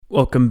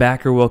Welcome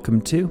back or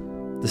welcome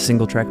to the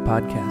Single Track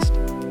Podcast.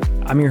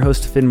 I'm your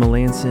host, Finn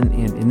Melanson,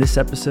 and in this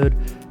episode,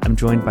 I'm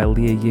joined by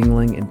Leah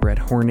Yingling and Brett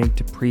Hornig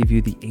to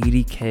preview the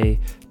 80K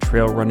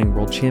Trail Running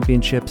World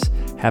Championships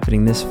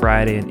happening this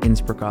Friday in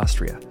Innsbruck,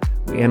 Austria.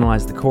 We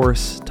analyze the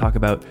course, talk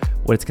about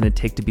what it's going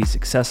to take to be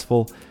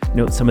successful,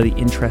 note some of the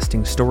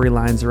interesting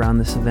storylines around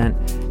this event,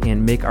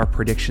 and make our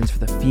predictions for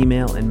the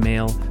female and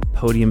male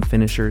podium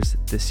finishers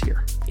this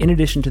year. In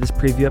addition to this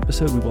preview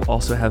episode, we will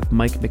also have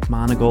Mike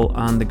McMonagle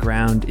on the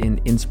ground in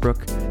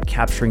Innsbruck,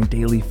 capturing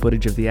daily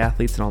footage of the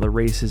athletes and all the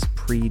races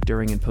pre,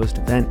 during, and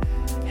post-event.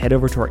 Head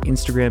over to our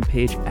Instagram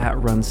page at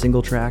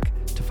RunSingleTrack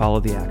to follow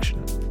the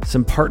action.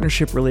 Some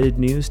partnership-related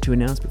news to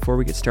announce before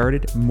we get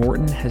started.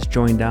 Morton has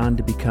joined on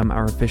to become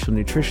our official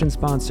nutrition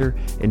sponsor,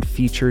 and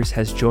Features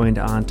has joined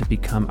on to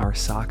become our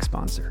sock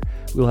sponsor.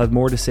 We'll have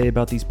more to say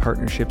about these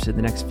partnerships in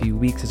the next few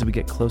weeks as we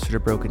get closer to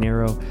Broken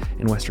Arrow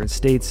in Western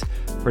States.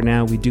 For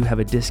now, we do have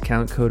a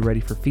discount code ready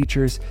for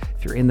Features.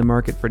 If you're in the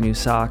market for new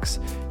socks,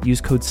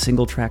 use code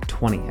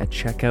SingleTrack20 at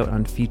checkout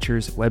on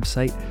Features'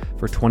 website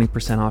for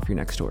 20% off your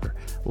next order.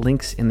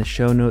 Links in the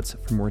show notes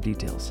for more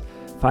details.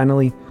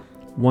 Finally,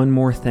 one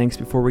more thanks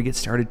before we get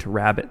started to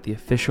Rabbit, the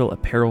official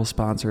apparel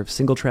sponsor of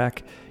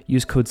SingleTrack.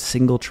 Use code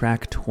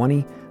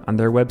SingleTrack20 on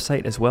their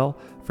website as well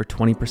for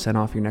 20%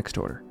 off your next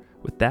order.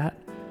 With that,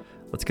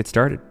 let's get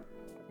started.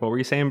 What were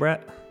you saying,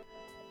 Brett?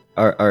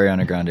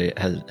 Ariana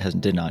Grande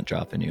did not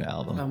drop a new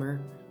album. Bummer.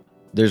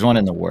 There's one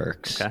in the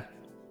works. Okay.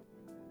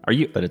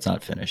 But it's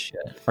not finished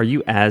yet. Are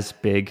you as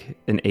big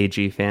an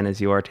AG fan as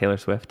you are Taylor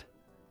Swift?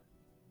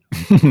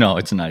 No,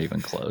 it's not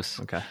even close.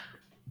 Okay.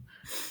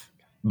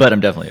 But I'm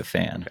definitely a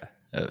fan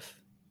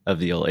of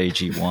the old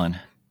AG1.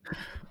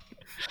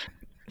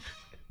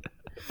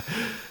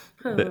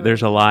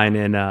 There's a line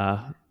in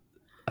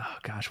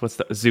what's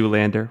the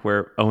Zoolander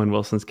where Owen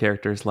Wilson's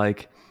character is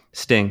like,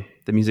 Sting,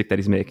 the music that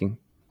he's making.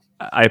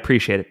 I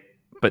appreciate it,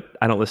 but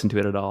I don't listen to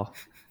it at all.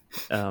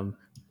 I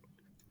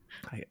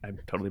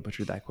totally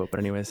butchered that quote, but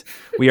anyways,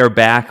 we are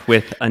back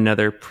with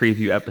another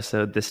preview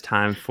episode, this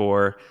time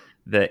for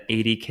the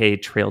 80K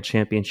Trail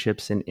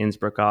Championships in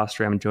Innsbruck,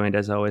 Austria. I'm joined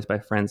as always by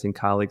friends and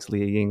colleagues,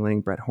 Leah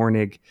Yingling, Brett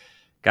Hornig.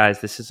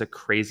 Guys, this is a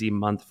crazy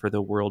month for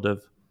the world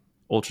of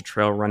ultra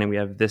trail running. We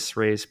have this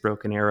race,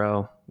 Broken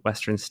Arrow,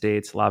 Western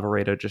States,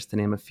 Lavaredo, just to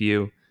name a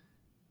few.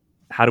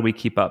 How do we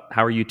keep up?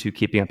 How are you two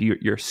keeping up?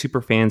 You're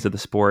super fans of the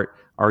sport.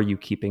 Are you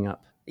keeping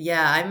up?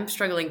 Yeah, I'm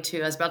struggling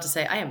too. I was about to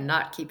say I am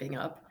not keeping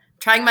up.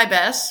 Trying my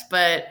best,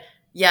 but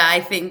yeah,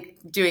 I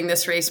think doing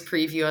this race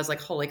preview, I was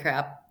like, holy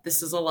crap,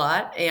 this is a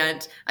lot.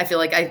 And I feel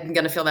like I'm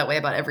going to feel that way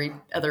about every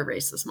other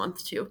race this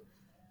month too.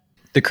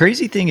 The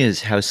crazy thing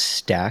is how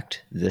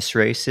stacked this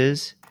race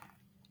is.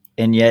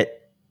 And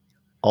yet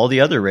all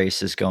the other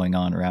races going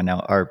on around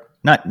now are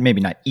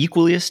maybe not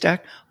equally as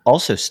stacked,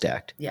 also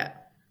stacked. Yeah.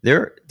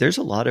 There's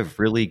a lot of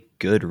really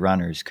good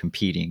runners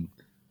competing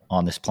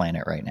on this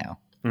planet right now.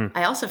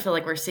 I also feel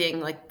like we're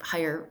seeing like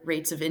higher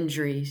rates of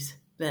injuries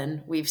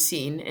than we've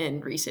seen in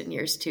recent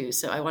years too.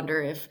 So I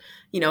wonder if,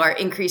 our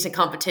increase in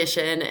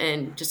competition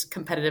and just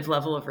competitive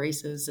level of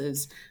races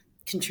is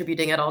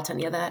contributing at all to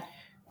any of that.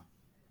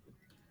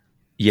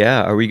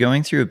 Yeah. Are we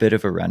going through a bit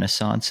of a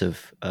renaissance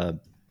of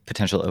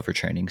potential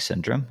overtraining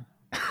syndrome?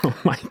 Oh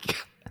my God.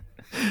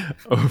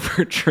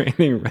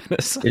 Overtraining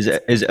renaissance.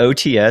 Is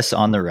OTS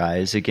on the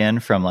rise again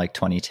from like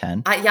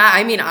 2010? I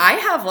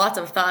have lots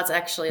of thoughts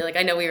actually. Like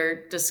I know we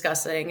were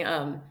discussing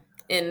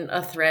in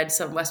a thread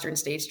some Western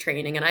States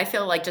training, and I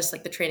feel like just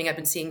like the training I've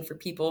been seeing for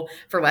people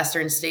for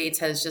Western States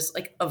has just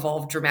like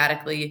evolved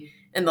dramatically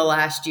in the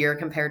last year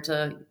compared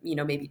to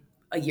maybe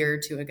a year or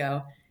two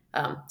ago.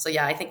 So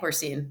yeah, I think we're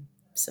seeing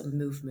some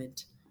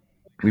movement.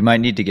 We might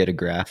need to get a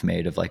graph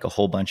made of like a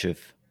whole bunch of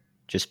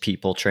just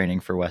people training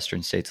for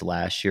Western States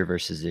last year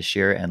versus this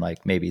year, and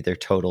like maybe their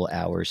total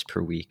hours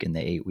per week in the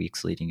 8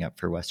 weeks leading up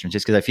for Western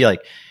States. Because I feel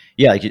like,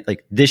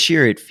 like this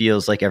year it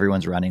feels like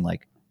everyone's running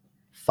like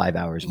 5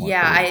 hours more.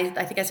 Yeah,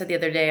 I think I said the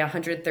other day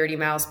 130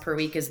 miles per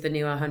week is the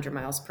new 100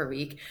 miles per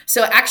week.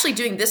 So actually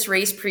doing this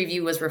race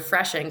preview was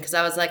refreshing because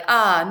I was like,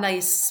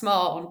 nice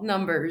small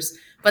numbers.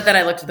 But then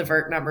I looked at the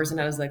vert numbers and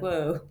I was like,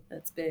 whoa,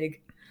 that's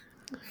big.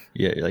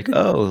 Yeah, you're like,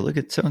 oh, look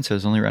at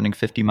so-and-so's only running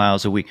 50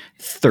 miles a week,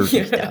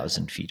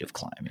 30,000 feet of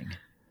climbing.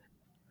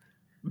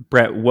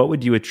 Brett, what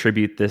would you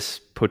attribute this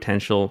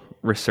potential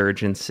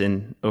resurgence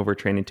in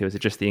overtraining to? Is it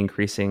just the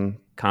increasing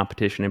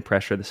competition and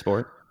pressure of the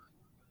sport?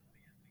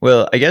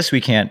 Well, I guess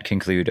we can't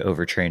conclude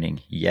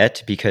overtraining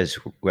yet because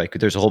like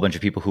there's a whole bunch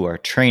of people who are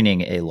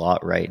training a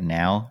lot right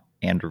now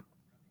and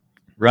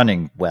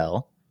running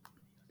well.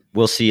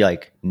 We'll see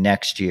like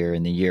next year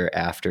and the year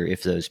after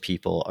if those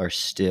people are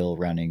still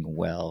running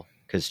well.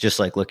 Because just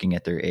like looking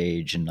at their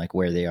age and like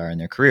where they are in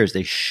their careers,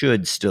 they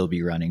should still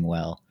be running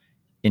well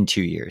in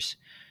 2 years.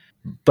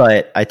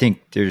 But I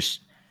think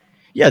there's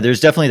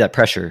definitely that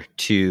pressure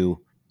to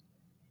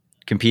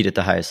compete at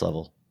the highest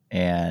level.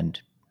 And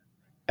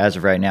as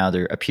of right now,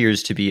 there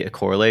appears to be a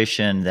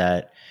correlation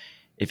that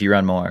if you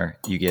run more,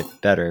 you get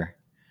better.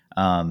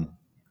 Can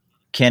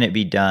it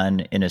be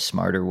done in a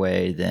smarter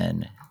way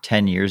than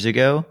 10 years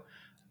ago?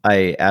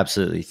 I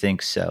absolutely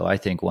think so. I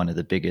think one of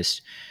the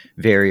biggest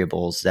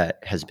variables that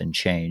has been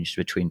changed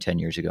between 10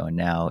 years ago and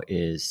now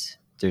is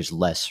there's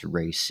less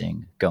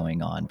racing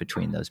going on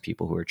between those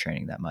people who are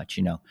training that much.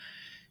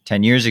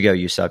 10 years ago,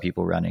 you saw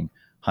people running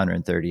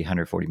 130,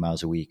 140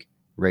 miles a week,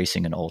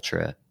 racing an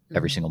ultra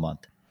every single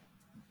month.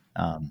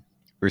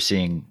 We're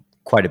seeing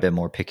quite a bit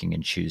more picking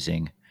and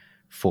choosing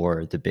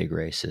for the big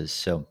races.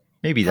 So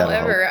maybe that'll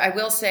However, help. I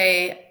will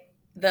say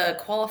the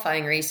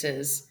qualifying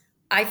races,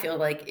 I feel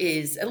like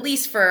is, at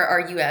least for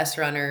our US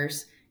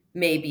runners,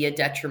 may be a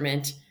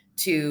detriment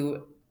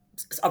to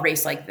a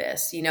race like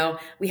this.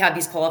 We have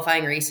these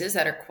qualifying races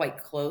that are quite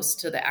close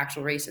to the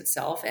actual race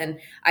itself. And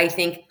I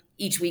think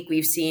each week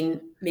we've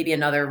seen maybe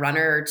another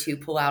runner or two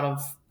pull out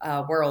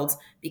of Worlds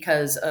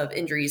because of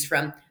injuries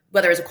from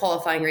whether it's a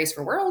qualifying race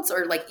for Worlds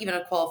or like even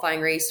a qualifying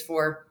race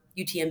for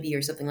UTMB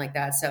or something like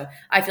that. So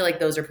I feel like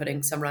those are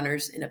putting some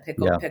runners in a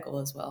pickle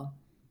as well.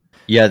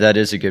 Yeah, that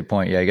is a good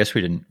point. Yeah, I guess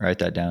we didn't write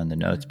that down in the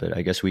notes, but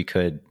I guess we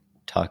could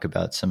talk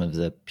about some of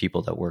the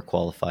people that were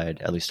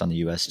qualified, at least on the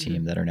U.S.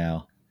 team, that are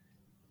now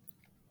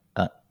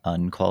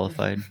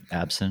unqualified,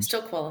 absent.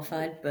 Still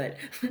qualified, but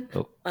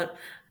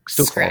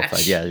still scratch.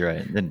 Qualified. Yeah, you're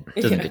right. Then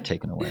it doesn't get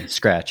taken away.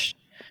 Scratched.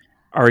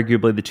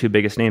 Arguably the two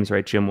biggest names,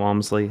 right? Jim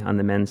Walmsley on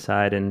the men's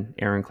side and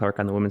Aaron Clark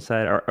on the women's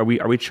side. Are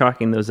we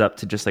chalking those up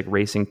to just like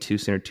racing too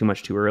soon or too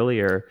much too early,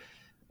 or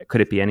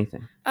could it be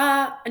anything?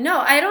 No,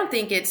 I don't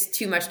think it's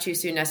too much too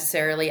soon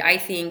necessarily. I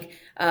think,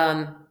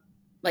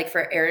 like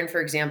for Erin, for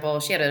example,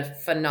 she had a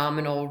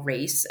phenomenal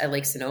race at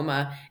Lake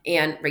Sonoma,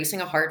 and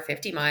racing a hard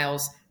 50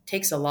 miles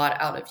takes a lot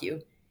out of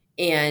you.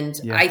 And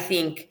I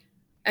think,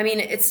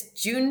 it's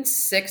June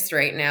 6th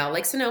right now.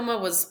 Lake Sonoma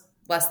was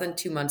less than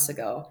 2 months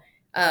ago.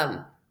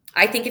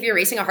 I think if you're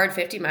racing a hard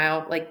 50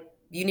 mile, like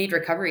you need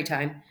recovery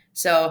time.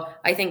 So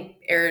I think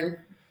Erin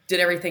did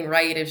everything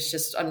right. It's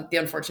just the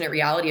unfortunate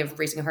reality of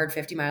racing a hard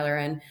 50 miler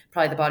and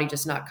probably the body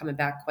just not coming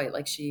back quite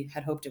like she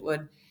had hoped it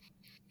would.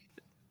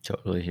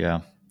 Totally.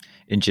 Yeah.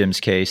 In Jim's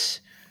case,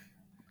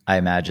 I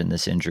imagine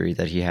this injury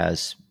that he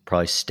has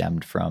probably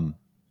stemmed from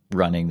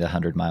running the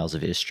 100 miles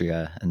of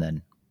Istria and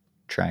then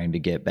trying to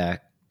get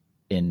back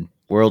in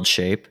world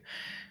shape,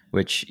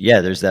 which,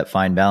 there's that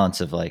fine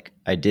balance of like,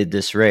 I did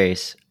this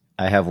race,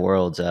 I have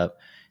Worlds up.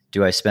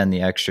 Do I spend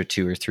the extra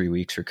 2 or 3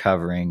 weeks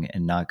recovering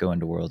and not go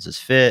into Worlds as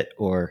fit,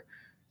 or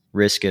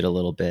risk it a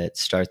little bit,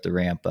 start the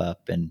ramp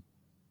up and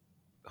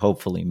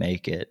hopefully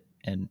make it?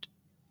 And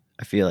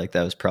I feel like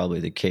that was probably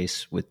the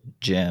case with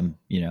Jim,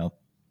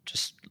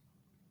 just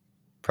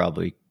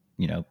probably,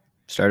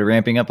 started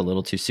ramping up a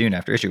little too soon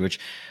after issue, which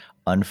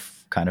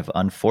kind of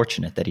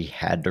unfortunate that he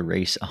had to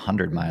race a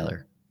 100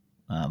 miler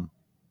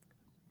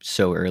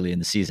so early in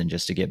the season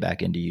just to get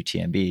back into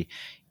UTMB,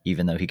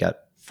 even though he got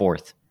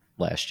 4th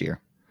last year.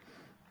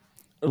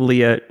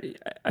 Leah,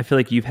 I feel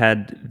like you've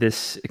had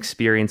this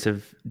experience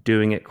of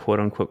doing it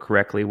quote unquote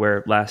correctly,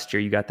 where last year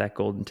you got that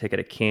golden ticket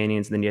at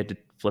Canyons and then you had to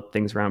flip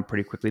things around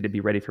pretty quickly to be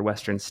ready for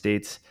Western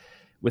States.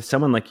 With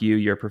someone like you,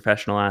 you're a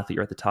professional athlete,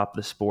 you're at the top of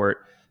the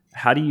sport.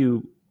 How do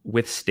you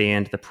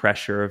withstand the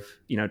pressure of,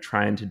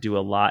 trying to do a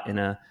lot in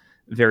a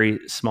very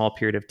small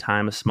period of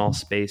time, a small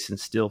space, and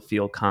still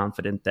feel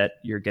confident that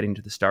you're getting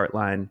to the start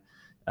line,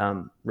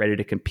 ready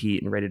to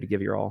compete and ready to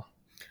give your all?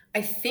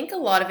 I think a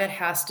lot of it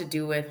has to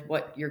do with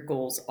what your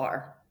goals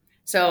are.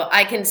 So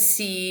I can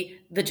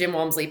see the Jim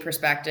Walmsley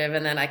perspective,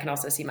 and then I can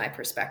also see my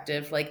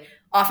perspective. Like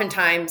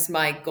oftentimes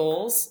my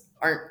goals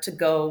aren't to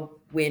go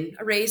win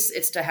a race.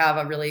 It's to have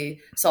a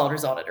really solid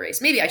result at a race.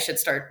 Maybe I should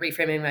start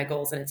reframing my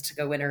goals and it's to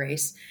go win a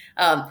race.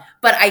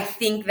 But I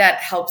think that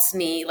helps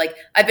me. Like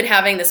I've been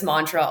having this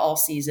mantra all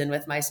season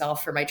with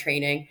myself for my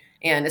training,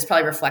 and it's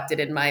probably reflected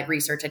in my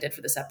research I did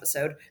for this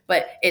episode,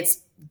 but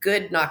it's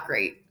good, not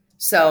great.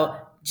 So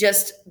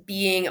just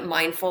being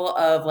mindful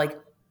of like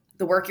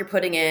the work you're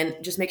putting in,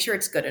 just make sure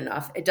it's good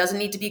enough. It doesn't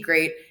need to be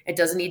great. It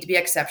doesn't need to be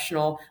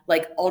exceptional.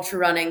 Like ultra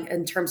running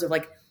in terms of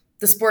like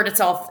the sport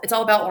itself, it's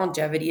all about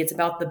longevity. It's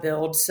about the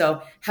build.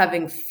 So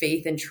having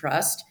faith and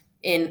trust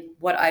in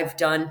what I've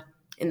done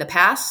in the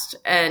past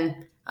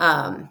and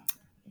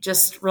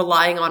just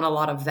relying on a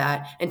lot of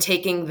that and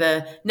taking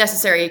the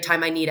necessary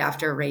time I need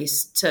after a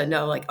race to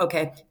know like,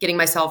 okay, getting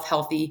myself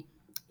healthy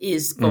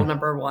is goal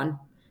number one.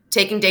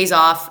 Taking days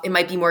off, it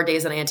might be more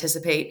days than I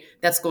anticipate.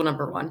 That's goal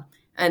number one.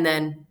 And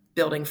then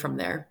building from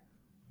there.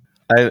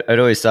 I'd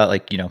always thought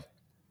like,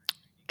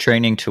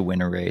 training to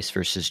win a race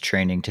versus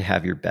training to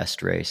have your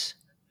best race.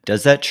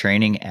 Does that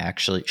training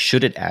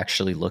should it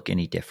actually look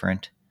any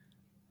different?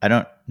 I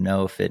don't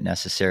know if it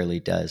necessarily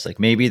does. Like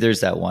maybe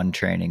there's that one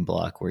training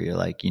block where you're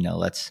like,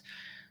 let's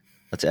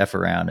F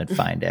around and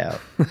find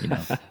out,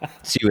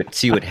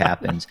 see what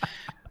happens.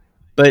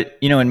 But,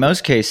 in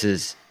most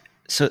cases,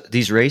 so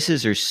these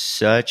races are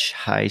such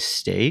high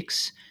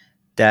stakes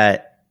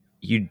that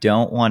you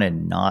don't want to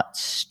not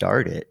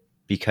start it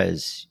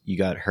because you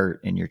got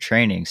hurt in your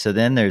training. So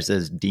then there's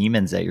those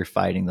demons that you're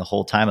fighting the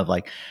whole time of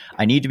like,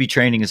 I need to be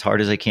training as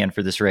hard as I can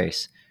for this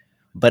race,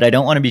 but I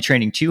don't want to be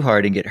training too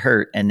hard and get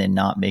hurt and then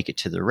not make it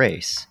to the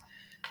race.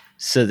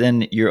 So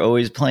then you're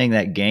always playing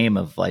that game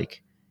of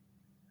like,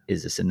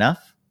 is this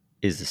enough?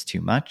 Is this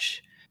too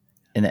much?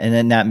 And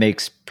then that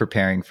makes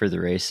preparing for the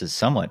races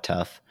somewhat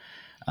tough.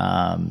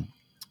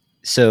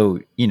 So,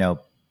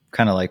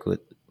 kind of like what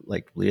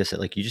Leah said,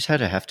 like you just have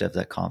to have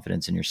that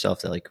confidence in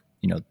yourself that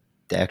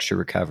the extra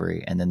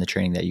recovery and then the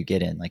training that you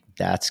get in, like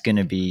that's going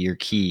to be your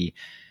key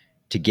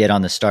to get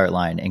on the start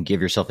line and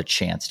give yourself a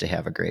chance to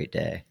have a great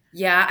day.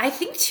 Yeah, I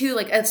think too,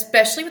 like,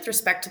 especially with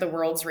respect to the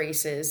world's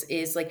races,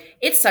 is like,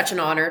 it's such an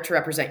honor to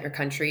represent your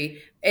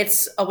country.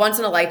 It's a once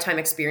in a lifetime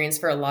experience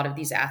for a lot of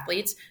these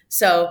athletes.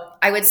 So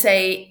I would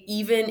say,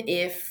 even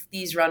if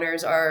these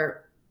runners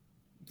are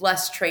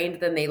less trained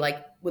than they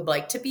would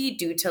like to be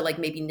due to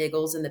maybe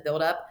niggles in the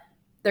buildup,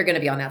 they're going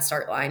to be on that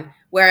start line.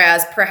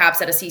 Whereas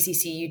perhaps at a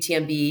CCC,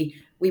 UTMB,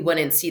 we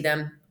wouldn't see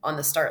them on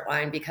the start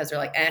line because they're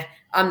like,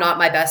 I'm not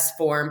my best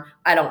form.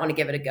 I don't want to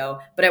give it a go.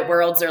 But at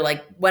Worlds, they're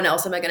like, when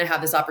else am I going to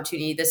have this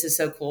opportunity? This is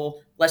so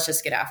cool. Let's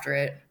just get after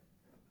it.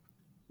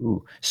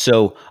 Ooh.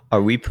 So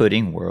are we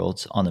putting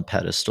Worlds on the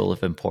pedestal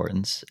of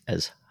importance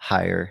as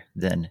higher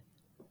than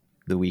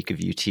the week of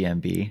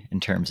UTMB in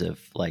terms of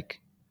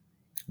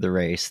the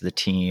race, the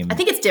team? I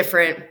think it's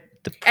different.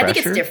 I think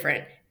it's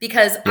different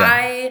because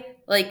I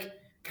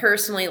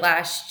personally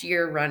last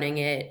year running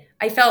it,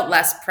 I felt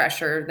less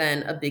pressure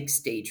than a big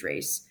stage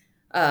race.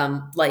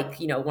 One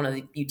of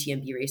the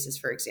UTMB races,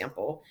 for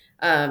example,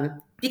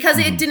 because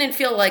it didn't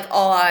feel like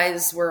all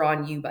eyes were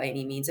on you by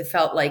any means. It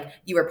felt like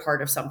you were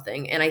part of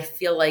something. And I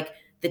feel like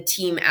the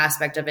team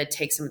aspect of it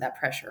takes some of that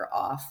pressure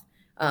off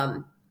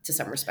to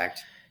some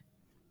respect.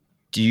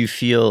 Do you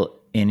feel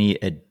any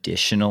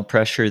additional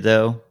pressure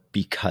though,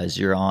 because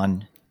you're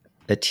on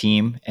a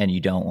team and you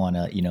don't want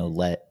to,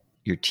 let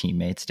your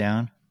teammates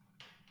down?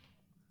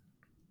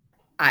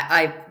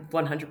 I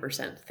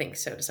 100% think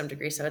so to some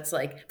degree. So it's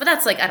but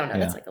that's I don't know.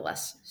 Yeah. That's a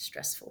less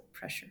stressful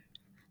pressure.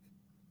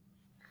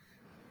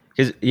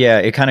 Because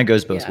it kind of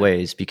goes both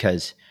ways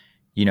because,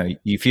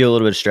 you feel a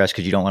little bit of stress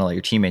because you don't want to let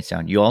your teammates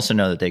down. You also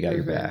know that they got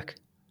your back,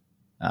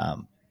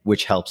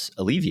 which helps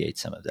alleviate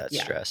some of that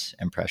stress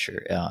and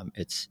pressure.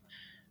 It's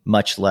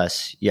much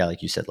less,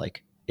 like you said,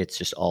 it's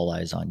just all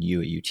eyes on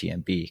you at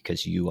UTMB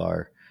because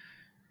you're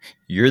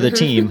the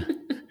team.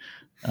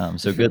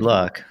 So good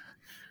luck.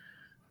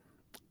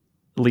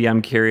 Lee,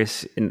 I'm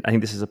curious, and I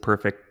think this is a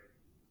perfect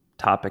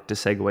topic to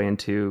segue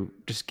into,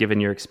 just given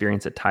your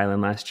experience at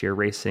Thailand last year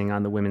racing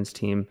on the women's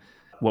team.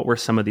 What were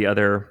some of the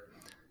other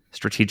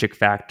strategic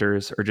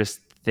factors or just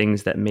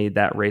things that made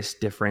that race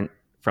different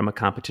from a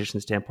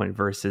competition standpoint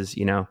versus,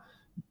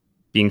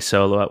 being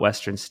solo at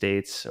Western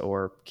States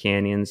or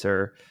Canyons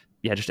or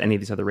just any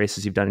of these other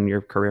races you've done in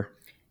your career?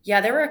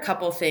 Yeah, there were a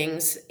couple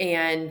things.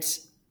 And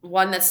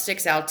one that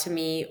sticks out to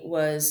me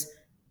was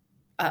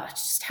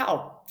just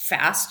how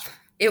fast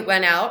it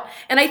went out.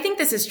 And I think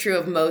this is true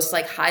of most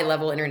high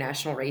level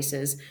international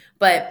races.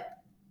 But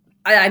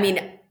I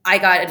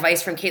got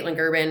advice from Caitlin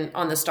Gerben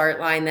on the start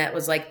line that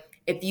was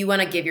if you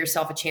want to give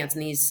yourself a chance in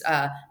these,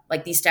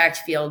 these stacked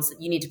fields,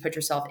 you need to put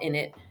yourself in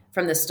it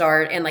from the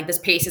start. And this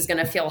pace is going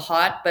to feel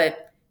hot,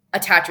 but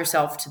attach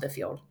yourself to the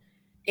field.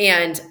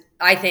 And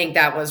I think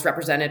that was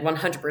represented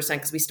 100%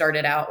 because we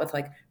started out with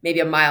maybe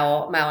a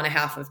mile and a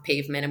half of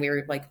pavement and we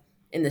were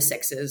in the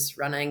sixes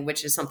running,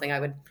 which is something I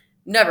would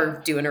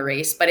never do in a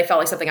race, but it felt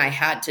like something I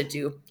had to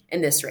do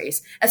in this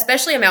race,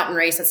 especially a mountain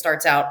race that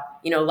starts out,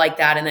 like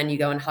that. And then you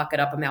go and huck it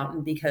up a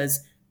mountain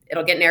because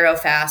it'll get narrow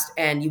fast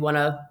and you want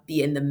to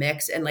be in the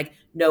mix and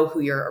know who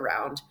you're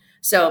around.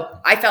 So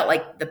I felt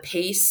like the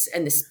pace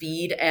and the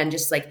speed and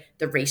just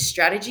the race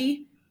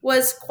strategy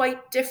was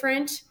quite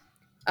different.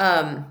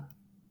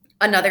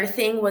 Another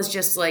thing was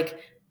just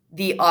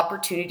the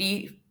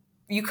opportunity.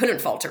 You couldn't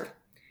falter.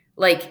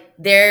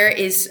 There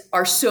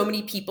are so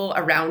many people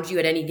around you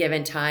at any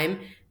given time.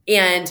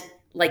 And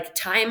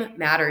time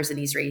matters in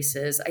these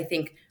races. I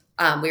think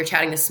we were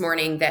chatting this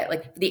morning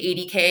that the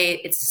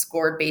 80K, it's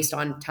scored based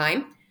on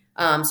time.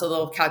 So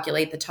they'll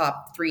calculate your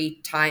top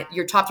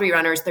three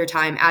runners, their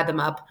time, add them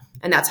up.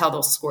 And that's how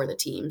they'll score the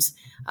teams.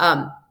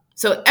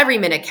 So every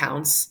minute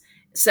counts.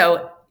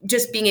 So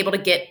just being able to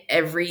get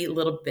every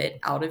little bit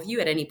out of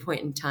you at any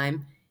point in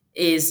time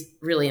is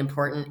really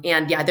important.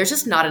 And there's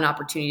just not an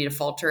opportunity to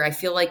falter. I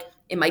feel like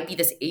it might be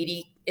this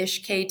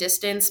 80-ish K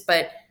distance,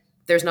 but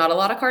there's not a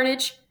lot of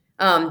carnage.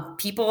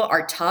 People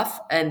are tough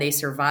and they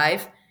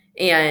survive,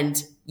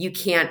 and you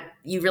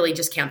really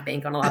just can't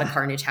bank on a lot of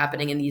carnage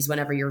happening in these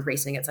whenever you're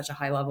racing at such a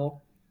high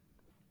level.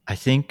 I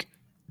think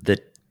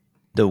that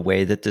the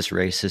way that this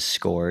race is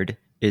scored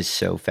is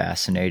so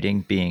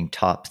fascinating, being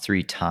top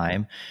 3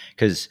 time,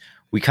 because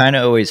we kind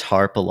of always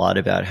harp a lot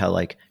about how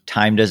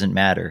time doesn't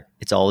matter.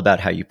 It's all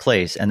about how you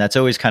place. And that's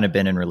always kind of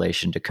been in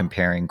relation to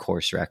comparing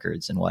course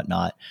records and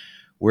whatnot.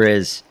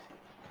 Whereas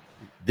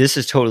this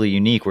is totally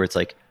unique where it's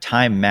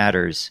time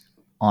matters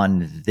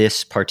on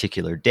this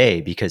particular day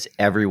because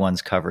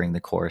everyone's covering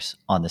the course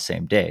on the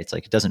same day. It's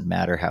it doesn't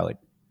matter how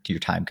your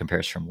time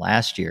compares from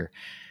last year,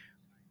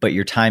 but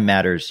your time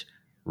matters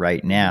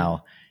right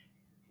now.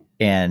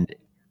 And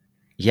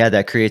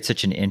that creates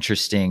such an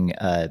interesting,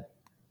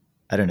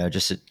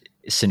 just a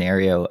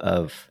scenario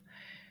of,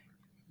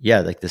 yeah,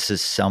 like this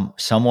is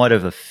somewhat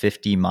of a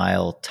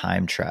 50-mile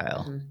time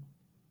trial,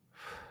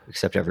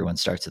 except everyone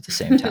starts at the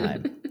same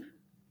time.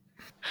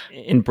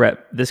 And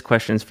Brett, this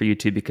question is for you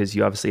too, because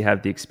you obviously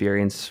have the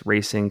experience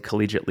racing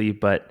collegiately,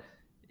 but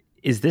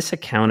is this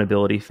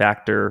accountability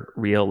factor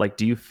real? Like,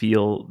 do you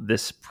feel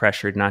this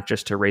pressure not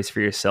just to race for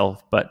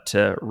yourself, but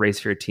to race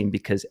for your team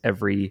because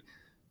every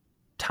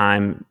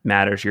time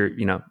matters? You're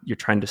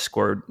trying to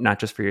score not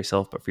just for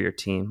yourself, but for your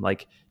team.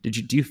 Like, do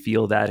you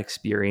feel that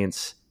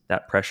experience,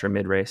 that pressure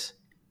mid race?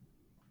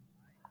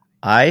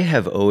 I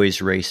have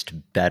always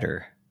raced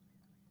better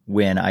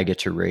when I get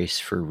to race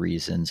for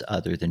reasons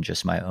other than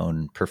just my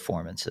own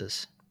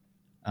performances.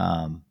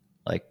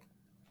 Like,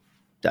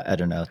 I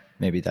don't know,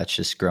 maybe that's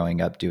just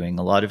growing up doing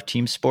a lot of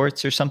team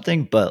sports or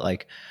something, but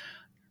like,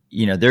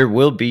 there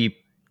will be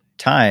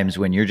times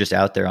when you're just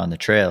out there on the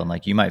trail and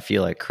like, you might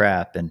feel like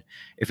crap. And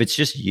if it's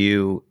just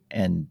you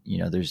and,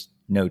 there's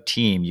no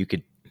team, you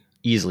could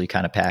easily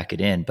kind of pack it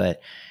in,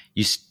 but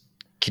you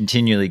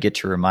continually get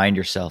to remind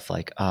yourself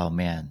like, oh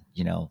man,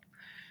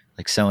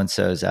 like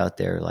so-and-so is out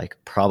there, like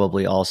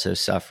probably also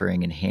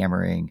suffering and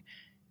hammering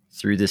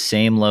through the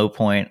same low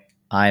point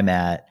I'm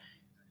at,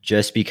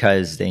 just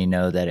because they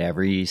know that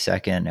every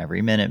second,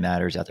 every minute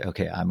matters out there.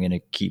 Okay, I'm going to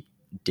keep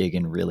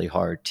digging really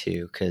hard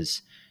too,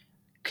 because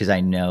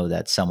I know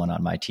that someone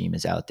on my team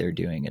is out there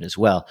doing it as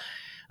well.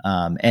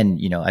 And,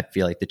 I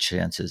feel like the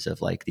chances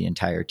of like the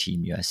entire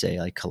Team USA,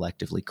 like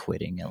collectively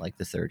quitting at like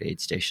the third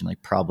aid station,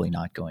 like probably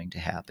not going to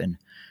happen.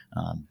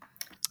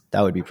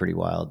 That would be pretty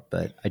wild,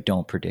 but I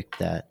don't predict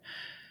that.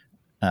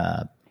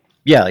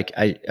 Like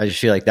I just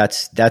feel like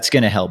that's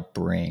going to help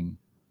bring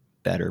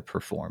better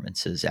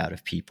performances out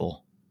of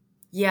people.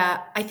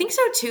 Yeah, I think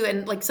so too.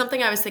 And like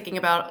something I was thinking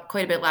about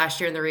quite a bit last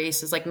year in the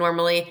race is like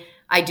normally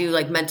I do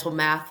like mental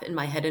math in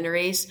my head in a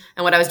race.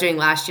 And what I was doing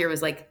last year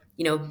was like,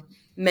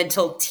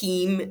 mental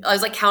team. I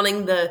was like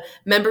counting the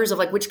members of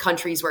like which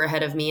countries were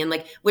ahead of me and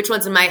like which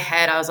ones in my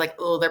head I was like,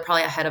 oh, they're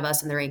probably ahead of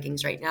us in the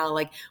rankings right now.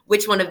 Like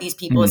which one of these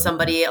people is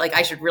somebody like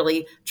I should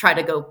really try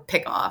to go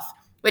pick off,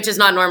 which is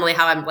not normally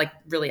how I'm like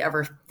really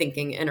ever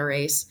thinking in a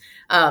race.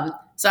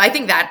 So I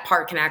think that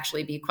part can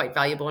actually be quite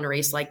valuable in a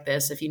race like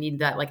this if you need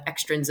that like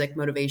extrinsic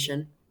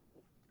motivation.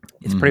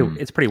 It's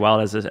pretty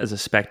wild as a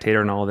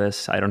spectator in all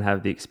this. I don't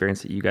have the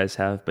experience that you guys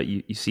have, but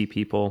you see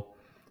people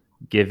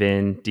give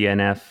in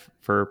DNF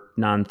for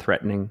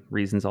non-threatening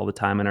reasons all the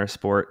time in our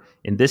sport.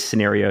 In this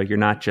scenario, you're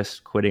not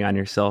just quitting on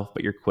yourself,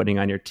 but you're quitting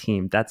on your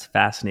team. That's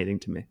fascinating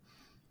to me.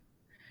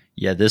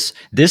 Yeah,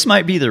 this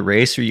might be the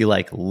race where you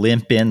like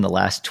limp in the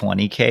last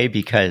 20K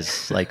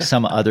because like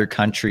some other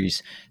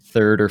country's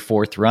third or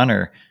fourth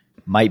runner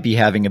might be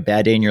having a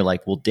bad day and you're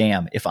like, well,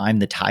 damn, if I'm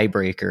the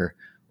tiebreaker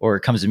or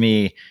it comes to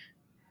me,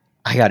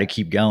 I got to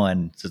keep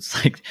going. So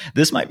it's like,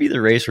 this might be the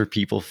race where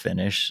people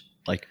finish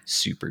like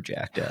super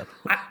jacked up.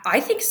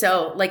 I think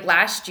so. Like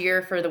last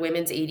year for the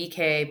women's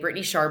 80K,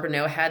 Brittany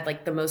Charbonneau had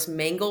like the most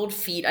mangled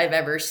feet I've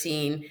ever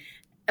seen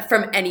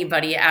from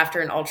anybody after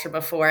an ultra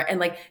before. And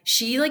like,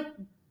 she like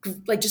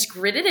just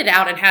gritted it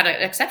out and had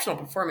an exceptional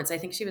performance. I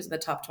think she was in the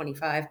top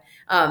 25.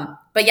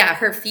 But yeah,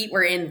 her feet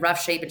were in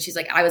rough shape and she's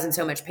like, I was in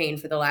so much pain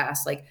for the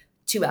last like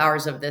 2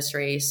 hours of this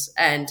race.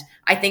 And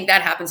I think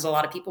that happens to a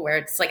lot of people where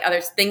it's like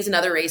other things in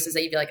other races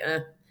that you'd be like,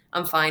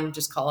 I'm fine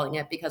just calling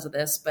it because of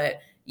this. But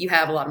you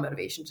have a lot of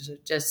motivation to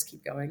just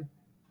keep going.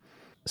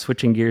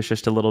 Switching gears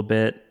just a little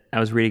bit. I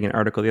was reading an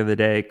article the other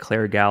day.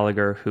 Claire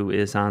Gallagher, who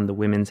is on the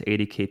women's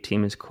 80K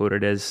team, is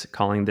quoted as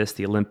calling this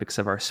the Olympics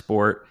of our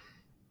sport.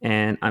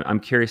 And I'm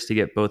curious to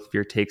get both of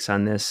your takes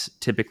on this.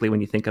 Typically, when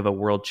you think of a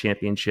world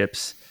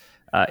championships,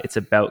 it's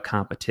about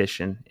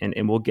competition.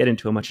 And we'll get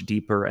into a much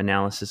deeper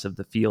analysis of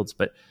the fields.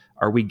 But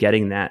are we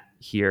getting that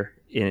here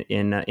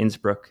in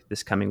Innsbruck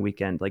this coming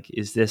weekend? Like,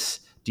 is this,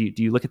 do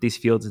you look at these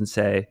fields and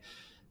say,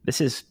 this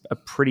is a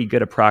pretty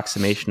good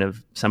approximation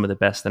of some of the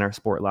best in our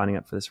sport lining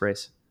up for this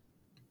race?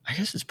 I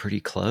guess it's pretty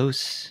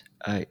close.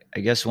 I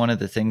guess one of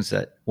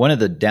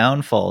the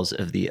downfalls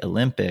of the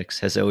Olympics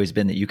has always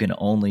been that you can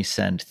only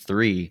send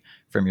 3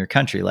 from your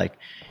country. Like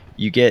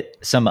you get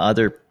some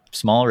other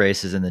small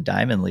races in the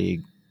Diamond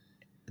League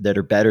that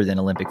are better than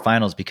Olympic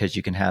finals because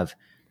you can have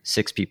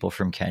 6 people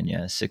from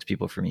Kenya, 6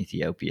 people from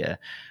Ethiopia.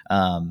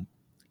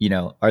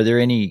 Are there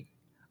any,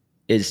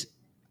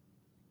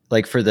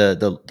 like for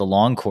the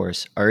long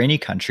course, are any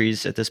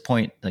countries at this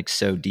point like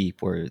so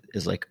deep where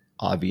is like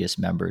obvious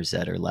members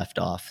that are left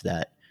off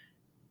that,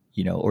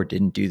 or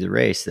didn't do the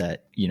race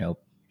that,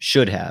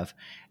 should have?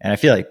 And I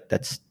feel like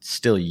that's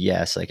still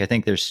yes. Like I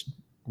think there's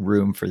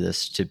room for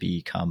this to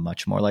become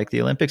much more like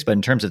the Olympics, but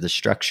in terms of the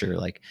structure,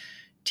 like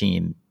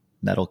team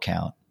medal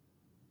count,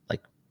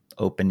 like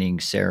opening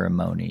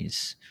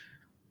ceremonies,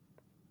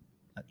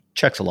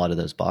 checks a lot of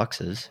those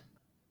boxes.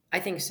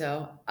 I think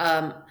so.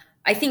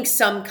 I think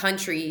some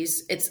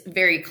countries, it's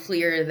very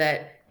clear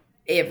that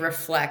it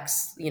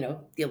reflects, the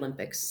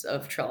Olympics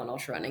of trail and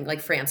ultra running.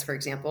 Like France, for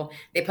example,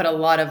 they put a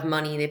lot of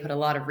money, they put a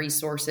lot of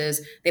resources,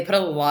 they put a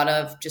lot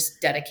of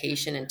just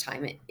dedication and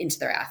time into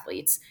their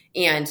athletes.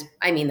 And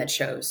I mean, that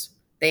shows.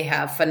 they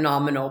have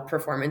phenomenal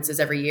performances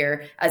every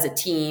year as a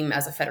team,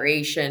 as a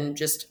federation,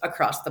 just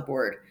across the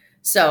board.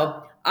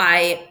 So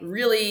I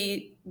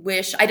really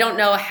wish, I don't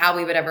know how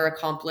we would ever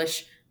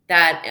accomplish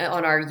that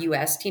on our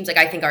US teams. Like,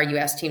 I think our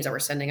US teams that we're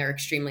sending are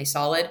extremely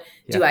solid.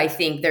 Yeah. Do I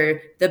think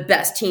they're the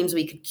best teams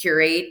we could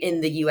curate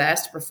in the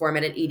US to perform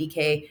at an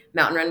 80K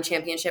mountain running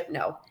championship?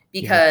 No,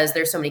 because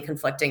there's so many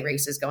conflicting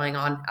races going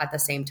on at the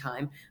same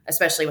time,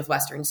 especially with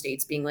Western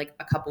States being like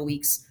a couple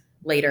weeks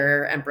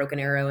later and Broken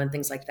Arrow and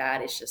things like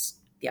that. It's just,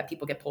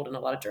 people get pulled in a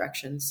lot of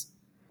directions.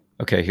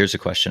 Okay, here's a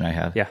question I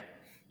have. Yeah.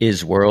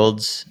 Is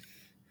World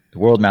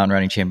Mountain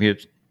Running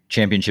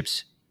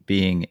Championships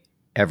being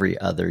every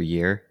other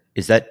year,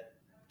 is that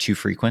too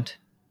frequent?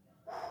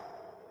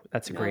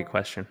 That's a great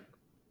question.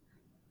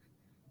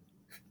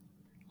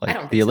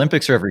 Like, the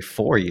Olympics are every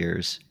 4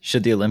 years.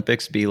 Should the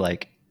Olympics be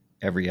like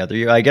every other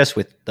year? I guess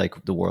with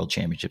like the World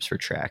Championships for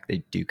track,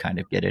 they do kind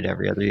of get it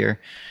every other year.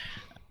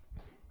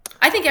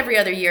 I think every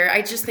other year.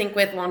 I just think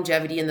with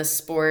longevity in the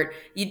sport,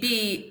 there'd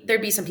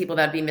be some people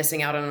that'd be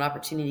missing out on an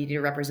opportunity to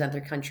represent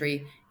their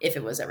country if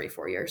it was every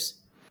 4 years.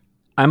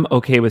 I'm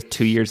okay with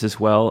 2 years as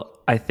well.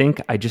 I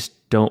think I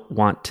just don't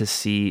want to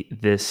see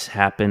this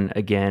happen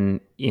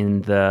again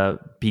in the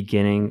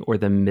beginning or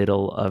the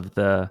middle of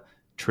the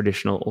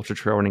traditional ultra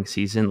trail running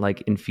season,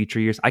 like in future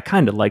years. I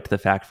kind of liked the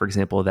fact, for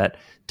example, that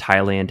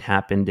Thailand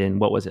happened in,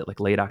 what was it,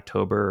 like late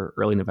October,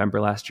 early November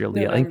last year.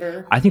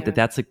 I think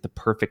that's like the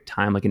perfect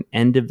time, like an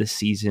end of the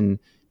season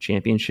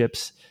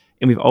championships.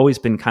 And we've always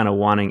been kind of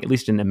wanting, at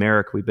least in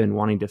America, we've been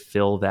wanting to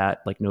fill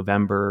that like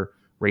November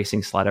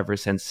racing slot ever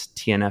since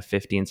TNF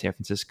 50 in San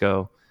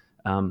Francisco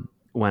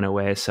went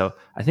away. So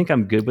I think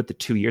I'm good with the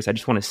 2 years. I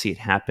just want to see it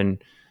happen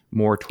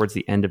more towards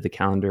the end of the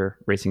calendar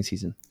racing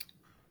season.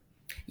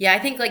 Yeah, I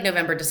think like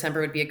November,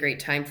 December would be a great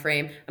time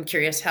frame. I'm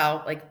curious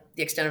how like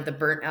the extent of the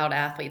burnt out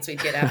athletes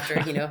we'd get after,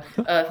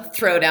 a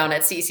throwdown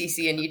at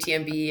CCC and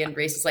UTMB and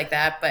races like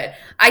that. But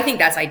I think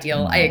that's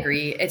ideal. I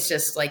agree. It's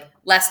just like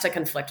less to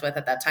conflict with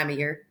at that time of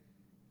year.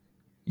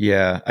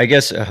 Yeah, I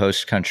guess a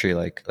host country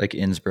like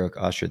Innsbruck,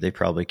 Austria, they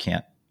probably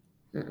can't.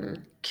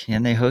 Mm-mm.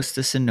 Can they host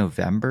this in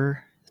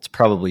November? It's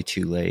probably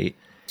too late.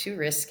 Too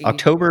risky.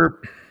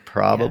 October,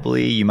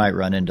 probably. You might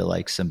run into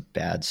like some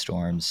bad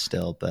storms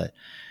still, but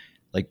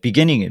like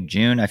beginning of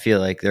June, I feel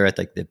like they're at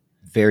like the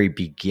very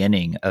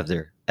beginning of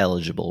their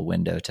eligible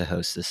window to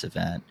host this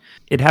event.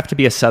 It'd have to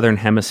be a Southern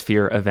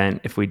Hemisphere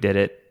event if we did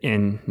it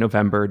in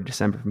November,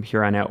 December from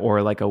here on out,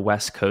 or like a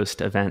West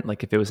Coast event.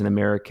 Like if it was an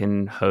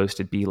American host,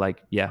 it'd be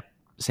like,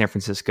 San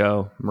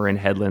Francisco, Marin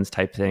Headlands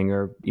type thing,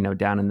 or,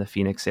 down in the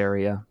Phoenix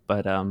area.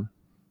 But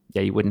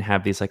you wouldn't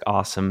have these like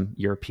awesome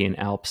European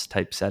Alps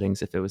type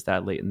settings if it was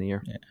that late in the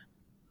year. Yeah.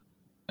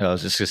 I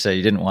was just gonna say,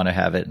 you didn't want to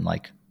have it in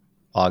like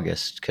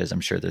August, because I'm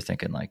sure they're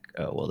thinking like,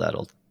 oh, well,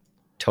 that'll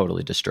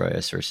totally destroy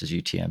us versus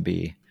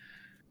UTMB.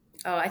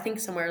 Oh, I think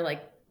somewhere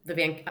like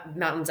the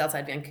mountains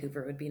outside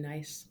Vancouver would be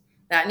nice.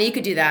 And you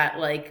could do that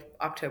like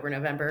October,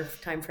 November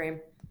timeframe.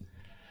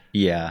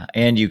 Yeah,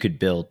 and you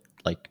could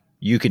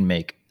you can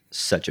make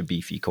such a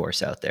beefy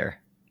course out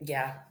there.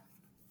 Yeah.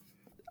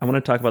 I want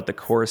to talk about the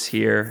course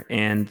here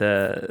and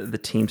the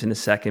teams in a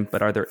second,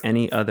 but are there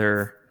any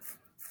other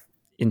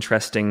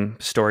interesting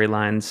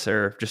storylines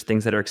or just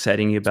things that are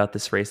exciting you about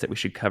this race that we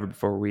should cover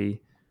before we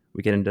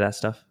get into that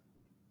stuff?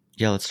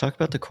 Yeah, let's talk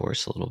about the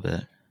course a little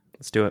bit.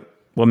 Let's do it.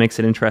 What makes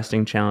it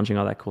interesting, challenging,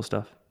 all that cool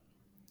stuff?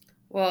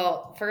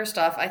 Well, first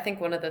off, I think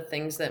one of the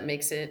things that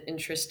makes it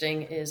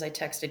interesting is I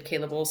texted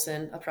Caleb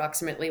Olson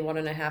approximately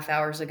 1.5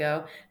 hours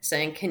ago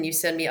saying, can you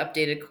send me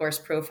updated course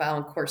profile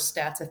and course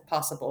stats if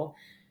possible?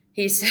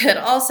 He said,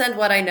 I'll send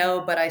what I know,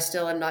 but I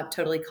still am not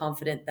totally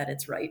confident that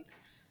it's right.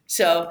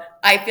 So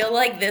I feel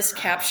like this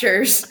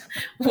captures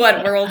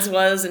what Worlds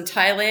was in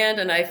Thailand,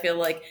 and I feel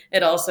like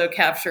it also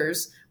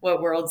captures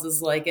what Worlds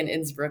is like in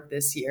Innsbruck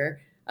this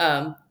year.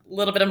 A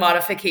little bit of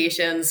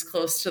modifications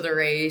close to the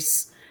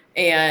race,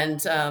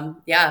 and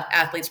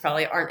athletes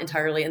probably aren't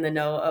entirely in the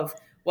know of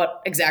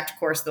what exact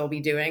course they'll be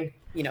doing,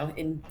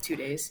 in 2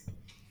 days.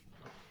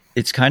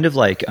 It's kind of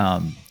like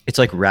it's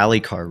like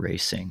rally car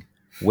racing,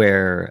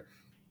 where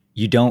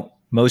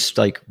most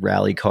like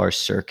rally car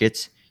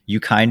circuits, you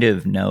kind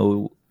of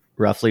know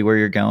roughly where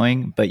you're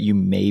going, but you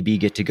maybe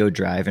get to go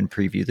drive and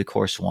preview the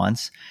course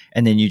once.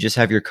 And then you just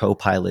have your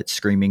co-pilot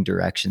screaming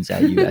directions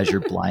at you as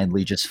you're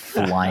blindly just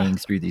flying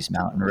through these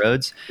mountain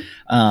roads.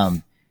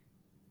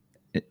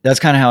 That's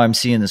kind of how I'm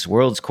seeing this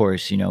Worlds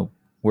course,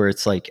 where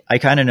it's like, I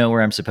kind of know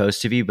where I'm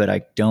supposed to be, but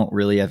I don't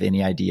really have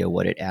any idea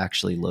what it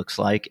actually looks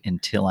like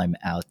until I'm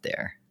out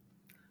there.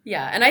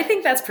 Yeah. And I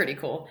think that's pretty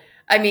cool.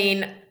 I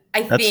mean,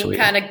 I think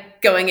kind of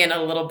going in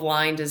a little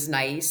blind is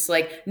nice.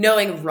 Like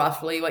knowing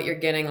roughly what you're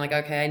getting, like,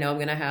 okay, I know I'm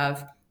going to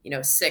have,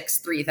 6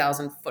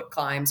 3,000 foot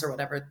climbs or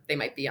whatever they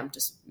might be. I'm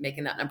just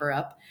making that number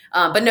up.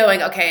 But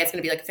knowing, okay, it's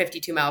going to be like a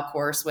 52-mile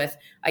course with,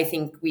 I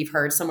think we've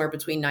heard somewhere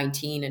between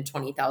 19 and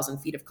 20,000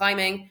 feet of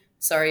climbing.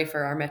 Sorry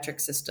for our metric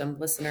system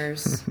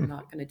listeners. I'm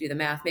not going to do the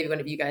math. Maybe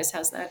one of you guys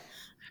has that.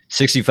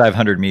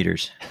 6,500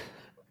 meters.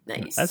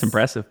 Nice. That's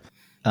impressive.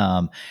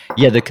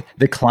 Yeah,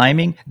 the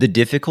climbing, the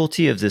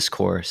difficulty of this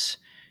course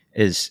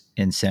is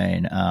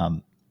insane.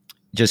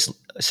 Just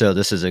so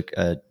this is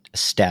a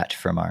stat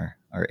from our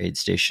aid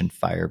station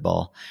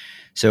Fireball.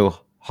 So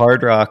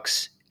Hard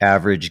Rock's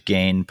average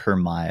gain per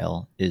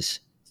mile is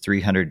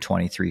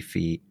 323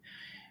 feet.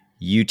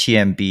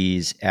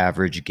 UTMB's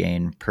average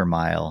gain per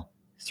mile,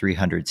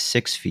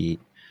 306 feet.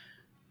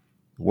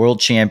 World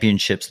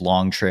Championships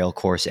long trail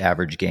course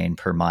average gain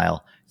per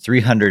mile,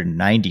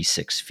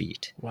 396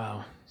 feet.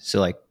 Wow. So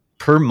like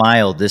per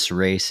mile, this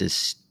race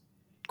is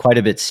quite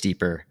a bit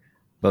steeper,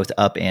 both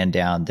up and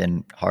down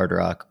than Hard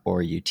Rock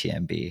or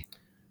UTMB.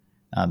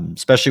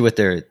 Especially with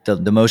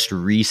the most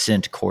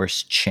recent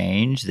course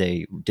change,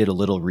 they did a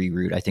little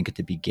reroute, I think, at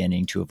the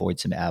beginning to avoid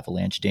some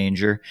avalanche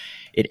danger.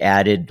 It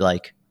added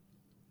like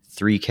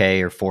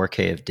 3K or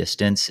 4K of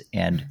distance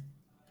and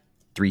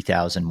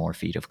 3,000 more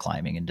feet of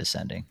climbing and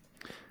descending.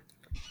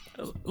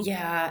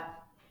 Yeah.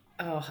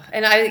 Oh,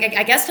 and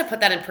I guess to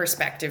put that in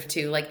perspective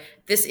too, like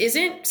this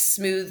isn't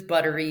smooth,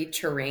 buttery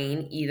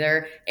terrain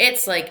either.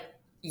 It's like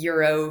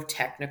Euro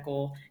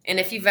technical. And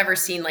if you've ever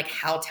seen like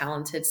how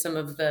talented some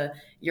of the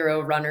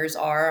Euro runners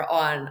are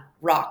on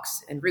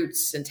rocks and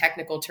roots and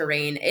technical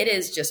terrain, it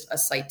is just a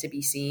sight to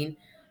be seen.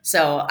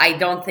 So I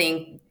don't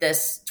think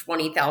this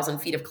 20,000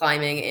 feet of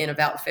climbing in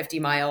about 50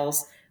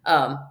 miles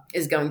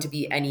is going to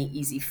be any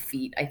easy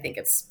feat. I think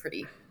it's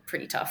pretty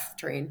tough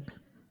terrain.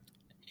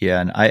 Yeah,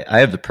 and I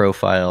have the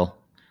profile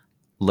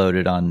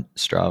loaded on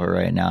Strava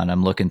right now, and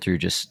I'm looking through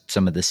just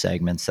some of the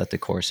segments that the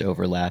course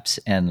overlaps.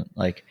 And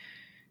like,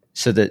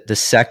 so the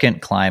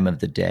second climb of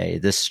the day,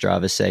 this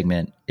Strava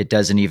segment, it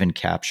doesn't even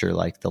capture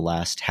like the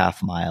last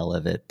half mile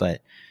of it,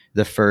 but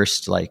the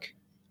first like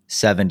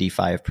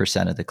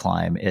 75% of the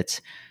climb,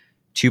 it's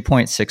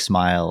 2.6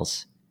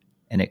 miles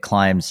and it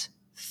climbs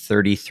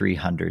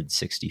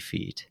 3,360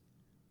 feet.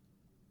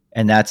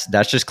 And that's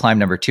just climb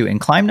number 2. And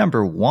climb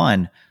number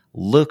 1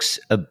 looks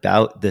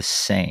about the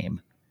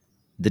same.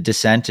 The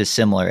descent is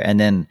similar. And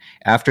then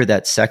after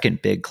that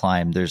second big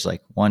climb, there's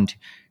like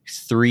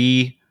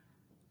 3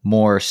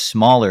 more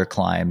smaller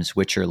climbs,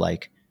 which are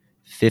like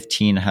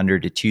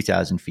 1,500 to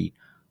 2,000 feet.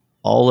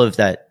 All of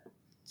that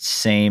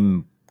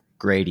same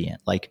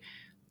gradient. Like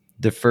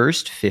the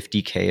first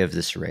 50K of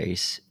this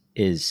race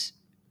is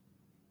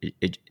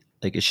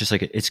it's just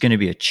like, it's going to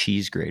be a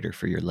cheese grater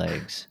for your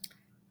legs.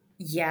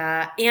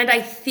 Yeah. And I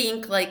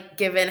think like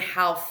given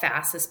how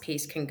fast this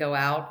pace can go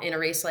out in a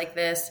race like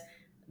this,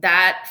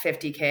 that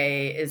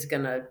 50K is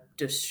going to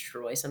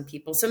destroy some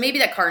people. So maybe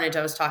that carnage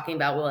I was talking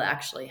about will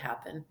actually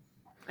happen.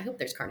 I hope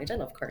there's carnage. I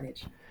love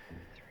carnage.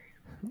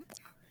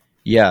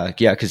 Yeah.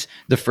 Because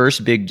the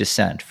first big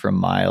descent from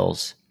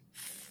miles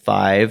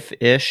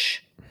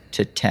 5-ish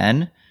to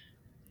 10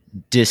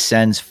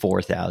 descends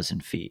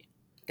 4,000 feet.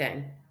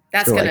 Dang.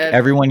 That's so going to... Like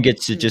everyone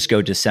gets to just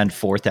go descend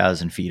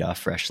 4,000 feet off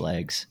fresh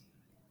legs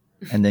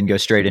and then go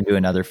straight into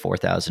another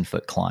 4,000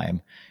 foot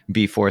climb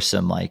before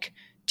some like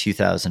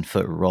 2,000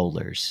 foot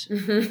rollers.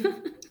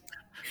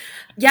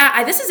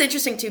 Yeah, this is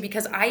interesting too,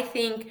 because I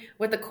think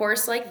with a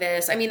course like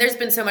this, I mean, there's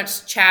been so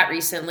much chat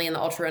recently in the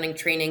ultra running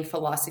training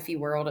philosophy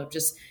world of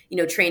just,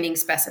 training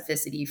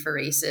specificity for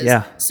races.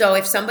 Yeah. So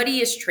if somebody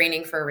is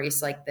training for a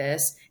race like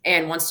this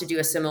and wants to do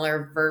a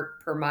similar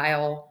vert per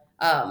mile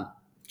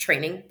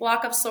training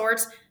block of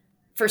sorts,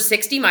 for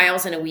 60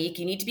 miles in a week,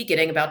 you need to be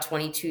getting about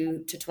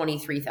 22 to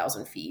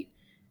 23,000 feet.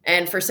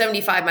 And for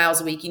 75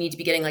 miles a week, you need to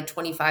be getting like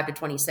 25 to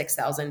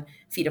 26,000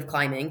 feet of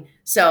climbing.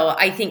 So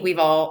I think we've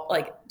all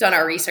like done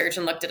our research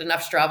and looked at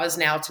enough Stravas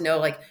now to know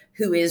like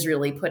who is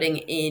really putting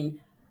in,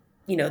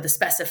 the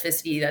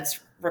specificity that's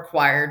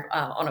required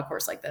on a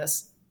course like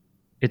this.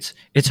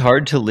 It's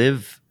hard to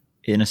live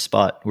in a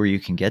spot where you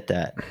can get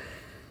that.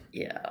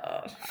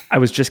 Yeah. I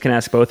was just going to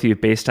ask both of you,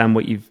 based on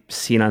what you've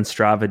seen on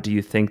Strava, do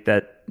you think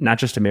that not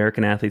just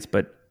American athletes,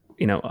 but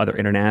other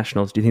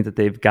internationals, do you think that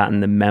they've gotten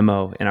the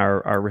memo and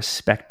are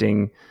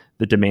respecting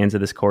the demands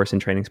of this course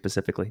and training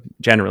specifically,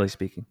 generally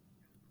speaking?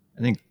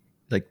 I think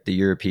like the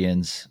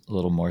Europeans a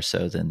little more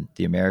so than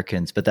the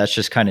Americans, but that's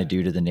just kind of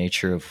due to the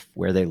nature of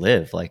where they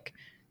live. Like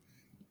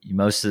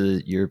most of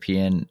the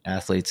European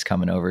athletes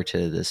coming over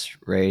to this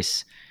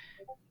race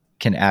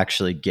can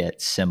actually get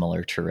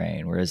similar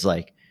terrain. Whereas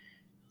like,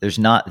 there's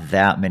not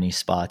that many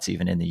spots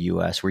even in the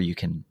US where you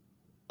can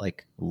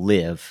like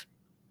live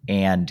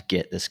and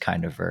get this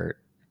kind of vert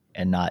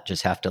and not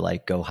just have to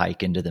like go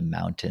hike into the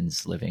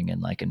mountains living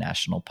in like a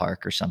national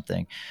park or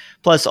something.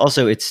 Plus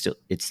also it's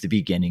the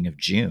beginning of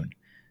June.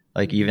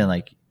 Like even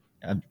like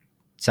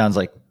sounds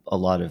like a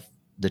lot of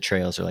the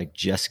trails are like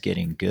just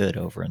getting good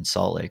over in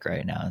Salt Lake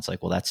right now. It's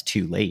like, well, that's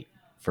too late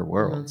for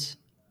Worlds.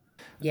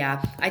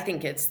 Yeah, I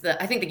think the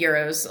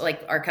Euros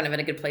like are kind of in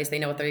a good place. They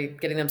know what they're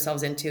getting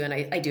themselves into. And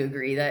I do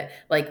agree that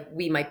like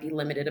we might be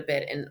limited a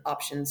bit in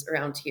options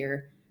around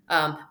here.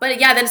 But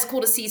yeah, then it's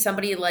cool to see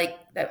somebody like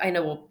that. I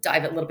know we'll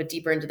dive a little bit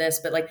deeper into this,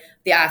 but like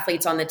the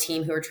athletes on the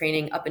team who are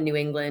training up in New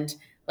England,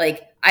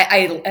 like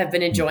I have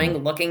been enjoying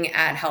looking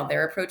at how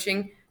they're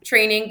approaching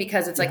training,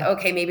 because it's like,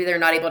 okay, maybe they're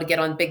not able to get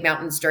on big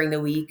mountains during the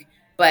week,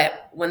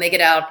 but when they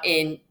get out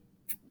in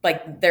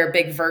like their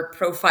big vert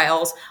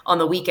profiles on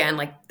the weekend,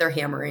 like they're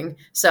hammering.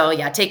 So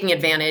yeah, taking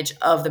advantage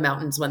of the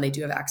mountains when they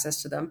do have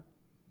access to them.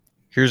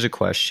 Here's a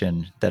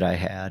question that I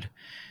had.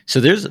 So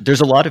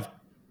there's a lot of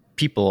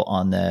people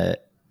on the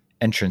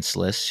entrance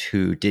list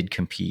who did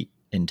compete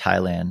in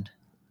Thailand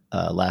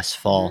last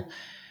fall. Mm-hmm.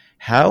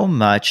 How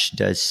much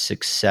does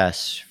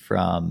success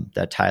from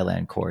that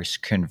Thailand course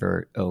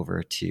convert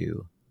over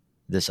to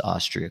this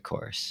Austria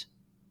course?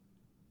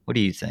 What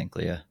do you think,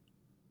 Leah?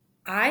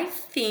 I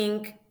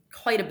think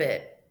quite a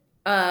bit.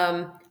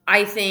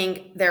 I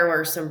think there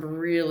were some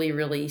really,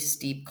 really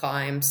steep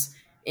climbs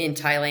in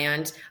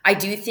Thailand. I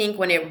do think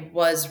when it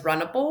was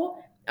runnable,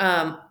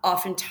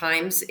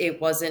 oftentimes it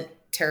wasn't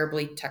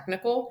terribly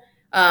technical.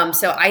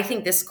 So I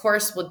think this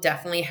course will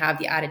definitely have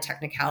the added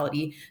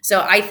technicality.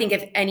 So I think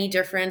if any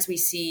difference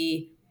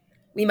we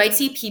might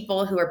see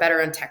people who are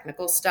better on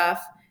technical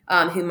stuff,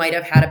 who might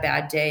have had a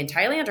bad day in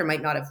Thailand or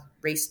might not have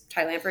raced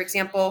Thailand, for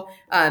example.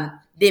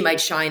 They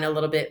might shine a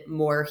little bit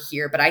more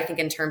here. But I think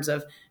in terms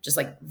of just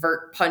like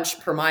vert punch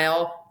per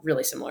mile,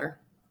 really similar.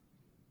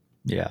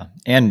 Yeah.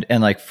 And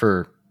like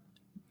for,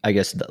 I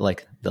guess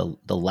the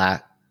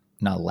lack,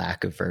 not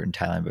lack of vert in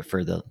Thailand, but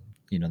for the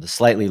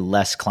slightly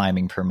less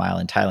climbing per mile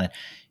in Thailand,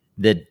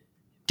 the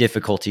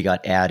difficulty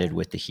got added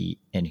with the heat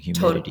and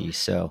humidity.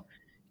 So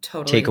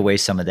take away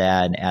some of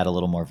that and add a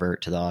little more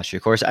vert to the Austria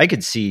course. I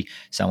could see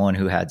someone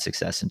who had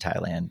success in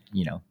Thailand,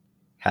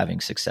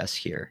 having success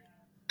here.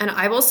 And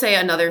I will say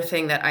another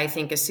thing that I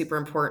think is super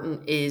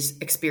important is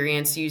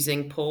experience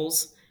using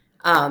poles.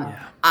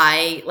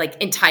 I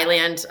in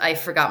Thailand, I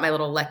forgot my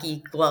little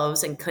Lecky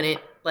gloves and couldn't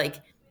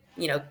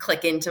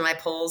click into my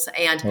poles.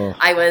 And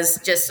I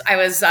was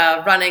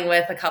running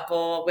with a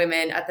couple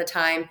women at the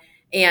time,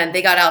 and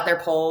they got out their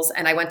poles,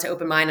 and I went to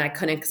open mine and I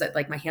couldn't because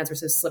my hands were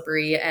so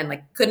slippery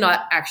and could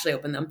not actually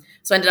open them.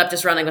 So I ended up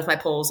just running with my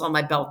poles on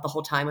my belt the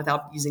whole time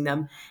without using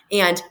them.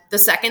 And the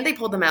second they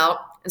pulled them out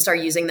and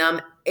started using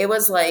them, it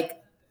was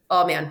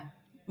oh man,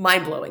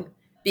 mind blowing,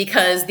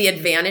 because the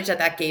advantage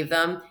that gave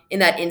them in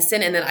that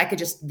instant, and then I could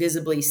just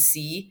visibly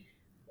see,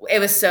 it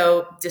was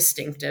so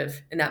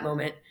distinctive in that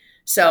moment.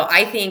 So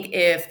I think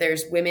if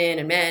there's women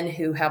and men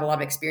who have a lot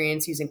of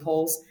experience using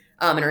poles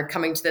and are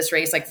coming to this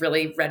race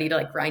really ready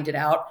to grind it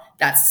out,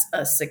 that's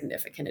a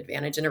significant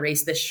advantage in a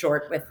race this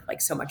short with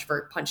so much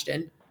vert punched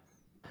in.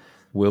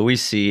 Will we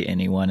see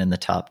anyone in the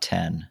top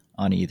 10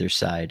 on either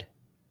side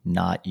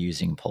not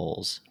using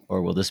poles,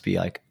 or will this be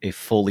a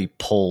fully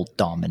pole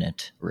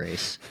dominant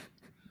race?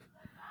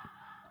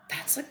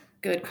 That's a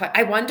good question.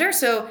 I wonder.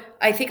 So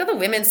I think on the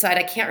women's side,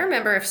 I can't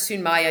remember if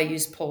Sun Maya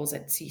used poles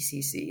at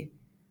CCC,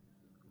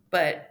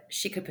 but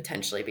she could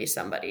potentially be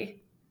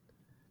somebody.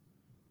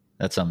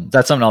 That's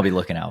something I'll be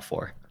looking out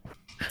for.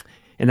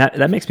 And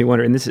that makes me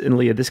wonder, and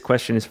Leah, this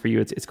question is for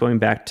you. It's going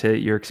back to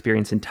your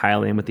experience in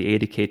Thailand with the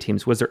 80K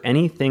teams. Was there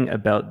anything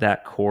about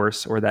that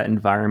course or that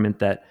environment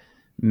that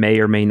may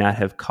or may not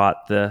have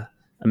caught the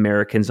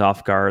Americans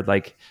off guard,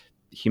 like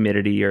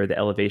humidity or the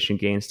elevation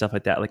gain, stuff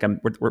like that?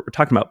 We're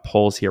talking about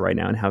poles here right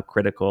now and how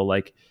critical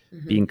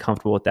being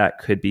comfortable with that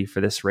could be for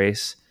this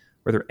race.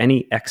 Were there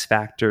any X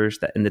factors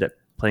that ended up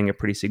playing a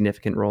pretty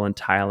significant role in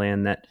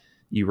Thailand that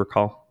you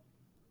recall?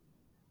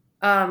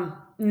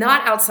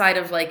 Not outside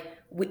of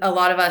a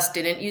lot of us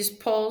didn't use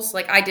poles.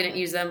 I didn't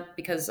use them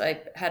because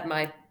I had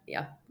my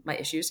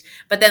issues,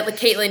 but then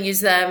Caitlin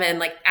used them,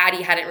 and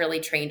Addie hadn't really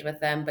trained with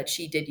them, but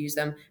she did use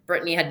them.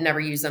 Brittany had never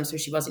used them, so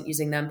she wasn't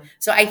using them.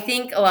 So I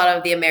think a lot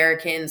of the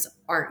Americans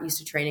aren't used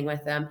to training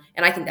with them.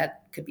 And I think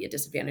that could be a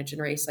disadvantage in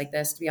a race like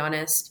this, to be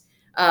honest.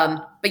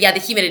 But yeah,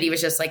 the humidity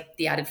was just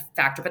the added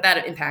factor, but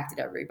that impacted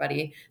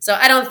everybody. So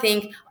I don't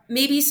think,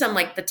 maybe some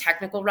the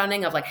technical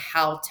running of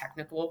how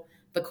technical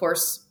the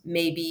course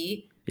may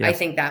be. Yeah. I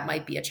think that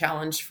might be a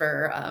challenge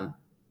for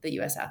the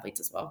U.S. athletes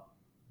as well.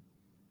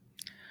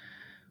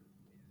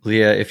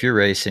 Leah, if you're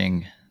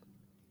racing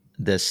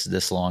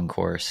this long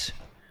course,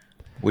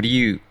 what do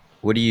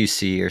you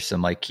see are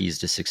some keys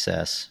to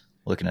success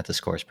looking at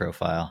this course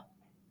profile?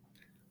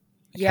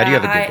 Yeah, how do you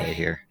have a good day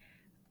here?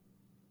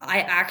 I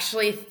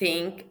actually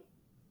think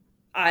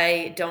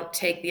I don't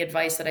take the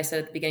advice that I said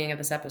at the beginning of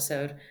this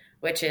episode,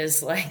 which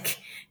is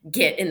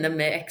get in the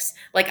mix.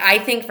 I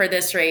think for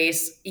this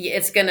race,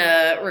 it's going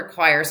to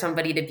require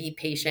somebody to be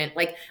patient.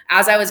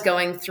 As I was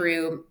going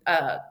through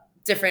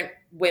different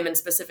women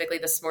specifically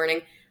this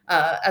morning,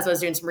 as I was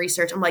doing some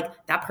research, I'm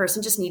that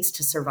person just needs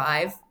to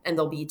survive and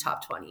they'll be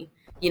top 20.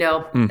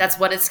 That's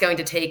what it's going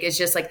to take, is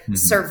just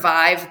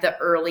survive the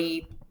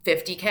early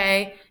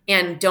 50K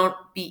and don't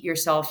beat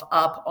yourself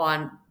up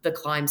on the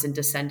climbs and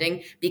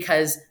descending,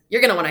 because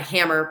you're going to want to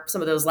hammer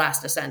some of those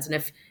last descents. And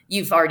if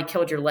you've already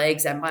killed your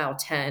legs at mile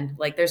 10,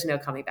 there's no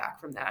coming back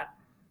from that.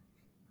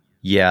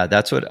 Yeah,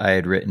 that's what I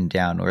had written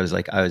down. Whereas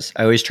I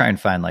always try and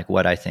find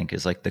what I think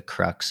is the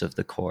crux of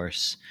the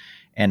course.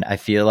 And I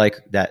feel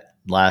that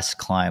last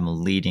climb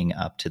leading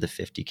up to the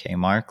 50K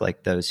mark,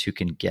 those who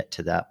can get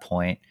to that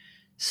point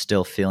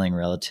still feeling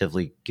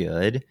relatively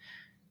good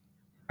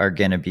are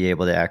going to be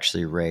able to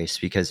actually race,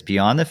 because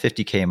beyond the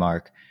 50K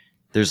mark,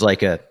 there's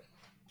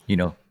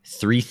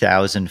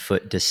 3,000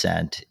 foot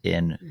descent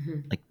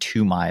in like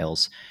 2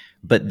 miles.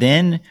 But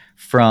then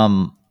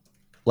from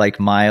like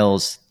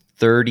miles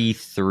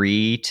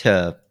 33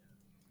 to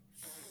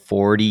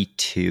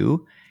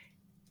 42,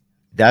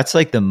 that's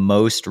like the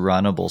most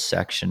runnable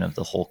section of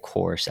the whole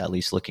course, at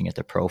least looking at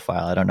the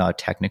profile. I don't know how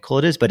technical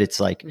it is, but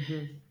it's like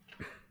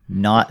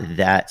not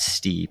that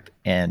steep.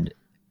 And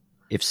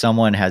if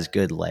someone has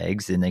good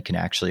legs, then they can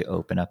actually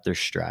open up their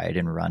stride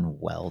and run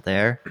well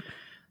there.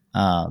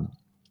 I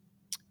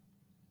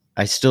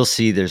still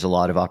see there's a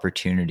lot of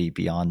opportunity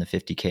beyond the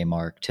 50K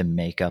mark to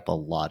make up a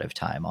lot of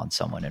time on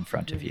someone in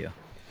front of you.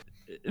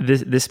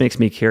 This makes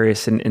me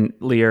curious, and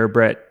Leah or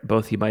Brett,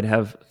 both of you might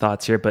have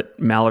thoughts here, but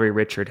Mallory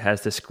Richard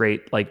has this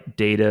great like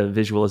data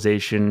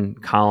visualization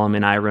column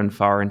in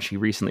iRunFar, and she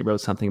recently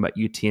wrote something about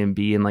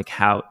UTMB and like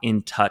how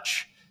in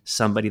touch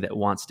somebody that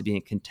wants to be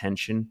in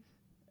contention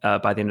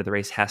by the end of the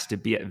race has to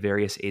be at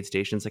various aid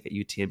stations. Like at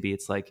UTMB,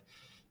 it's like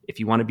if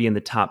you want to be in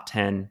the top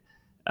 10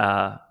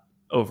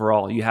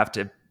 overall, you have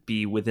to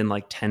be within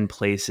like 10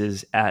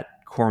 places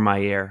at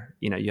Courmayeur.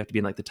 You have to be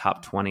in like the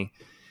top 20.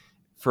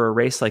 For a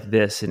race like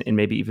this, and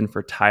maybe even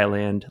for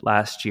Thailand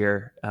last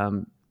year,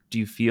 do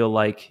you feel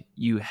like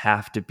you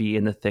have to be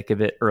in the thick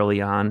of it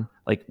early on,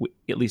 like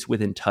at least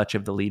within touch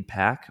of the lead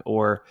pack?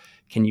 Or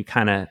can you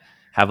kind of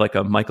have like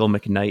a Michael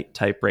McKnight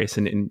type race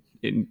and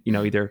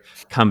either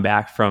come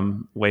back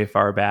from way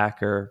far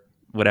back or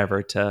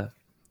whatever to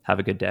have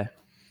a good day?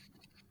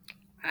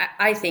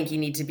 I think you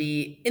need to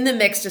be in the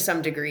mix to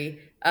some degree.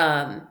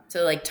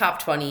 So like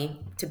top 20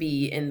 to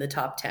be in the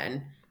top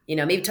 10.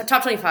 Maybe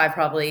top 25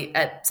 probably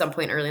at some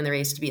point early in the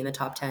race to be in the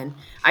top 10.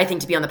 I think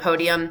to be on the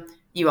podium,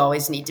 you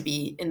always need to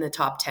be in the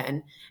top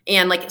 10.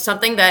 And like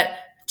something that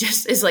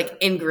just is like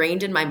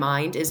ingrained in my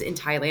mind is in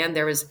Thailand,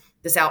 there was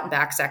this out and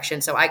back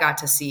section. So I got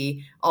to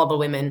see all the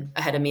women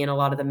ahead of me and a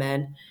lot of the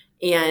men.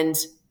 And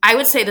I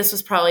would say this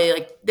was probably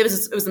like, it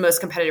was the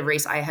most competitive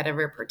race I had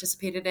ever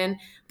participated in,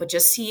 but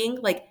just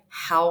seeing like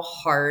how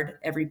hard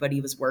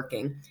everybody was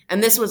working.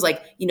 And this was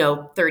like,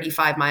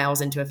 35 miles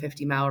into a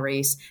 50-mile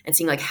race, and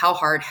seeing like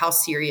how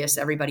serious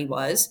everybody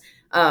was,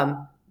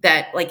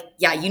 that like,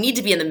 yeah, you need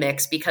to be in the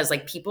mix because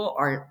like people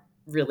aren't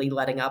really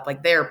letting up,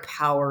 like they're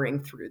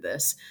powering through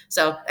this.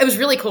 So it was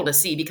really cool to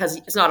see, because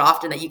it's not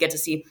often that you get to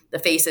see the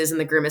faces and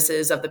the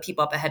grimaces of the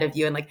people up ahead of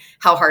you and like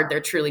how hard they're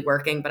truly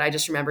working. But I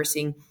just remember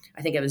seeing,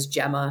 I think it was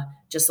Gemma,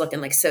 just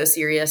looking like so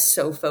serious,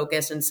 so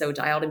focused and so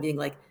dialed, and being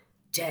like,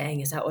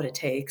 dang, is that what it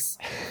takes?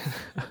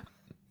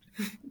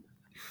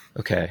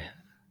 Okay.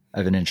 I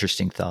have an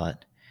interesting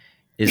thought.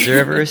 Is there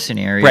ever a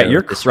scenario? Right,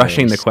 you're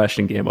crushing the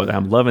question game.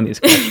 I'm loving these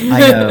questions.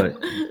 I know.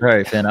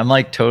 Right, Finn. I'm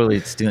like totally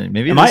stealing.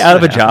 Maybe am I out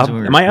of a job?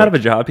 Am I out of a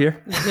job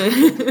here?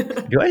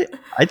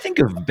 I think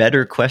of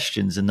better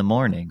questions in the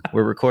morning.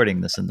 We're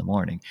recording this in the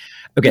morning.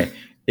 Okay.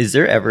 Is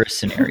there ever a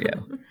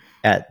scenario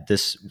at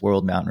this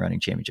World Mountain Running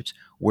Championships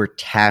where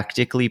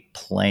tactically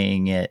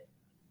playing it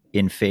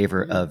in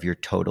favor of your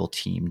total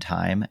team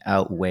time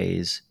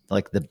outweighs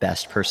like the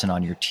best person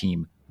on your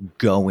team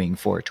going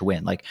for it to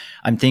win? Like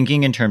I'm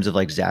thinking in terms of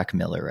like Zach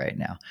Miller right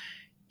now.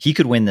 He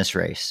could win this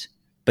race,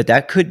 but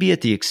that could be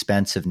at the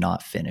expense of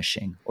not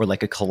finishing or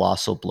like a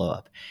colossal blow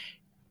up.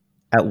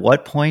 At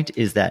what point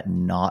is that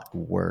not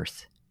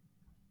worth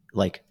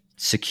like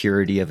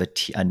security of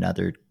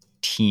another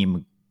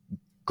team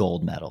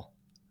gold medal?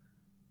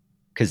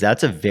 Because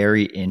that's a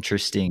very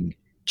interesting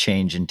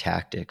change in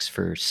tactics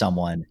for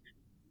someone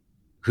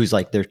who's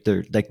like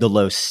they're like the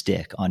low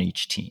stick on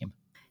each team.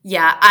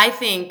 Yeah, I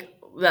think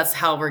that's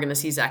how we're going to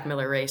see Zach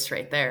Miller race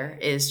right there,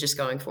 is just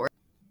going for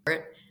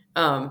it.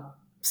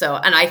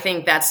 And I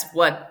think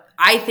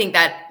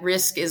that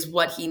risk is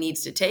what he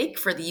needs to take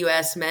for the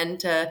U.S. men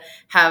to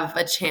have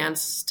a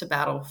chance to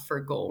battle for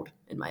gold,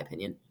 in my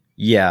opinion.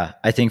 Yeah,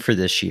 I think for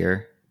this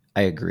year,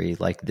 I agree.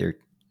 Like they're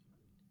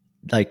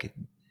like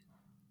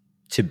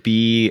to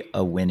be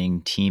a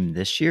winning team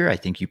this year, I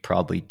think you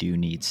probably do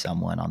need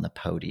someone on the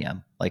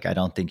podium. Like I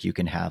don't think you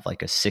can have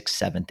like a 6th,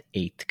 7th,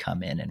 8th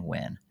come in and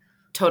win.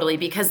 Totally,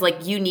 because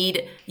like you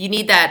need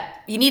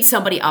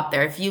somebody up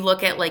there. If you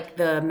look at like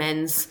the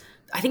men's,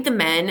 I think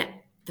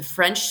the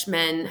French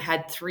men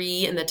had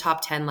 3 in the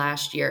top 10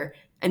 last year,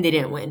 and they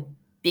didn't win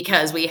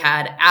because we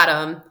had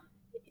Adam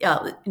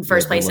in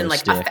first place in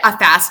like a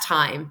fast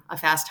time.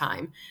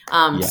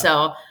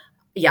 So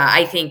yeah,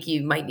 I think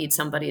you might need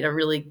somebody to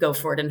really go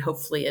for it, and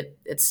hopefully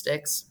it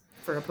sticks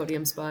for a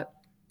podium spot.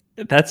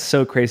 That's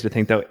so crazy to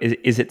think though.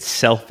 Is it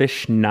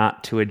selfish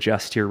not to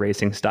adjust your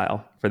racing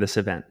style for this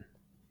event?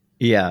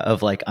 Yeah,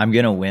 of like, I'm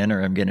going to win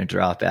or I'm going to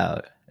drop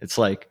out. It's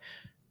like,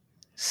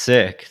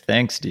 sick.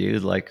 Thanks,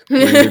 dude. Like,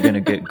 we're either going to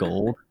get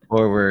gold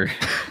or we're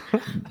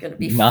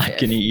not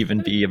going to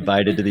even be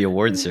invited to the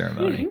award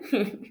ceremony.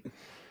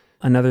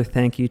 Another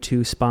thank you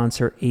to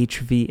sponsor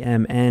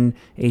HVMN.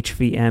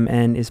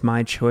 HVMN is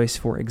my choice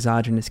for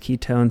exogenous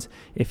ketones.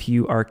 If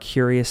you are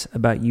curious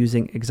about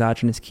using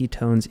exogenous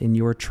ketones in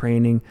your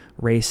training,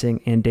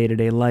 racing, and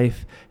day-to-day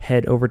life,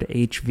 head over to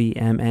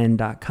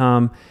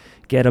hvmn.com.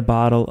 get a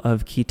bottle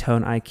of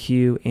Ketone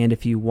IQ, and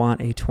if you want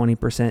a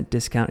 20%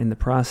 discount in the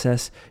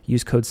process,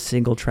 use code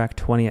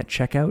SingleTrack20 at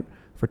checkout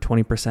for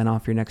 20%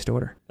 off your next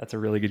order. That's a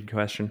really good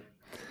question.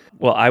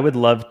 Well, I would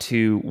love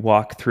to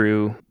walk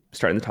through,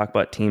 starting to talk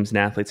about teams and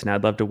athletes now,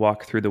 I'd love to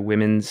walk through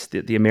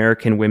the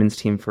American women's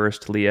team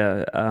first,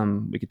 Leah.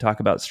 We could talk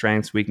about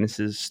strengths,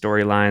 weaknesses,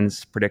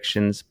 storylines,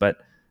 predictions, but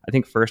I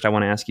think first I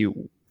want to ask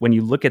you, when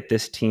you look at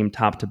this team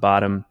top to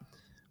bottom,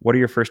 what are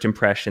your first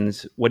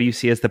impressions? What do you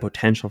see as the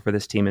potential for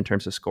this team in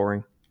terms of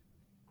scoring?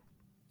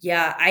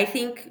 Yeah, I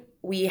think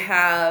we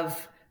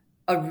have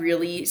a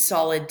really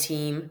solid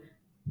team.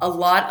 A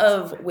lot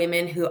of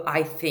women who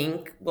I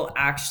think will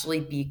actually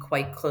be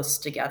quite close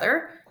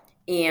together.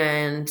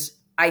 And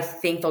I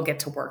think they'll get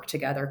to work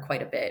together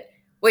quite a bit,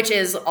 which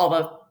is all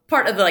the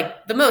part of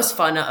the most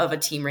fun of a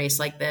team race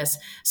like this.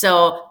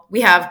 So we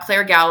have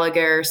Claire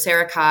Gallagher,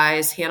 Sarah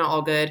Keyes, Hannah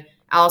Allgood,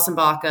 Allison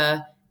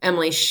Baca,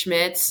 Emily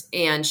Schmitz,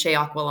 and Shea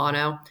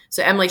Aquilano.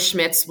 So Emily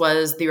Schmitz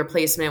was the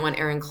replacement when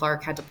Erin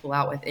Clark had to pull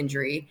out with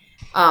injury.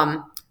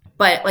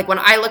 But when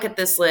I look at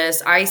this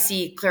list, I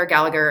see Claire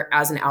Gallagher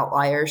as an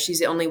outlier. She's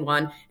the only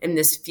one in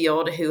this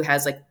field who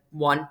has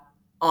won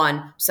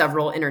on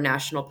several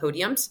international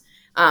podiums.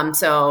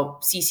 So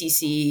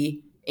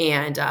CCC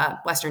and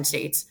Western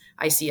States,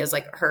 I see as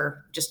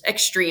her just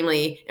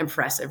extremely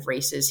impressive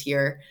races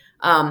here.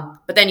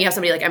 But then you have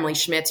somebody like Emily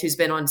Schmitz, who's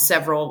been on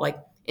several,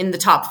 in the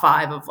top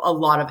 5 of a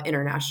lot of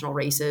international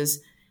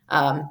races.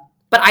 But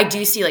I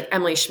do see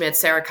Emily Schmitz,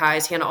 Sarah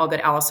Keyes, Hannah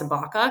Allgood, Allison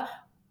Baca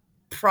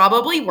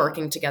probably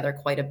working together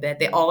quite a bit.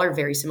 They all are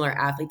very similar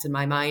athletes in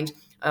my mind,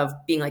 of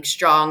being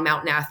strong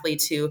mountain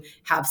athletes who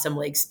have some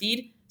leg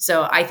speed.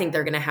 So I think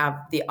they're going to have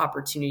the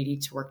opportunity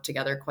to work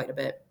together quite a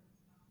bit.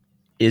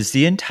 Is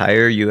the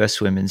entire U.S.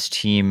 women's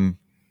team,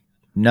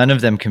 none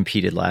of them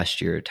competed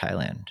last year at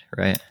Thailand,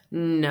 right?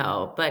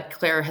 No, but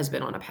Claire has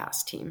been on a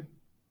past team.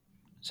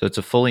 So it's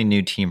a fully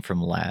new team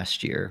from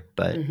last year,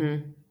 but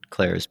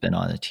Claire has been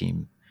on the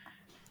team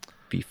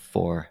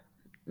before.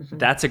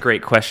 That's a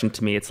great question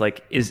to me. It's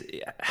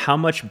how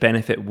much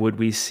benefit would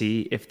we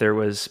see if there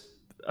was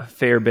a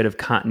fair bit of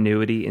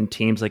continuity in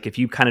teams? If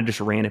you kind of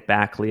just ran it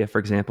back, Leah, for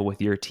example,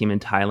 with your team in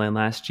Thailand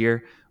last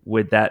year,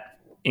 would that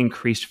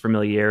increased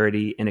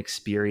familiarity and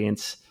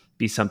experience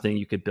be something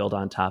you could build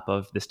on top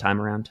of this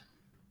time around?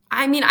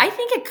 I mean, I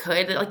think it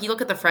could. You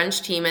look at the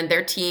French team, and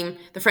their team,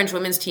 the French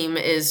women's team,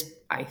 is,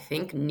 I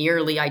think,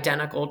 nearly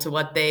identical to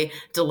what they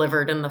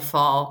delivered in the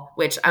fall,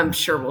 which I'm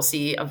sure we'll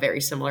see a very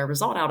similar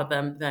result out of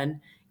them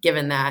then,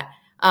 given that.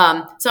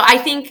 So I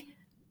think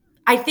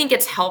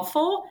it's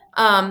helpful,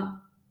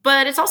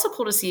 but it's also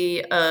cool to see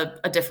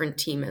a different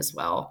team as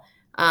well.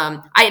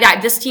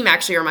 This team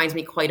actually reminds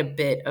me quite a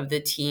bit of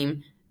the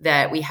team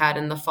that we had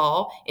in the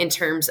fall, in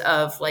terms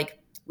of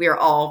we are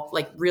all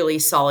really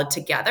solid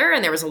together.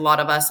 And there was a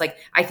lot of us,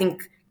 I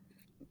think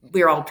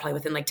we were all probably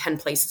within 10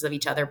 places of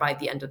each other by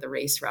the end of the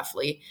race,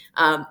 roughly.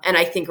 And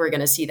I think we're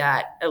going to see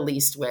that at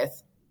least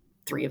with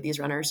 3 of these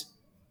runners.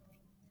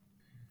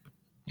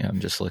 Yeah,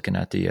 I'm just looking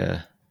at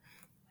the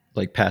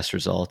past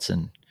results,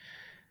 and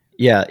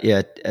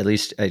at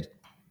least at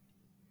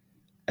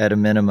a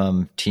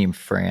minimum, Team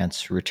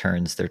France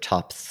returns their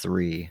top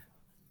 3.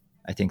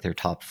 I think they're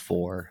top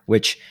 4,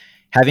 which,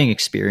 having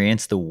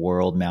experienced the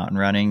world mountain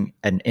running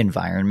and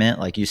environment,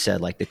 like you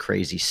said, the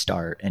crazy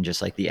start and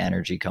just the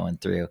energy going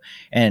through.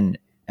 And,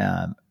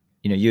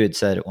 you had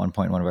said at one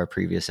point in one of our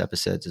previous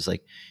episodes is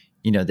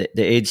the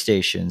aid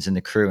stations and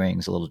the crewing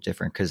is a little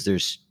different because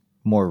there's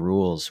more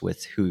rules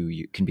with who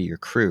can be your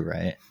crew,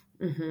 right?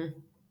 Mm-hmm.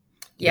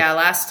 Yeah.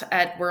 Last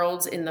at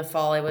Worlds in the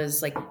fall, it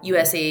was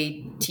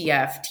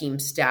USATF team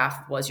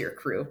staff was your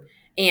crew.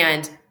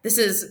 And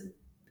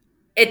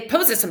it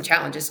poses some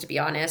challenges, to be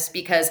honest,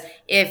 because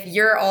if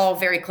you're all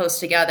very close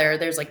together,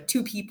 there's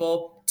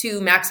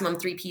 2 maximum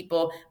 3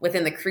 people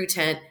within the crew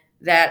tent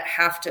that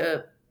have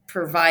to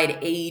provide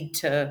aid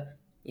to,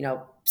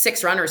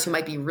 6 runners who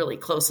might be really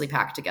closely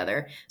packed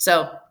together.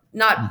 So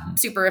not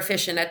super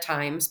efficient at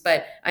times,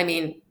 but I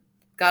mean,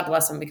 God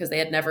bless them, because they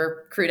had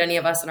never crewed any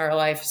of us in our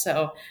life.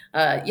 So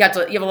you have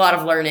a lot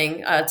of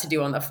learning to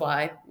do on the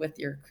fly with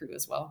your crew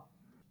as well.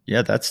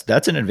 Yeah,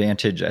 that's an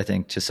advantage, I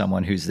think, to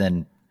someone who's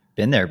then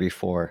been there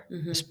before,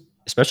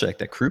 especially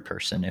the crew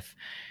person. If,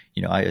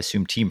 I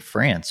assume Team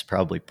France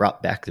probably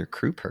brought back their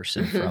crew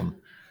person from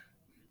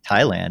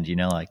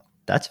Thailand,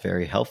 that's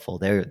very helpful.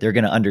 They're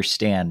going to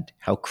understand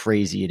how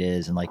crazy it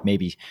is, and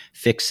maybe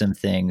fix some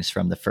things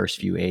from the first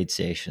few aid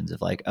stations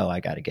of oh, I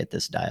got to get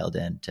this dialed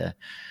in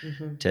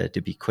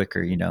to be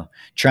quicker,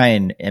 try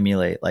and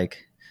emulate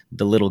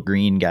the little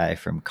green guy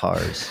from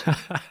Cars,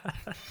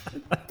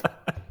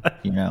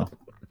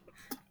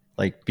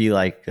 be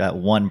that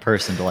one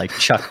person to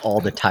chuck all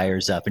the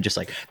tires up and just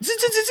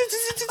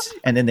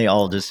and then they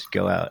all just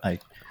go out.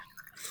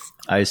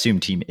 I assume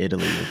Team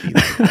Italy would be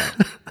like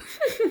that.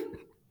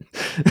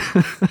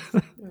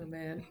 Oh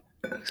man.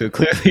 So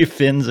clearly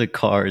Finn's a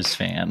Cars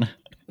fan.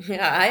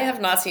 Yeah, I have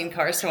not seen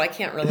Cars, so I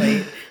can't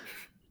relate.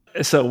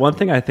 So one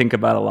thing I think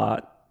about a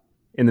lot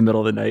in the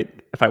middle of the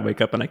night if I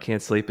wake up and I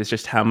can't sleep is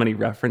just how many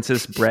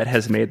references Brett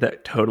has made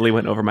that totally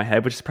went over my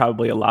head, which is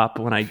probably a lot,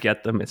 but when I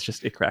get them,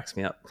 it cracks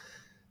me up.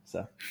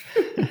 So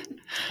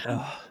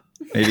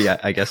maybe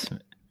I guess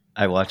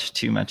I watch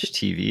too much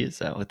TV. Is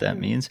that what that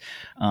means?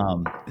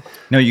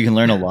 No, you can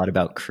learn a lot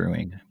about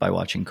crewing by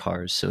watching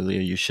Cars. So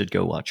Leah, you should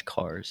go watch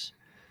Cars.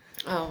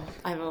 Oh,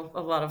 I have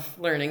a lot of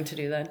learning to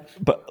do then.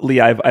 But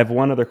Leah, I have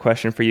one other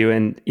question for you.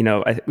 And,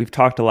 we've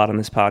talked a lot on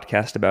this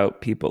podcast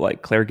about people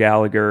like Claire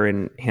Gallagher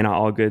and Hannah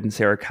Allgood and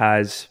Sarah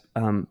Kaz.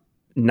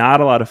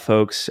 Not a lot of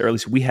folks, or at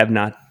least we have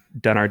not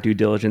done our due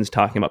diligence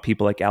talking about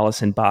people like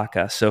Alison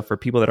Baca. So for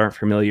people that aren't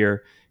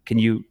familiar, can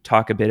you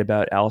talk a bit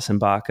about Alison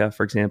Baca,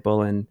 for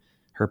example, and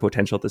her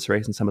potential at this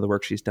race and some of the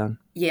work she's done?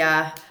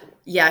 Yeah.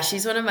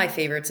 She's one of my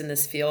favorites in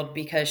this field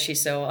because she's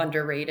so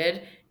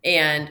underrated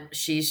and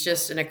she's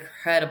just an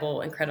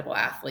incredible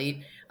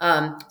athlete.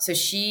 So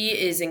she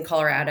is in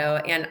Colorado,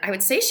 and I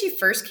would say she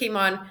first came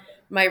on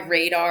my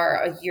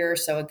radar a year or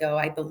so ago.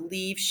 I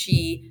believe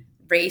she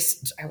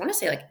raced, I want to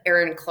say like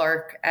Erin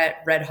Clark at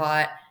Red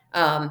Hot,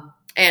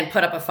 and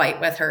put up a fight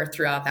with her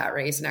throughout that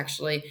race and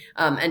actually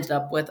ended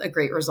up with a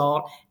great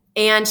result.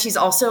 And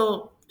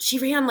she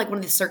ran like one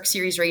of the Cirque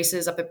Series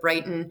races up at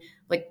Brighton,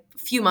 like a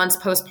few months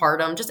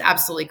postpartum, just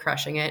absolutely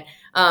crushing it.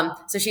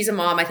 So she's a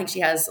mom. I think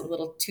she has a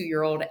little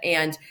 2-year-old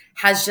and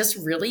has just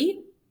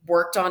really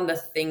worked on the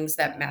things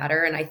that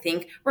matter. And I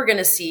think we're going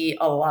to see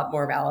a lot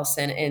more of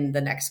Alison in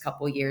the next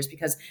couple of years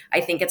because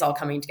I think it's all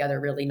coming together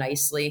really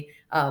nicely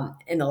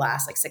in the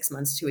last like 6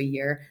 months to a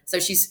year. So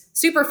she's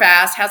super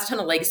fast, has a ton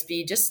of leg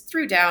speed, just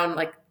threw down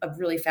like a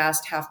really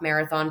fast half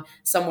marathon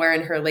somewhere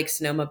in her Lake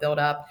Sonoma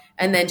buildup,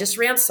 and then just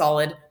ran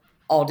solid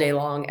all day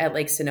long at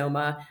Lake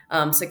Sonoma,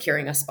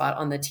 securing a spot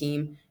on the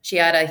team. She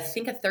had, I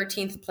think, a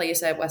 13th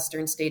place at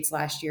Western States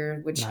last year,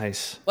 which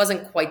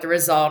wasn't quite the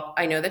result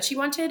I know that she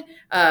wanted,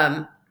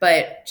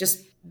 but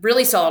just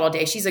really solid all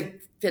day. She's a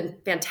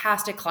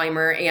fantastic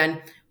climber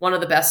and one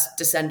of the best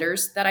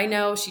descenders that I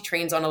know. She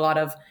trains on a lot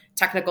of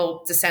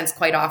technical descents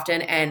quite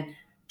often and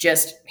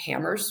just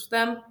hammers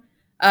them.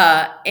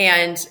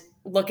 And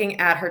looking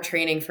at her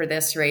training for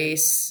this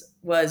race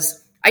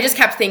I just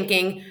kept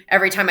thinking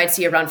every time I'd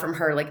see a run from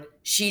her, like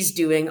she's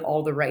doing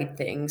all the right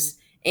things.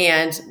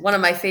 And one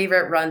of my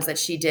favorite runs that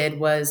she did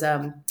was,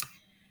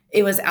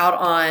 it was out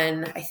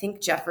on, I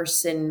think,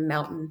 Jefferson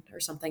Mountain or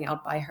something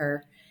out by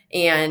her.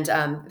 And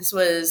this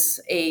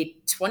was a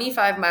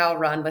 25-mile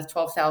run with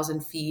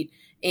 12,000 feet.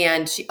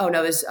 And it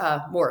was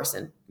Mount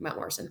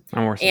Morrison.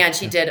 And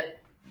she did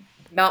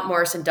Mount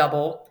Morrison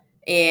double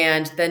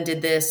and then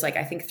did this, like,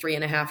 I think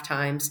 3.5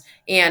 times.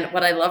 And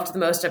what I loved the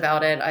most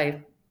about it,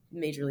 I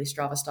majorly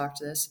Strava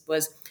stalked this,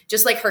 was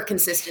just like her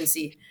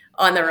consistency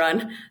on the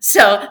run.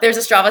 So there's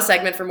a Strava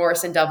segment for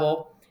Morrison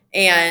double,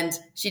 and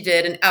she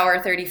did an hour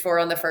 34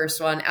 on the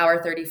first one,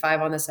 hour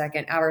 35 on the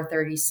second, hour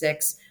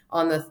 36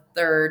 on the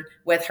third,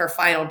 with her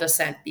final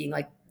descent being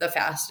like the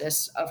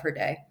fastest of her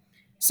day.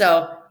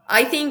 So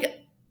I think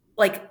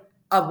like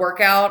a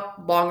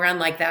workout long run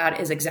like that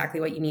is exactly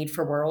what you need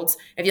for Worlds.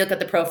 If you look at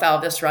the profile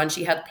of this run,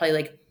 she had probably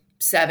like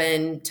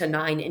 7 to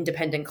 9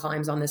 independent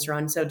climbs on this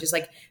run. So just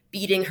like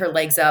beating her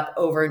legs up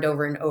over and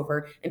over and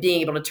over and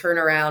being able to turn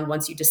around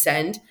once you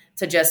descend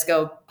to just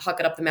go huck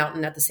it up the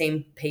mountain at the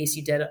same pace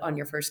you did on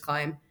your first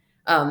climb.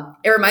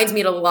 It reminds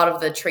me of a lot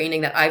of the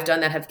training that I've done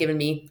that have given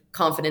me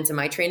confidence in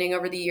my training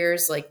over the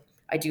years. Like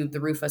I do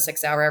the Rufa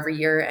 6-hour every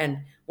year. And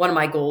one of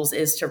my goals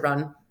is to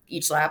run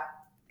each lap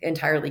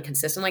entirely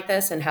consistent like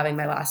this and having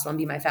my last one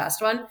be my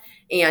fast one.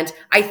 And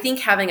I think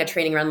having a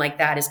training run like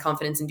that is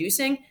confidence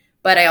inducing,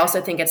 but I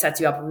also think it sets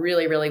you up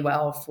really, really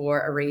well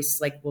for a race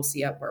like we'll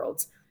see at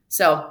Worlds.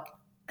 So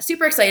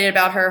super excited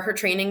about her. Her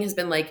training has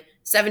been like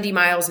 70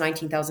 miles,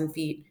 19,000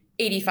 feet,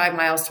 85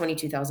 miles,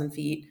 22,000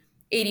 feet,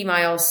 80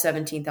 miles,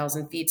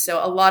 17,000 feet.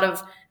 So a lot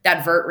of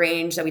that vert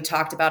range that we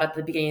talked about at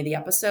the beginning of the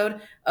episode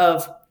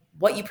of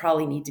what you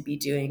probably need to be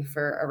doing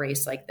for a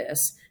race like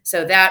this.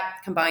 So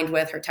that combined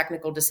with her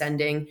technical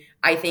descending,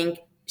 I think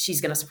she's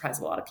going to surprise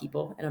a lot of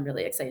people, and I'm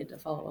really excited to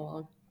follow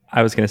along.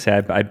 I was going to say,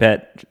 I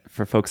bet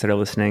for folks that are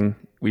listening,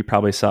 we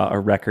probably saw a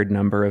record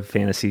number of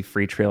fantasy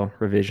free trail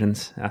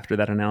revisions after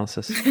that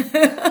analysis.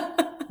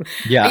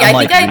 Yeah, I'm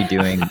like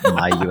redoing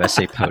my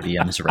USA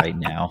podiums right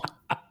now.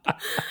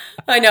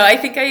 I know. I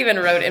think I even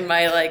wrote in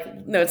my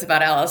like notes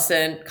about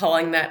Alison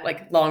calling that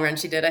like long run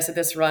she did. I said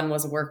this run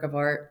was a work of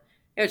art.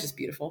 It was just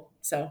beautiful.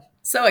 So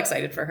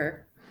excited for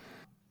her.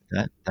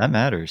 That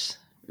matters.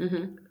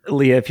 Mm-hmm.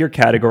 Leah, if you're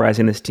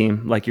categorizing this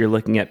team, like you're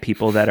looking at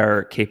people that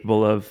are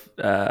capable of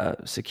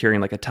securing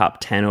like a top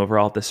 10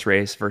 overall at this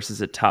race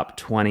versus a top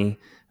 20,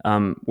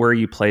 where are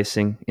you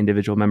placing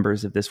individual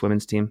members of this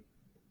women's team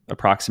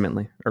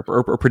approximately,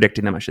 or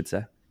predicting them, I should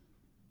say?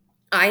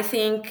 I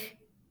think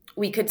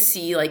we could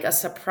see like a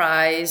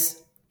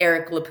surprise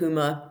Eric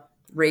LaPuma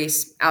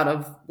race out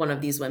of one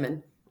of these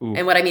women. Ooh.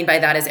 And what I mean by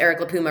that is Eric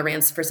LaPuma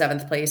ran for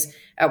 7th place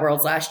at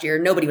Worlds last year.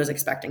 Nobody was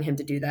expecting him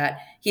to do that.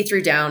 He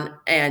threw down,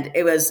 and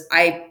it was,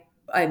 I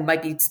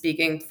might be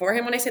speaking for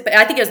him when I say that,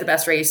 I think it was the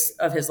best race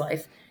of his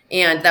life.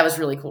 And that was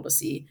really cool to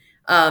see.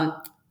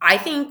 I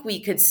think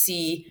we could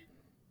see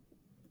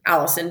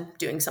Allison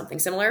doing something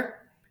similar.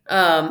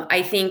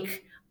 I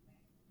think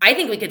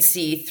we could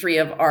see 3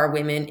 of our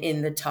women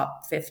in the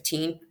top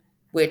 15,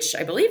 which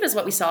I believe is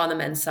what we saw on the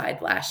men's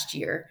side last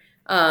year.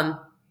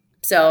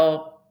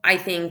 So I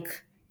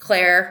think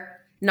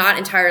Claire, not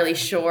entirely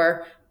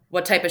sure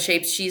what type of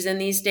shape she's in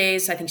these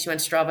days. I think she went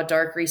Strava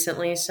Dark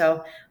recently,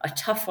 so a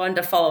tough one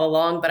to follow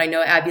along. But I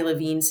know Abby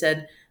Levine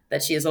said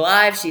that she is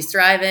alive, she's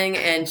thriving,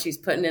 and she's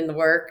putting in the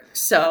work.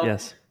 So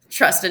yes,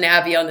 trust in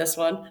Abby on this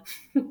one.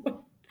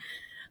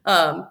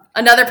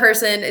 Another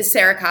person is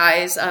Sarah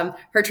Kais.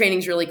 Her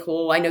training's really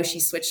cool. I know she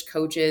switched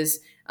coaches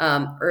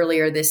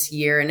earlier this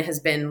year and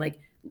has been like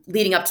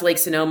leading up to Lake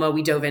Sonoma.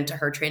 We dove into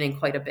her training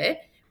quite a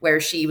bit,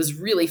 where she was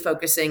really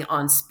focusing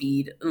on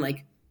speed and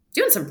like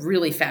doing some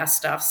really fast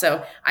stuff.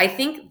 So I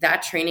think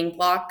that training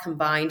block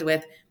combined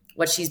with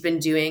what she's been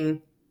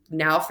doing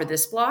now for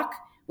this block,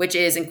 which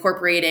is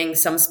incorporating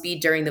some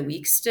speed during the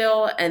week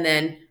still, and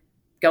then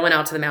going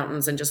out to the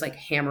mountains and just like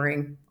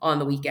hammering on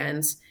the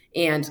weekends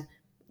and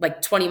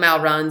like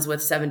 20-mile runs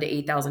with 7,000 to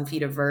 8,000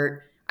 feet of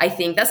vert. I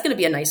think that's going to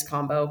be a nice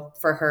combo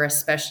for her,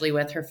 especially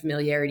with her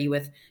familiarity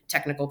with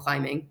technical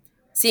climbing.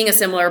 Seeing a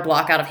similar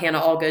block out of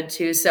Hannah Allgood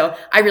too. So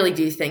I really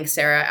do think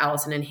Sarah,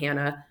 Allison, and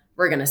Hannah,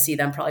 we're going to see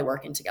them probably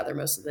working together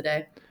most of the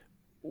day.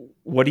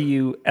 What do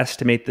you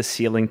estimate the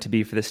ceiling to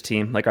be for this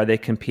team? Like, are they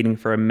competing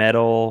for a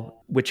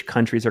medal? Which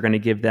countries are going to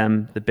give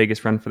them the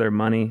biggest run for their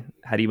money?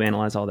 How do you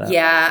analyze all that?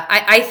 Yeah,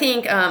 I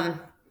think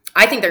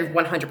they're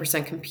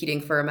 100%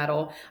 competing for a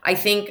medal. I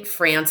think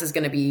France is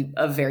going to be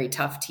a very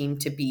tough team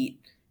to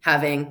beat.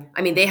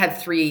 They had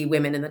 3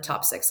 women in the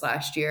top 6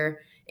 last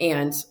year.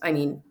 And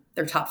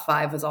their top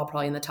 5 was all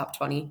probably in the top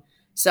 20.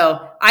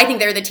 So I think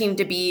they're the team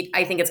to beat.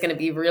 I think it's going to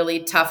be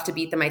really tough to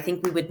beat them. I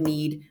think we would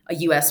need a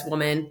U.S.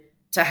 woman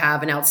to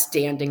have an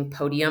outstanding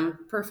podium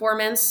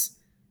performance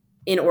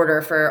in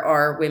order for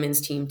our women's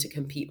team to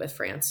compete with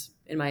France,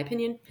 in my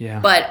opinion. Yeah.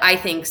 But I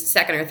think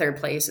 2nd or 3rd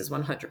place is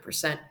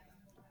 100%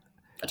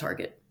 a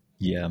target.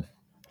 Yeah.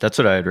 That's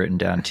what I had written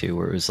down too,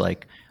 where it was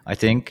like, I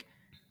think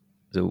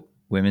the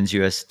women's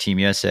Team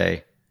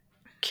USA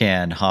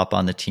can hop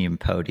on the team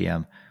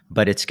podium,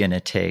 but it's going to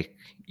take,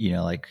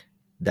 like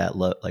that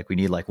low, like we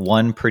need like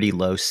one pretty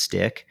low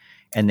stick,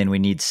 and then we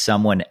need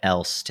someone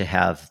else to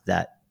have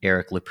that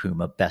Eric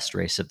LaPuma best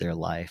race of their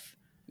life.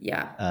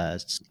 Yeah.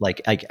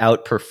 Like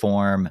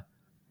outperform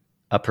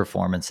a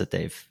performance that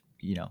they've,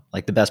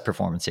 like the best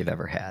performance they've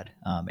ever had.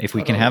 If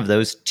we can have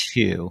those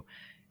 2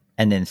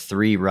 and then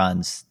 3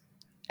 runs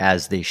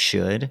as they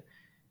should,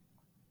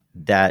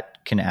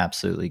 that can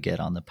absolutely get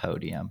on the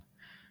podium.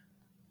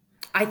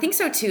 I think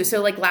so too.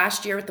 So like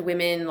last year with the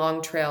women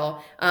long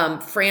trail,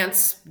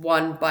 France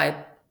won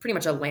by pretty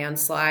much a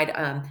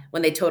landslide.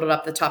 When they totaled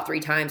up the top 3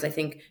 times, I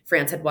think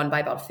France had won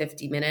by about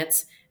 50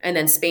 minutes. And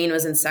then Spain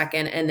was in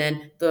 2nd. And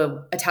then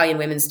the Italian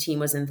women's team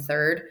was in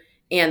 3rd.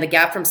 And the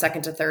gap from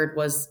 2nd to 3rd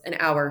was an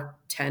hour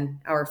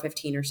 10, hour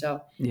 15 or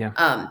so.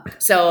 Yeah.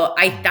 So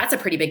that's a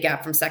pretty big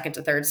gap from 2nd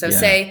to 3rd. So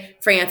say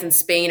France and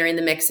Spain are in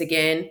the mix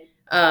again.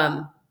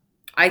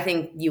 I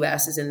think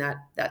US is in that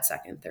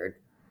 2nd, 3rd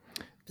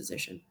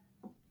position.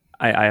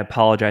 I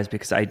apologize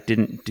because I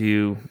didn't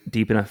do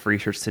deep enough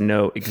research to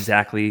know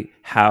exactly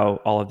how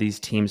all of these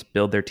teams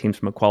build their teams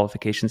from a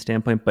qualification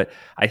standpoint. But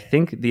I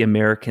think the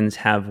Americans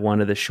have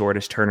one of the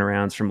shortest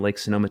turnarounds from Lake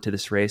Sonoma to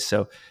this race.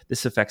 So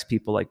this affects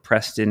people like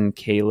Preston,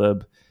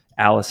 Caleb,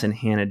 Allison,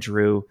 Hannah,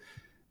 Drew.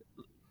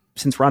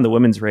 Since we're on the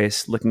women's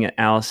race, looking at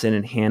Allison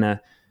and Hannah,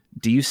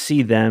 do you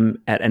see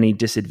them at any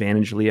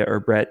disadvantage, Leah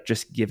or Brett,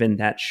 just given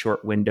that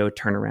short window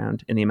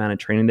turnaround and the amount of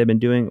training they've been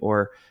doing?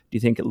 Or do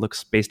you think it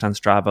looks based on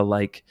Strava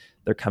like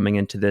they're coming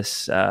into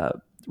this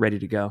ready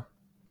to go?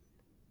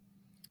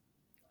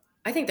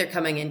 I think they're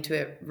coming into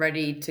it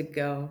ready to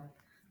go.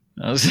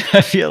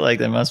 I feel like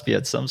they must be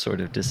at some sort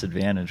of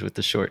disadvantage with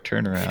the short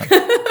turnaround.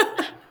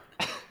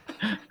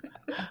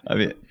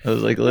 I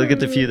was like, look at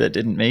the few that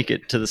didn't make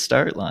it to the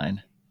start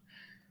line.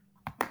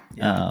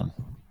 Yeah.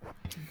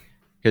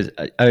 Because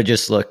I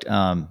just looked,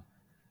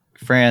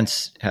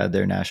 France had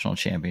their national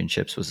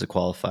championships was the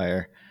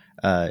qualifier.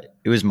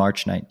 It was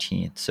March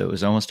 19th, so it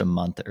was almost a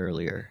month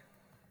earlier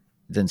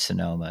than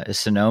Sonoma. If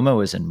Sonoma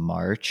was in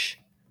March,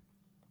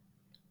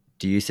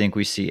 do you think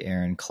we see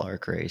Erin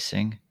Clark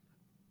racing?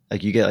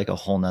 Like you get like a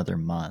whole nother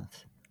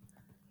month.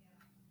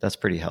 That's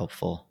pretty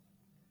helpful.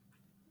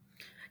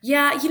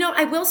 Yeah,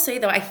 I will say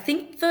though, I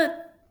think the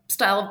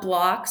style of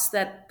blocks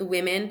that the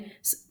women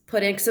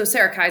put in, so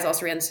Sarah Kais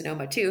also ran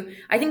Sonoma too.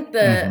 I think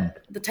the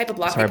type of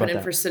block they put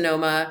in for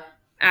Sonoma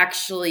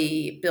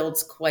actually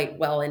builds quite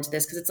well into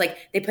this, because it's like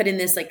they put in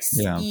this like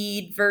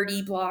speed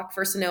verti block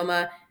for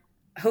Sonoma,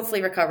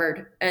 hopefully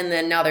recovered, and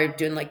then now they're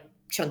doing like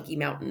chunky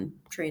mountain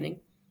training.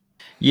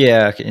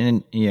 Yeah,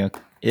 and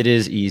it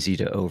is easy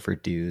to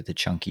overdo the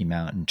chunky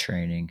mountain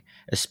training,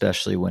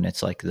 especially when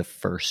it's like the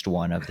first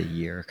one of the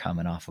year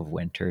coming off of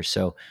winter.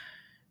 So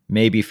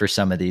maybe for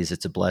some of these,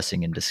 it's a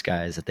blessing in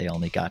disguise that they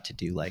only got to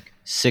do like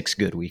 6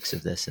 good weeks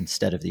of this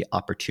instead of the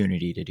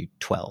opportunity to do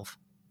 12.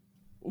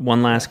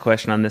 One last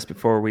question on this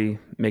before we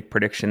make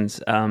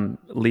predictions.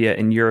 Leah,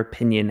 in your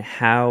opinion,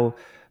 how,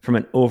 from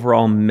an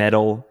overall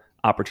medal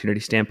opportunity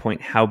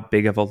standpoint, how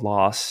big of a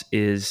loss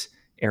is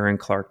Erin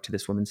Clark to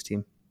this women's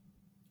team?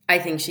 I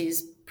think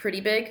she's pretty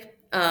big.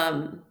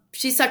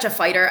 She's such a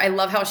fighter. I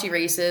love how she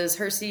races.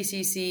 Her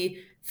CCC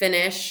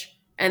finish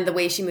and the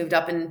way she moved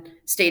up and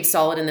stayed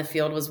solid in the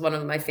field was one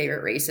of my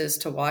favorite races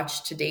to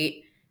watch to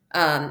date.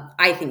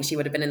 I think she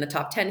would have been in the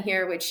top 10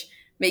 here, which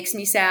makes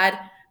me sad,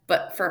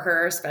 but for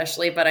her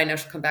especially, but I know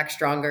she'll come back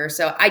stronger.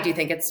 So I do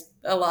think it's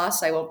a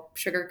loss. I won't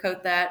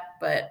sugarcoat that,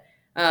 but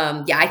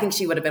I think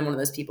she would have been one of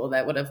those people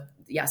that would have,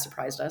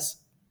 surprised us.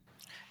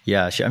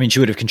 Yeah. She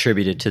would have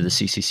contributed to the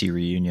CCC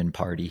reunion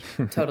party.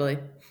 Totally.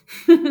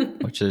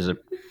 Which is a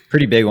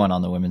pretty big one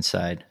on the women's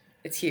side.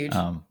 It's huge.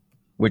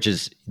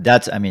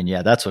 That's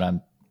what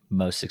I'm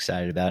most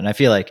excited about. And I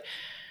feel like,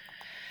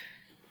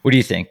 what do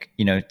you think?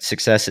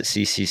 Success at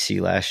CCC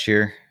last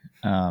year.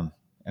 I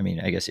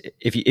guess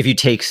if you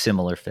take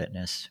similar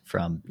fitness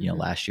from,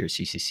 last year's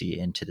CCC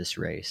into this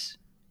race,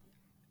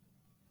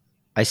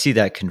 I see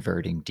that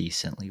converting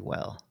decently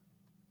well.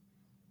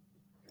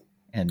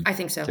 And I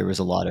think so. There was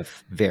a lot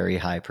of very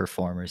high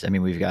performers.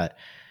 We've got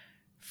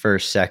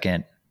first,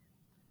 second,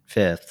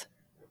 fifth,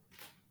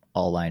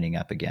 all lining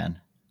up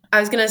again. I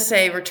was going to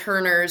say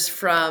returners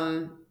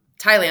from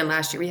Thailand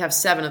last year. We have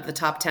 7 of the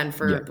top 10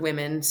 for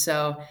women.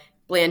 So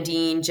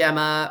Blandine,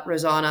 Gemma,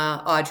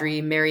 Rosanna,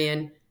 Audrey,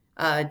 Marion,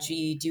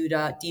 G,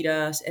 Duda,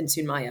 Dita, and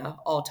Sunmaya,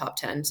 all top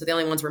 10. So the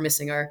only ones we're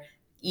missing are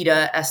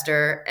Ida,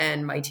 Esther,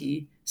 and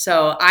Mighty.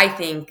 So I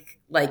think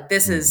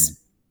this is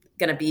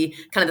going to be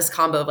kind of this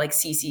combo of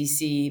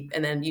CCC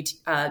and then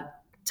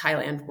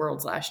Thailand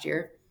Worlds last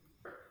year.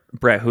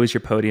 Brett, who is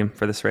your podium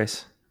for this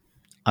race?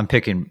 I'm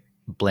picking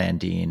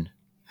Blandine,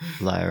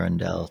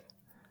 Lyrondell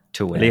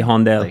to win.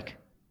 Leondel.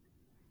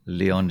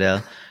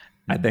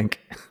 I think.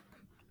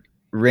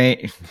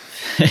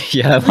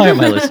 Yeah, why am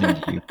I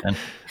listening to you, Ben?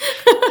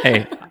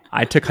 Hey,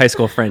 I took high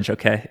school French,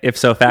 okay?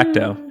 Ipso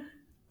facto.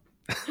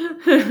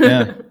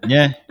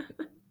 Yeah.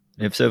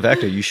 Ipso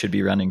facto, you should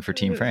be running for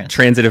Team France.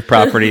 Transitive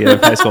property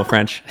of high school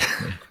French.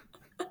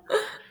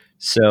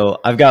 So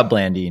I've got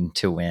Blandine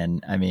to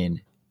win.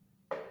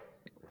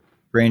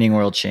 Reigning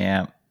world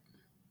champ,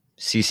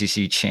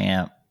 CCC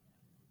champ,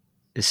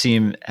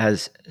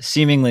 has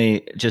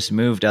seemingly just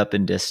moved up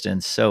in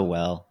distance so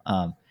well.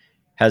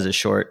 Has a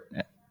short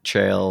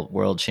trail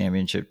world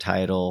championship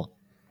title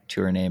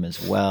to her name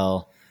as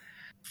well.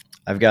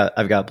 I've got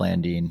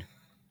Blandine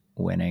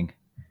winning.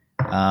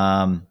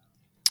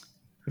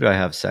 Who do I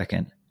have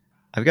second?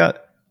 I'm going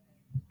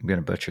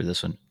to butcher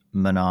this one.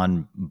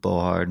 Manon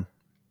Bohard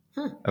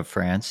of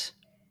France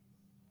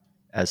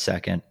as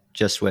second,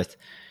 just with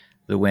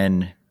the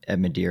win at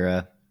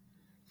Madeira.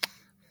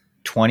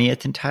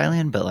 20th in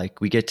Thailand,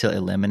 but we get to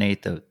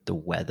eliminate the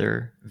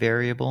weather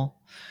variable.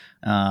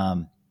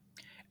 And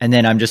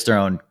then I'm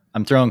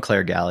throwing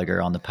Claire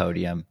Gallagher on the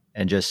podium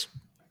and just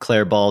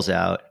Claire balls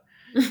out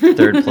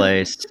third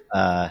place.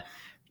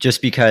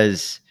 Just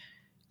because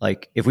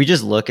if we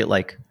just look at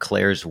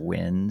Claire's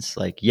wins,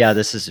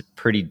 this is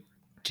pretty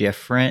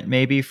different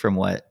maybe from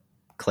what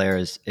Claire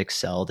has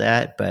excelled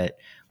at. But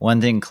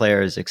one thing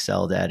Claire has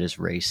excelled at is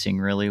racing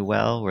really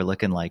well. We're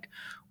looking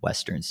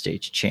Western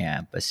States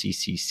champ, a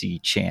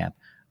CCC champ,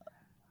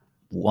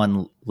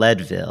 one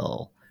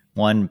Leadville,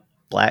 one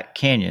Black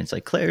Canyons.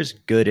 Claire's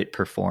good at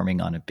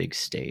performing on a big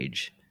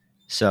stage.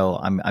 So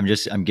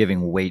I'm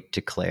giving weight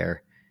to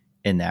Claire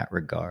in that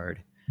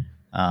regard.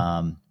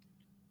 I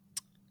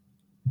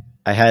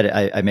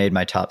made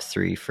my top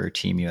 3 for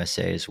Team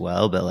USA as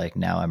well, but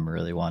now I'm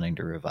really wanting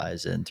to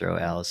revise it and throw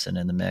Allison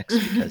in the mix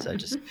because I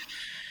just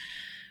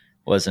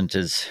wasn't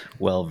as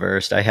well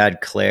versed. I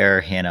had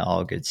Claire, Hannah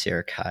Allgood,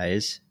 Sarah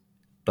Kais,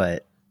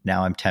 but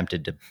now I'm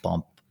tempted to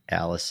bump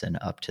Allison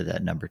up to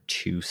that number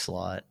 2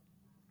 slot,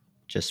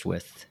 just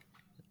with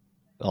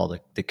all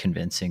the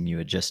convincing you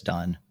had just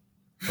done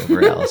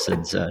over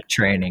Allison's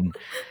training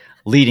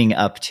leading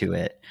up to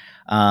it.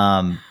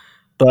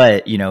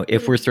 But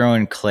if we're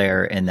throwing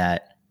Claire in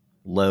that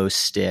low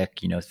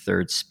stick,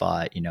 third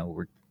spot,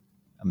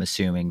 I'm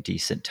assuming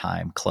decent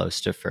time,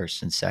 close to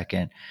first and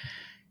second.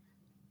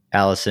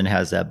 Allison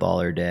has that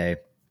baller day.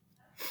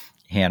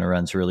 Hannah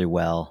runs really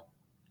well.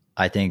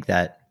 I think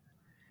that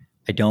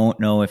I don't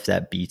know if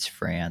that beats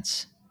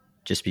France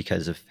just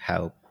because of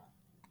how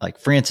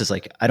France is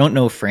I don't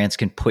know if France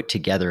can put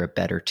together a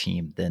better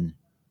team than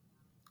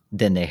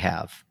they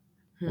have,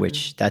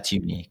 which that's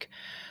unique.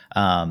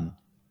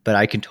 But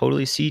I can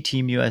totally see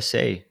Team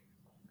USA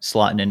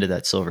slotting into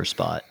that silver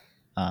spot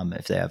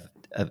if they have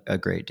a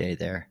great day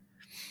there.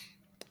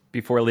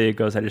 Before Leah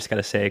goes, I just got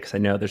to say, because I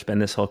know there's been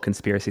this whole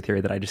conspiracy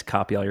theory that I just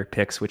copy all your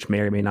picks, which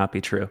may or may not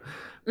be true.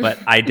 But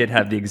I did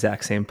have the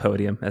exact same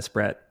podium as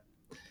Brett.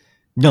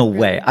 No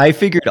way. I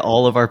figured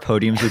all of our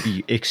podiums would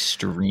be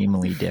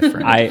extremely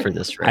different for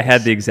this race. I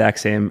had the exact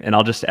same. And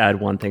I'll just add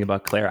one thing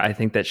about Claire. I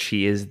think that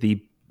she is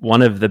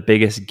one of the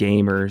biggest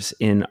gamers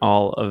in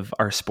all of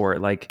our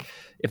sport.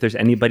 If there's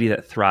anybody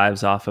that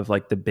thrives off of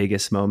the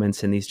biggest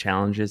moments in these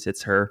challenges,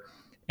 it's her.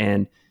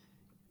 And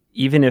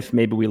even if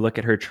maybe we look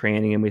at her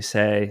training and we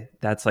say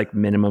that's like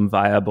minimum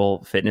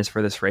viable fitness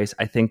for this race,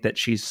 I think that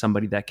she's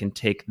somebody that can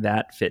take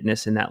that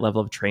fitness and that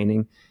level of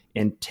training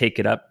and take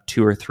it up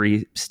 2 or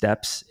 3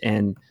 steps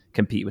and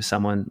compete with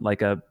someone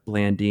like a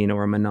Blandine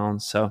or a Manon.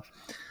 So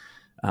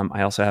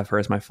I also have her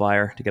as my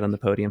flyer to get on the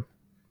podium.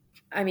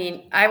 I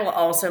mean, I will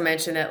also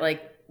mention that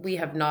like we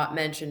have not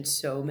mentioned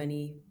so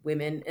many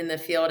women in the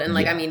field. And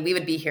like, I mean, we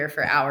would be here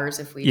for hours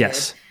if we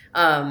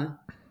did.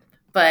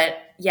 But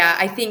yeah,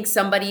 I think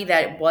somebody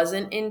that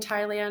wasn't in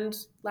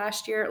Thailand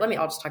last year,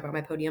 I'll just talk about my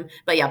podium.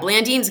 But yeah,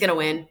 Blandine's going to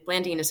win.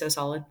 Blandine is so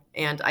solid.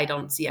 And I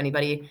don't see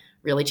anybody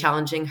really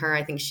challenging her.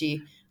 I think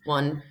she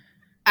won.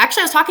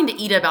 Actually, I was talking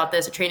to Ida about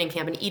this at training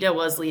camp, and Ida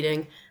was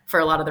leading for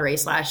a lot of the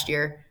race last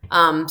year.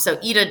 So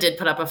Ida did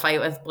put up a fight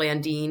with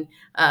Blandine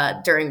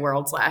during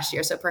Worlds last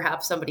year. So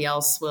perhaps somebody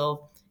else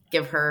will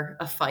give her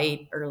a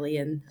fight early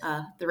in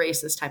the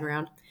race this time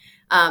around.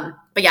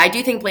 But yeah, I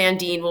do think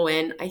Blandine will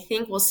win. I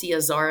think we'll see a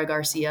Zara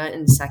Garcia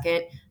in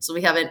second. So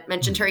we haven't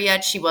mentioned her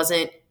yet. She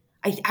wasn't,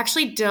 I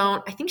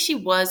think she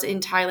was in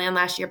Thailand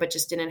last year, but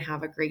just didn't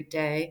have a great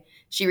day.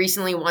 She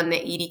recently won the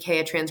 80K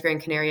at Transgran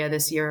Canaria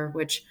this year,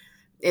 which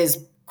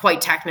is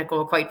quite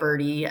technical, quite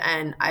birdy.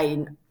 And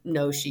I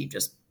know she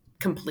just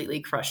completely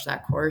crushed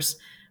that course.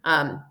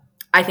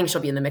 I think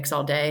she'll be in the mix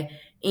all day.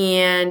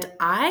 And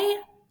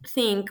I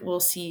think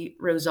we'll see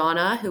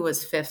Rosanna, who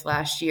was 5th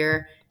last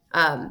year.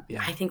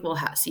 I think we'll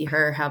see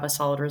her have a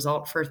solid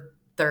result for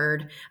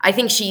 3rd. I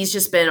think she's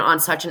just been on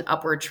such an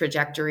upward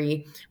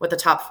trajectory with the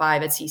top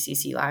 5 at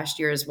CCC last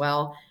year as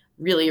well.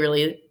 Really,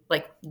 really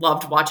like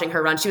loved watching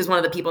her run. She was one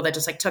of the people that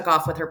just like took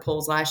off with her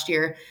pulls last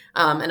year.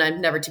 And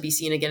I'm never to be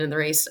seen again in the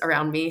race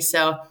around me.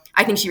 So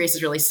I think she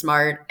races really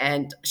smart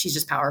and she's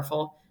just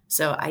powerful.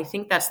 So I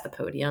think that's the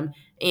podium.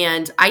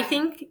 And I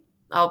think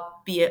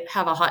I'll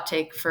have a hot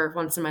take for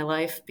once in my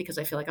life because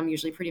I feel like I'm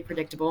usually pretty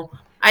predictable.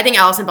 I think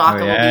Alison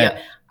Baca will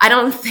be I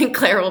don't think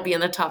Claire will be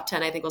in the top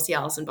 10. I think we'll see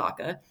Alison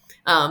Baca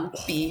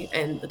be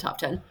in the top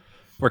 10.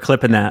 We're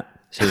clipping that.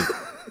 So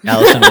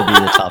Alison will be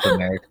the top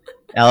American.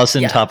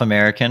 Alison, top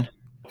American.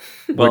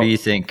 Where do you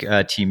think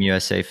Team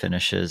USA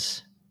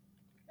finishes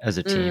as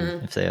a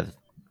team if they have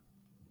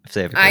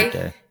a great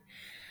day?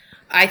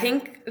 I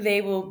think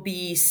they will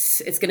be.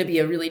 It's going to be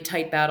a really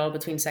tight battle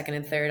between 2nd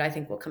and 3rd. I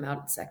think we'll come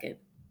out 2nd.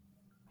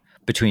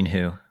 Between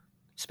who?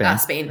 Spain?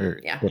 Spain.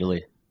 Or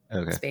Italy?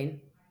 Okay.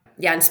 Spain.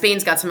 Yeah, and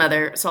Spain's got some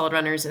other solid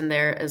runners in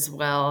there as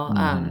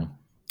well.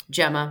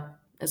 Gemma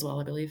as well,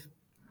 I believe.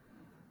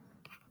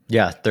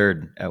 Yeah,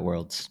 3rd at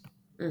Worlds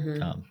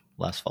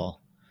last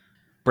fall.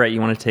 Brett,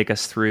 you want to take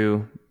us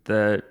through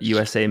the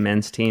USA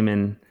men's team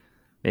and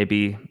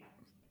maybe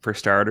for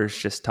starters,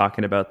 just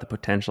talking about the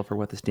potential for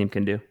what this team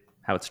can do,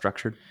 how it's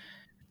structured?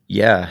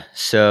 Yeah,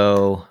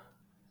 so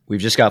we've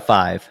just got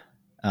 5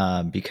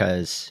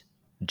 because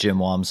Jim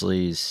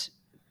Walmsley's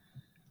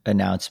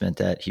announcement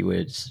that he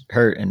was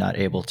hurt and not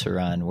able to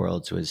run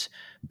Worlds was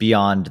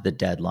beyond the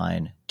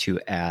deadline to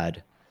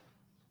add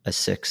a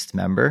 6th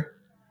member.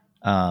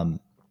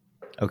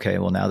 Okay,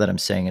 well, now that I'm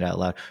saying it out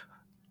loud,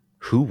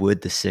 who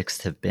would the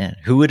 6th have been?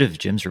 Who would have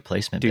Jim's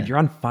replacement been? Dude, you're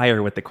on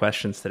fire with the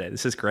questions today.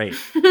 This is great.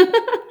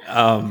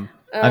 I'm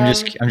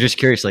just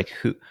curious, like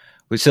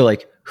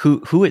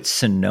who at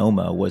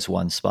Sonoma was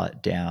 1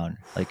 spot down,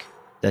 like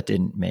that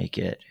didn't make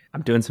it.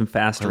 I'm doing some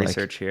fast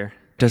research here.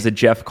 Does a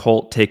Jeff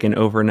Colt take an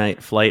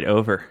overnight flight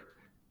over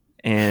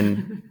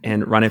and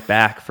run it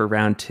back for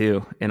round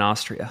 2 in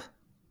Austria?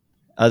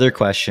 Other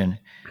question,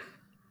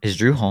 is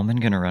Drew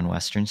Holman going to run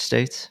Western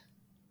States?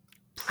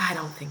 I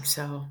don't think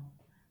so.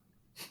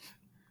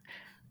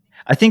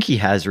 I think he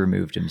has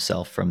removed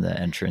himself from the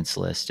entrance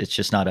list. It's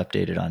just not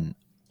updated on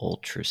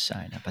Ultra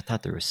Sign Up. I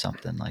thought there was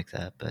something like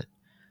that, but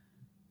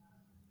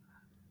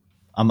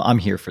I'm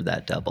here for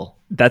that double.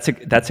 That's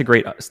a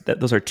great.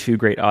 Those are 2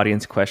 great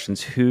audience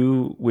questions.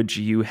 Who would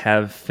you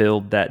have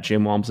filled that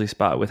Jim Walmsley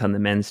spot with on the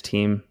men's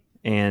team?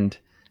 And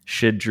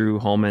should Drew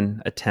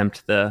Holman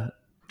attempt the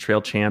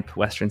Trail Champ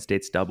Western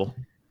States double?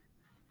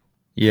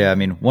 Yeah, I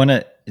mean,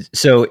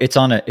 so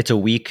it's a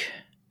week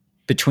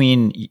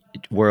between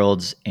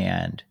Worlds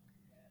and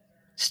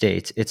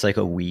States. It's like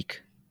a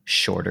week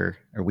shorter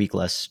or week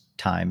less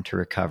time to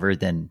recover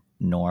than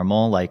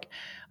normal. Like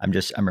I'm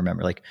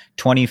remember like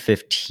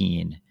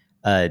 2015,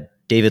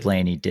 David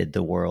Laney did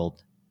the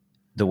world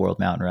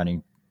mountain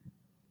running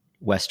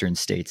Western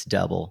States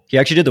double. He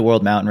actually did the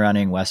world mountain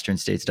running Western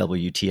States double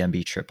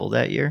UTMB triple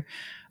that year.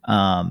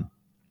 And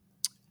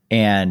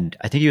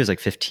I think he was like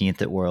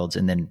 15th at Worlds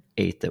and then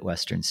 8th at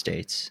Western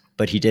States,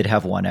 but he did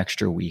have 1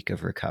 extra week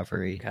of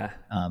recovery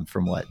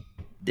from what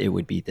it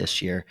would be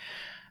this year.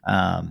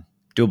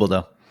 Doable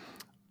though.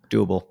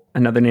 Doable.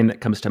 Another name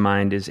that comes to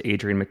mind is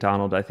Adrian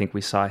McDonald. I think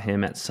we saw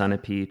him at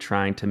Sunapee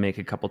trying to make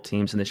a couple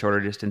teams in the shorter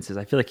distances.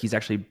 I feel like he's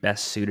actually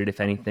best suited, if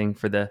anything,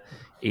 for the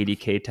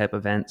 80K type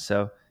event.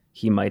 So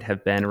he might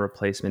have been a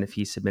replacement if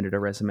he submitted a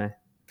resume.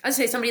 I'd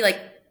say somebody like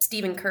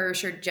Stephen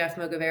Kirsch or Jeff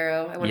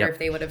Mogavero. I wonder if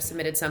they would have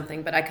submitted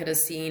something, but I could have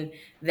seen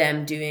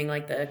them doing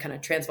like the kind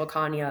of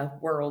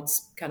Transvolcania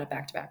Worlds kind of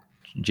back-to-back.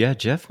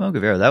 Jeff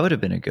Mogavero, that would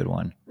have been a good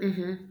one.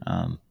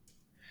 Mm-hmm.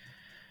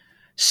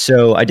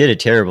 So I did a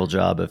terrible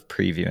job of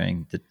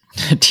previewing the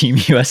Team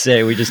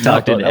USA. We just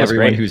talked to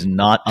everyone who's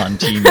not on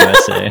Team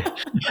USA.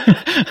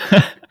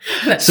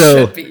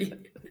 So should be.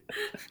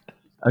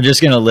 I'm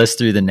just going to list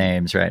through the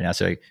names right now.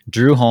 So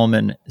Drew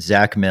Holman,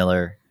 Zach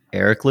Miller,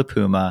 Eric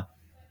LaPuma,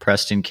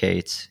 Preston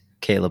Cates,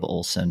 Caleb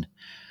Olson.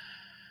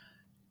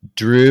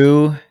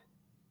 Drew,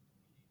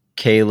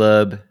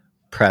 Caleb,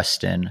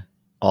 Preston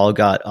all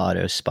got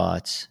auto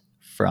spots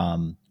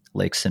from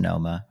Lake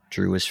Sonoma.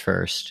 Drew was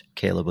first,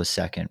 Caleb was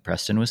second,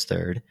 Preston was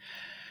third.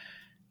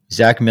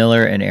 Zach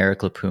Miller and Eric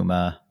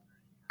LaPuma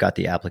got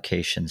the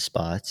application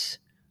spots.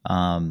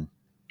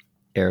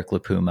 Eric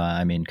LaPuma,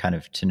 I mean, kind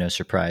of to no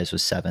surprise,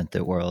 was seventh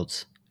at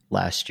Worlds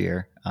last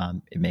year.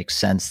 It makes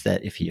sense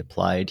that if he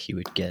applied, he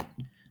would get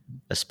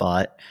a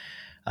spot.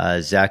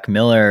 Zach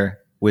Miller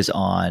was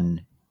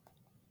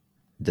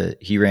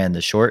he ran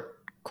the short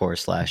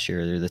course last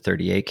year, the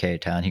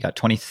 38K town. He got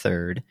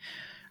 23rd,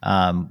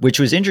 which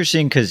was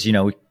interesting because,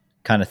 we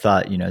kind of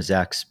thought,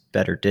 Zach's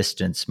better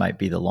distance might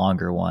be the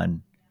longer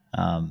one.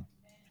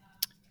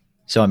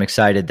 So I'm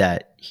excited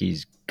that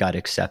he's got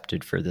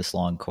accepted for this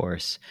long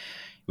course.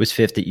 He was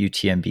fifth at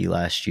UTMB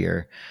last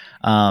year.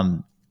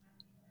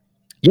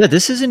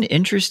 This is an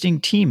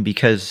interesting team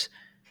because,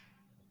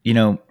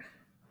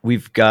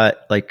 we've got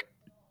like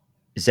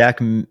Zach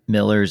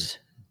Miller's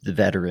the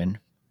veteran.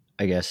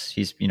 I guess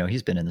he's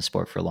been in the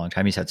sport for a long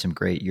time. He's had some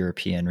great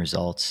European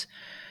results.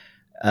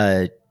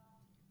 Eric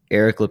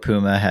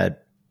LaPuma had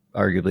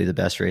arguably the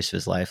best race of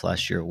his life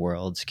last year at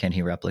Worlds. Can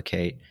he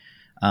replicate?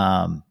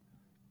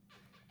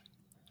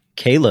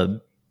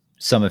 Caleb,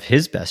 some of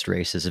his best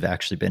races have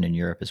actually been in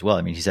Europe as well.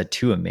 I mean, he's had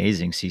two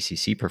amazing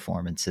CCC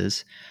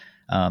performances.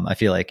 I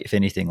feel like if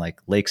anything,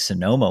 like Lake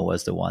Sonoma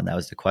was the one that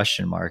was the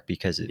question mark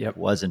because it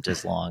wasn't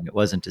as long, it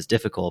wasn't as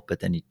difficult, but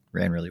then he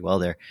ran really well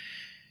there.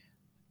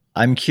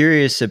 I'm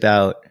curious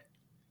about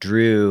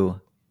Drew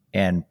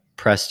and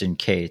Preston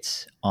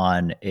Cates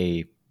on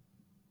a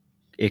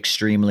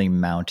extremely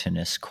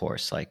mountainous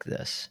course like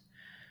this.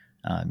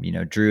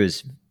 Drew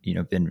has,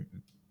 been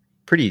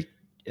pretty,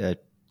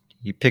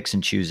 he picks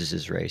and chooses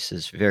his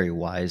races very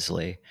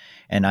wisely.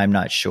 And I'm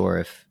not sure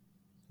if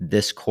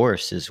this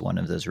course is one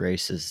of those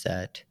races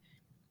that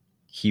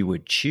he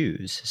would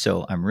choose.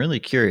 So I'm really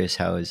curious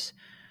how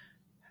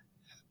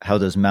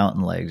those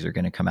mountain legs are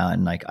going to come out.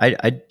 And like,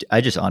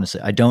 I just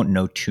honestly, I don't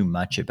know too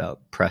much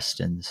about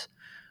Preston's,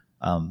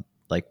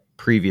 like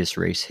previous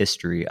race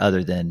history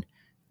other than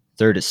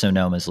third at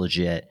Sonoma is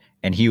legit.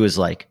 And he was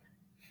like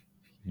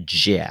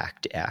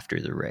jacked after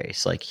the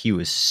race. Like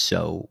him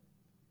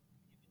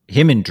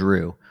and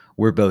Drew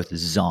were both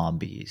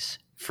zombies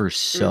for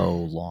so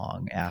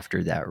long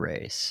after that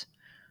race.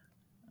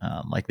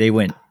 Like they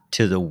went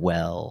to the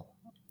well.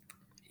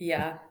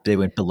 Yeah. They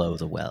went below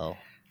the well.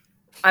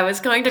 I was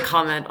going to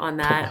comment on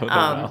that.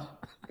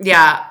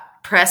 Yeah,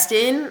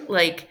 Preston,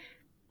 like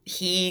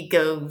he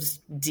goes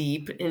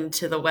deep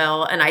into the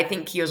well. And I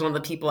think he was one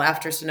of the people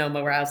after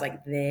Sonoma where I was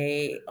like,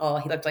 he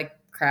looked like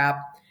crap.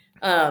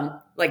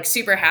 Like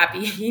super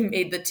happy he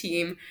made the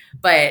team,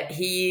 but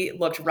he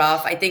looked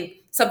rough. I think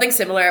something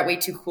similar at Way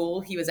Too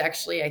Cool. He was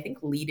actually, I think,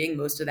 leading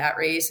most of that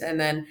race and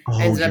then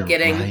ended up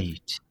getting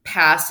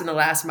passed in the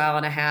last mile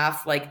and a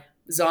half, like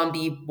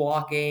zombie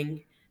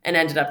walking, and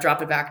ended up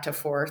dropping back to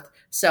fourth.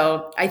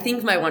 So I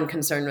think my one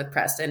concern with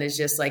Preston is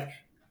just like,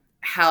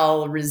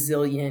 how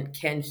resilient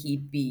can he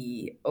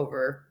be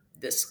over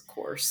this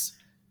course?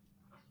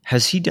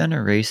 Has he done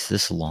a race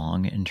this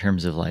long in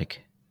terms of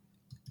like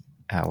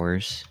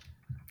hours?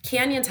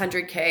 Canyon's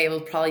 100K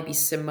will probably be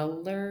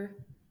similar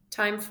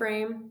time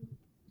frame.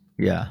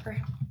 Yeah.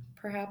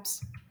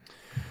 Perhaps.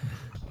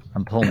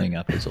 I'm pulling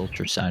up his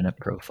ultra sign up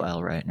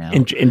profile right now.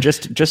 And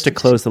just to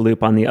close the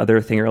loop on the other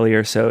thing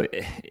earlier. So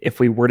if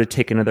we were to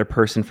take another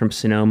person from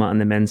Sonoma on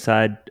the men's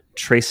side,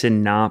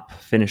 Trayson Knopp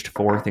finished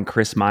fourth and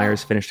Chris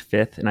Myers finished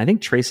fifth. And I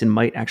think Trayson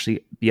might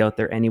actually be out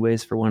there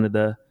anyways for one of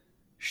the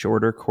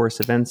shorter course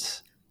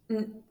events.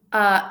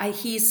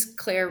 He's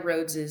Claire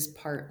Rhodes'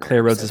 partner.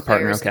 Claire Rhodes'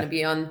 partner. Claire's okay. going to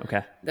be on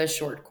the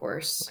short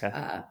course,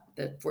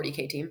 the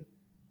 40K team.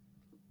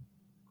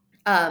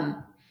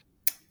 The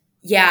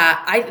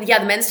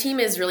men's team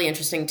is really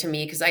interesting to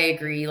me because I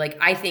agree. Like,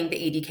 I think the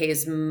 80K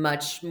is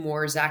much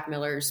more Zach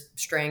Miller's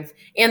strength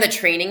and the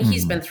training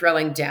he's been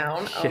throwing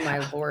down. Oh my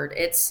Lord.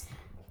 It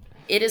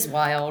is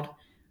wild.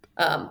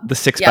 The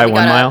 6x1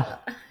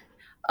 mile.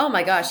 Oh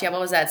my gosh. Yeah.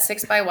 What was that?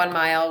 6x1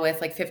 mile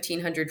with like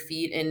 1,500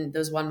 feet in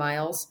those 1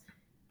 miles.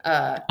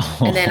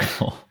 And then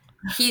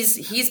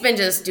he's been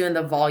just doing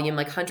the volume,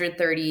 like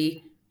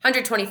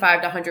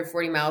 125 to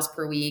 140 miles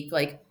per week,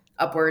 like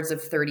upwards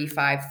of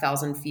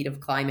 35,000 feet of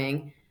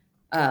climbing.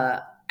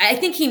 I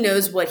think he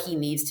knows what he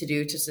needs to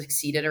do to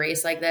succeed at a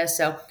race like this.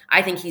 So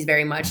I think he's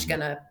very much going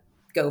to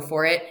go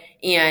for it.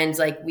 And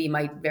like, we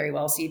might very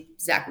well see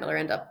Zach Miller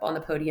end up on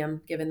the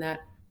podium given that.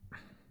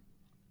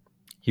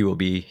 He will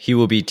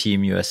be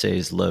Team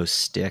USA's low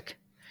stick.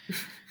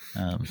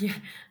 That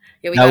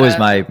was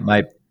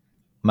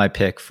my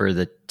pick for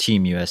the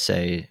Team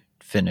USA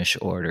finish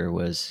order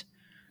was,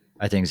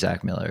 I think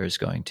Zach Miller is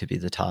going to be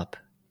the top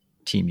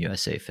Team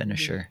USA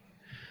finisher.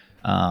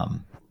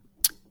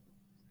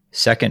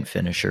 Second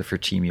finisher for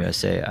Team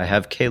USA, I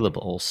have Caleb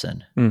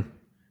Olson.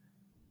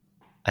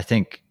 I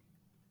think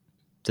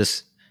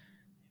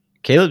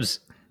Caleb's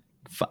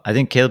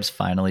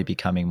finally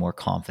becoming more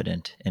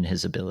confident in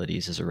his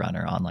abilities as a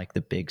runner on like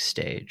the big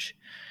stage.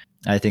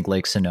 I think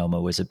Lake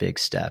Sonoma was a big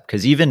step,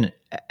 because even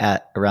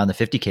at around the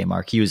 50K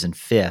mark, he was in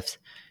 5th,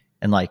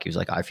 and like he was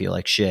like, I feel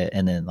like shit,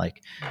 and then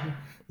like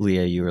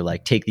Leah, you were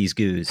like, take these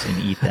goos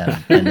and eat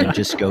them, and then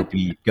just go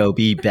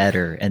be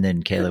better. And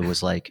then Caleb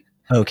was like,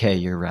 okay,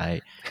 you're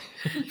right,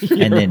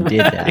 and then did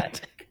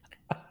that.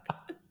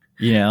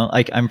 You know,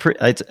 like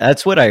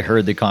that's what I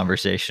heard the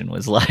conversation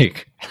was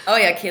like. Oh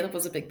yeah, Caleb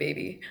was a big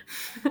baby.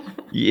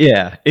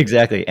 Yeah,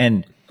 exactly.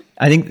 And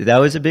I think that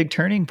was a big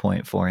turning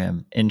point for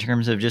him in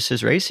terms of just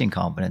his racing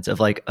confidence of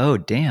like, oh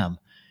damn,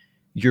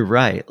 you're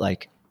right.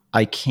 Like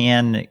I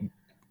can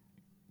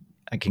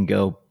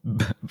go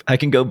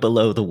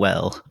below the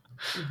well.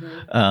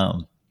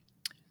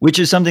 Which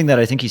is something that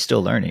I think he's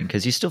still learning,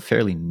 because he's still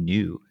fairly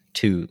new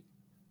to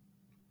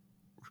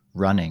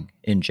running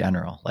in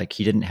general. Like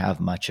he didn't have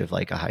much of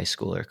like a high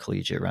school or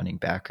collegiate running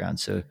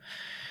background. So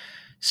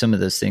some of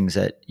those things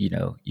that, you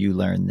know, you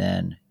learn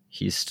then,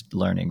 he's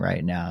learning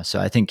right now. So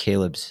I think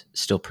Caleb's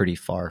still pretty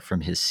far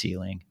from his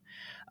ceiling.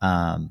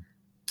 And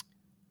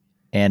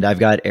I've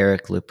got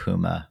Eric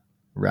LaPuma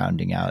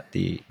rounding out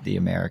the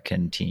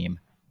American team,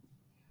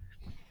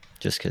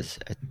 just because,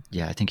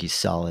 I think he's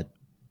solid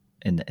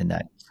in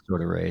that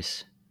sort of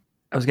race.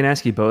 I was going to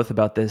ask you both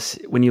about this.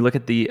 When you look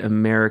at the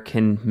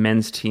American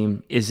men's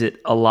team, is it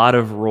a lot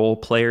of role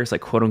players,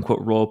 like quote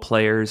unquote role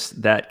players,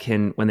 that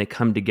can, when they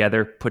come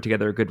together, put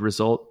together a good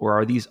result?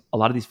 Or are a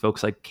lot of these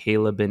folks like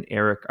Caleb and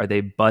Eric, are they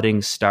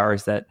budding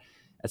stars that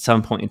at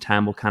some point in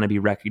time will kind of be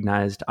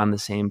recognized on the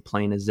same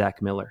plane as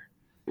Zach Miller?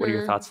 What are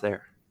your thoughts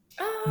there?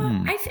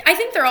 I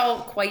think they're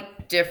all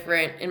quite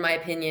different, in my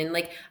opinion.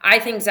 Like, I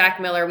think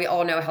Zach Miller, we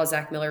all know how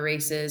Zach Miller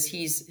races.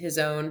 He's his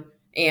own,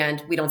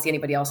 and we don't see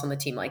anybody else on the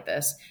team like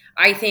this.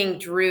 I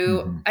think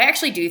Drew, I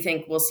actually do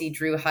think we'll see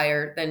Drew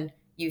higher than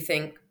you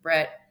think,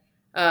 Brett.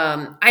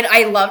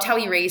 I loved how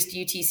he raced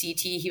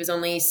UTCT. He was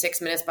only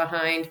 6 minutes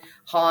behind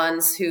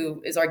Hans,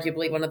 who is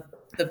arguably one of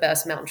the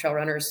best mountain trail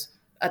runners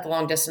at the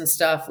long distance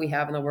stuff we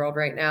have in the world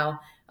right now.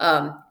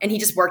 And he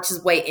just worked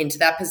his way into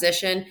that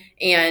position.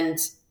 And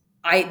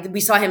we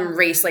saw him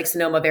race Lake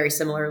Sonoma very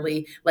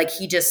similarly. Like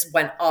he just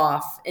went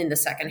off in the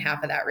second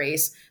half of that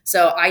race.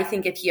 So I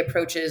think if he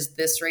approaches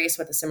this race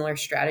with a similar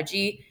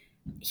strategy,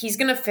 he's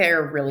going to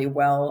fare really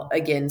well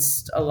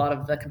against a lot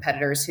of the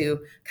competitors who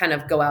kind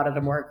of go out at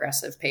a more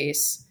aggressive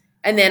pace.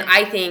 And then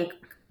I think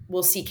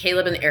we'll see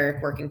Caleb and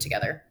Eric working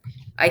together.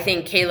 I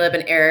think Caleb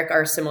and Eric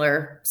are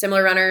similar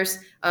runners.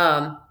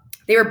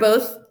 They were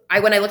both,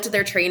 when I looked at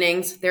their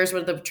trainings, there's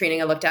one of the training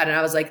I looked at and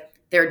I was like,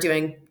 they're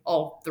doing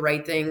all the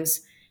right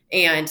things.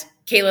 And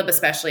Caleb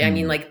especially, I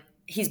mean, like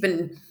his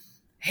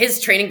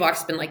training block's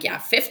has been like,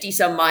 50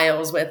 some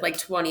miles with like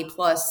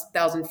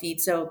 20,000+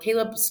 feet. So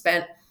Caleb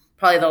spent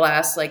probably the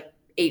last like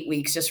 8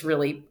 weeks just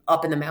really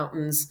up in the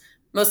mountains,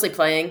 mostly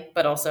playing,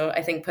 but also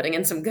I think putting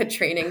in some good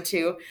training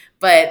too.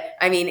 But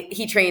I mean,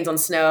 he trains on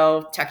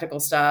snow, technical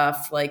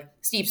stuff, like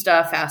steep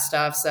stuff, fast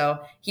stuff. So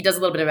he does a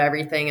little bit of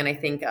everything. And I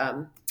think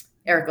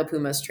Eric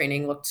LaPuma's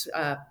training looked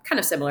kind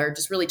of similar,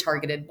 just really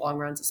targeted long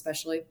runs,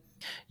 especially.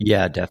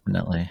 Yeah,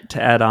 definitely.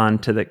 To add on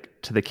to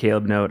the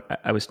Caleb note,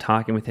 I was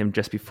talking with him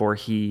just before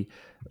he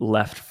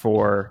left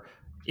for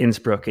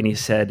Innsbruck, and he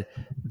said,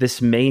 this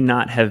may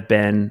not have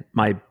been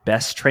my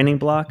best training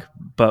block,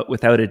 but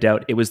without a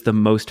doubt, it was the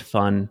most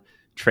fun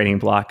training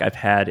block I've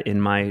had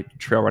in my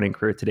trail running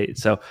career to date.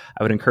 So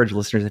I would encourage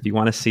listeners, if you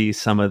want to see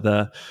some of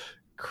the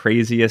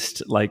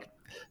craziest, like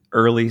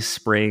early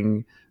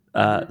spring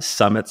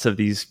summits of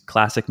these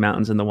classic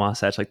mountains in the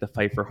Wasatch, like the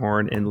Pfeiffer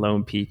Horn and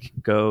Lone Peak,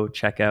 go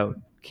check out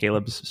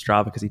Caleb's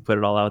Strava, because he put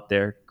it all out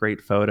there.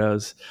 Great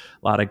photos,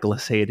 a lot of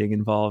glissading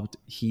involved.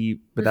 He,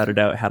 without a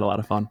doubt, had a lot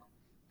of fun.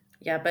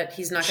 Yeah, but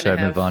he's not going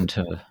to have move on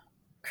to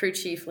crew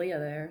chief Leah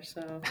there,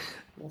 so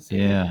we'll see.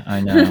 Yeah,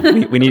 I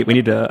know. we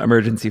need to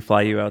emergency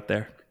fly you out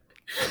there.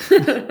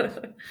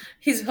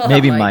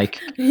 Maybe Mike.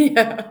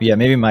 Yeah,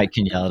 maybe Mike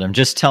can yell at him.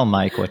 Just tell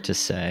Mike what to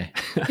say.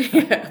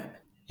 Yeah.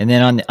 And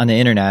then on the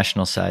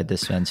international side,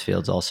 this men's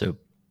field's also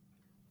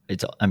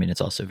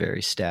it's also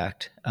very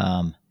stacked.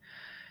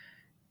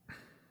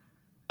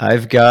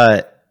 I've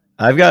got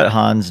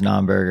Hans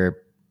Naumberger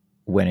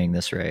winning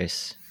this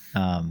race.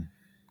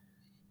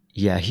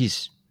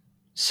 He's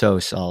so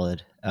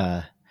solid.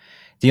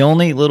 The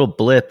only little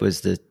blip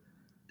was the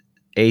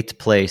 8th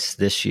place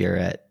this year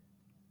at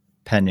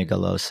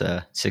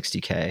Peñagolosa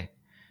 60K.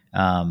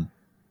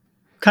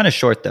 Kind of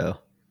short though.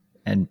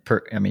 And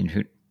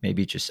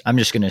I'm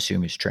just going to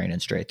assume he's training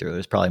straight through. It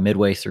was probably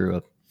midway through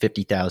a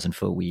 50,000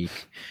 foot week,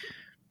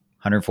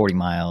 140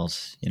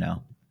 miles,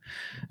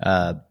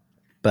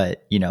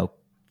 but,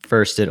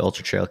 first at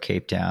Ultra Trail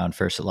Cape Town,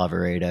 first at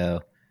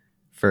Lavaredo,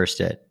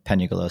 first at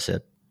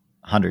Peñagolosa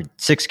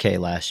 6K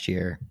last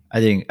year. I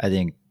think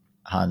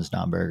Hans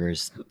Domberger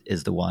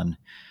is the one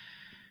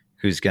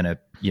who's going to,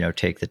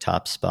 take the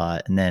top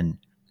spot. And then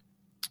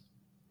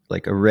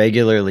like a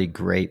regularly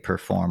great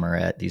performer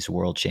at these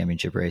world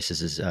championship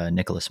races is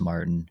Nicolas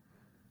Martin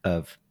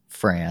of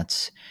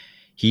France.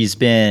 He's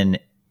been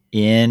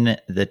in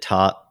the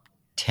top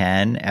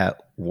 10 at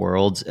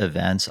Worlds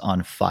events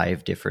on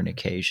 5 different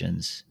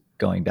occasions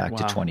going back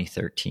to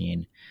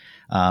 2013,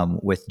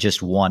 with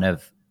just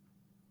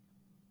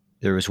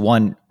there was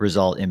one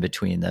result in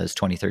between those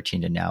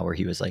 2013 to now where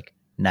he was like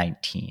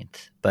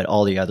 19th, but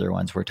all the other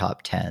ones were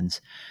top 10s.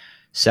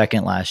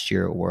 Second last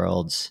year at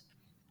Worlds.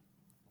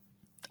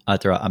 I'm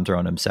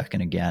throwing him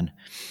second again.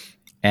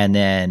 And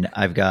then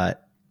I've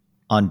got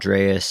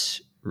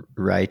Andreas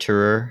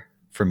Reiterer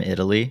from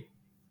Italy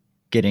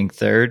getting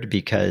third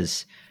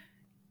because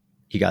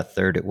he got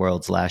third at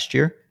Worlds last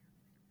year,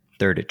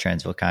 third at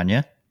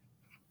Transvolcania,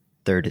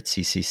 third at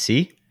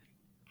CCC.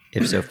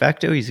 Ipso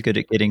facto, he's good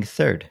at getting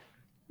third.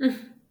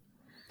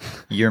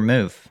 Your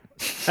move.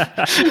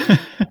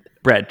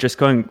 Brett, just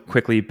going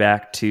quickly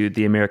back to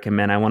the American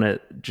men, I want to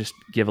just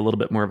give a little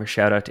bit more of a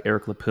shout out to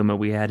Eric LaPuma.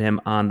 We had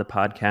him on the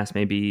podcast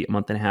maybe a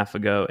month and a half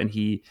ago, and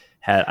he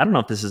had, I don't know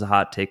if this is a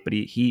hot take, but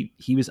he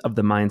was of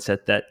the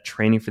mindset that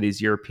training for these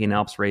European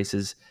Alps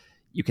races,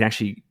 you can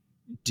actually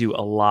do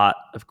a lot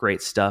of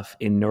great stuff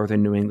in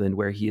northern New England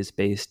where he is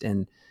based.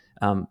 And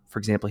for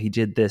example, he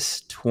did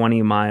this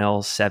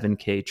 20-mile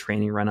 7K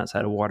training run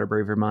outside of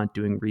Waterbury, Vermont,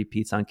 doing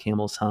repeats on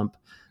Camel's Hump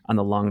on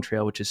the long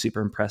trail, which is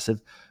super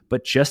impressive.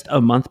 But just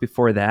a month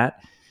before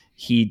that,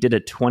 he did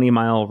a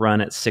 20-mile run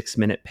at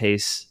 6-minute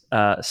pace,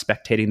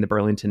 spectating the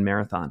Burlington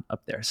Marathon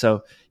up there.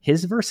 So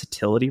his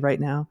versatility right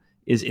now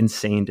is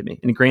insane to me.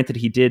 And granted,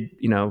 he did,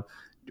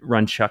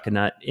 run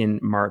Chuckanut in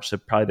March, so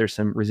probably there's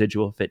some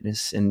residual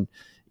fitness and,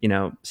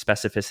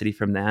 specificity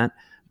from that.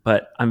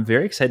 But I'm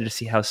very excited to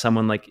see how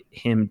someone like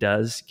him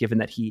does, given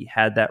that he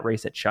had that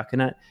race at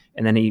Chuckanut,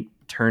 and then he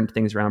turned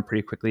things around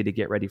pretty quickly to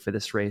get ready for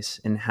this race,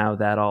 and how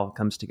that all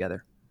comes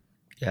together.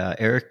 Yeah,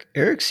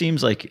 Eric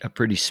seems like a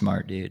pretty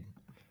smart dude,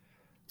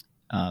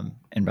 and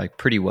like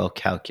pretty well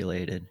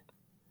calculated.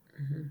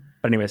 Mm-hmm.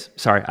 But anyways,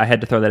 sorry, I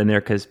had to throw that in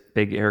there because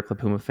big Eric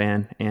LaPuma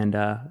fan, and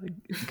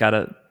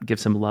gotta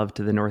give some love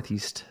to the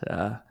Northeast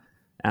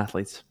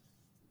athletes.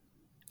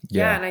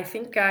 Yeah, and I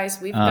think,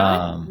 guys, we've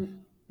got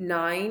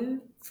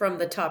 9 from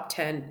the top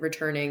 10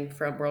 returning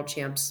from world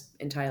champs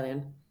in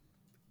Thailand.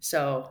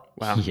 So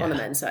on the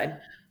men's side.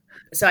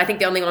 So I think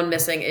the only one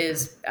missing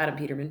is Adam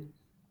Peterman.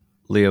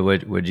 Leah,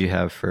 what you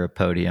have for a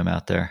podium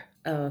out there?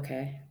 Oh,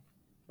 okay.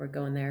 We're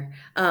going there.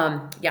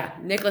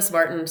 Nicolas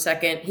Martin,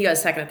 second. He got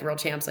second at the world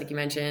champs, like you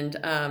mentioned.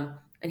 And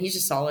he's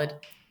just solid.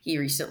 He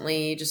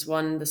recently just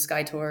won the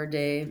Sky Tour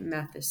de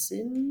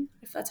Matheson,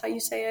 if that's how you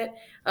say it.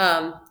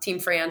 Team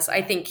France.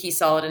 I think he's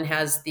solid and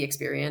has the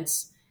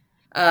experience.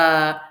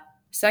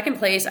 Second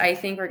place, I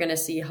think we're going to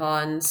see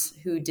Hans,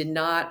 who did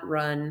not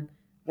run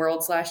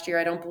Worlds last year,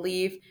 I don't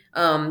believe,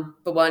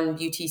 but won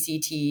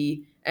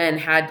UTCT and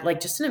had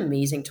like just an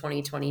amazing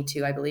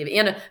 2022, I believe,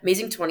 and an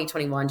amazing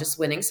 2021, just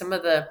winning some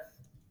of the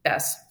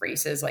best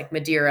races like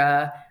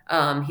Madeira.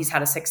 He's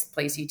had a 6th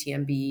place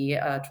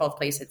UTMB, 12th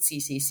place at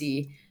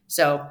CCC.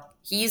 So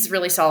he's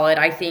really solid.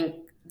 I think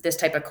this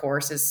type of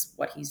course is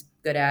what he's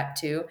good at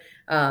too.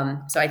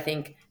 So I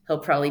think he'll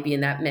probably be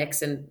in that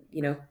mix and,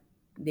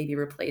 maybe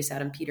replace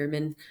Adam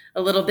Peterman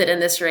a little bit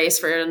in this race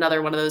for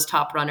another one of those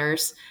top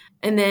runners.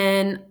 And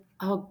then,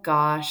 oh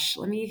gosh,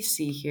 let me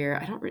see here.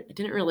 I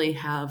didn't really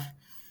have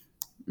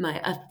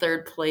a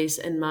third place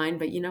in mind,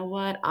 but you know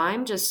what?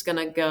 I'm just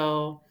gonna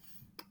go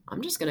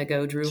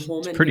Drew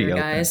Holman here, open.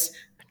 Guys.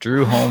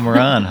 Drew home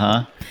run,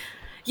 huh?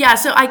 Yeah.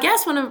 So I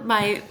guess one of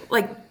my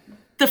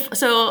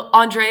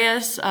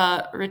Andreas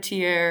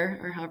Retier,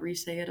 or however you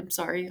say it, I'm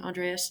sorry,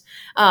 Andreas.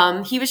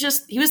 He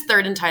was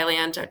third in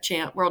Thailand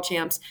at World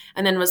Champs,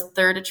 and then was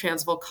third at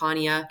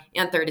Transvolcania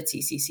and third at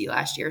CCC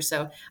last year.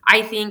 So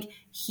I think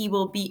he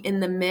will be in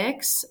the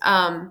mix.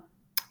 I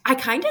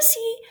kind of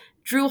see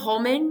Drew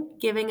Holman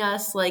giving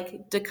us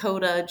like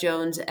Dakota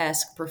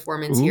Jones-esque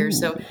performance here.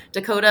 So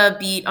Dakota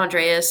beat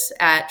Andreas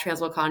at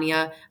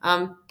Transvolcania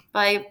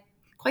by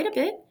quite a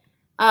bit.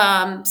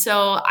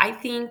 So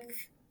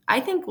I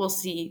think we'll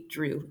see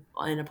Drew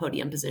in a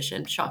podium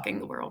position, shocking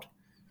the world.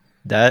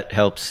 That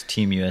helps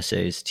Team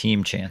USA's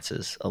team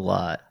chances a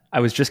lot. I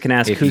was just going to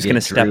ask who's going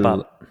to step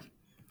up,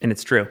 and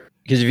it's Drew.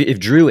 Because if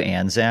Drew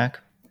and Zach,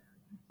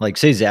 like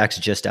say Zach's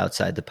just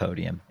outside the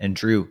podium and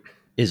Drew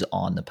is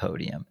on the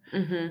podium,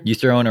 you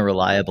throw in a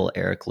reliable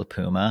Eric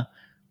LaPuma,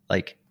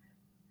 like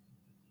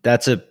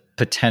that's a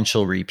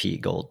potential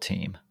repeat gold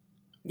team.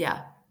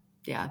 Yeah,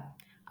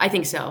 I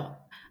think so.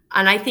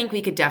 And I think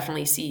we could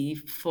definitely see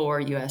 4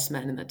 U.S.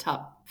 men in the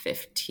top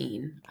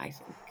 15, I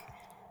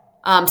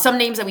think. Some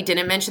names that we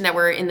didn't mention that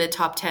were in the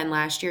top 10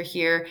 last year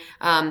here.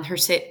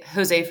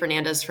 Jose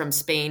Fernandez from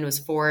Spain was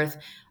 4th.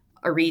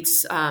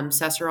 Aritz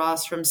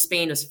Cesaros from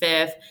Spain was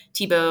 5th.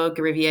 Thibaut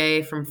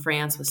Garivier from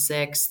France was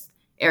 6th.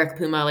 Eric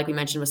Puma, like we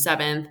mentioned, was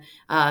 7th.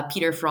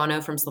 Peter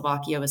Frano from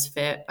Slovakia was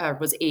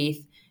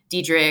 8th.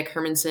 Diedrich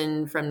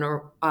Hermansen from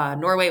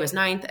Norway was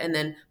 9th, and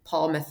then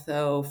Paul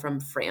Mathot from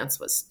France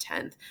was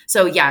 10th.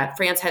 So yeah,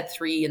 France had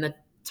 3 in the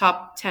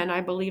top 10,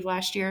 I believe,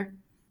 last year,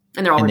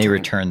 and they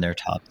returned their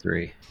top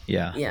 3.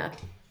 Yeah.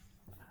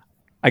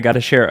 I got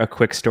to share a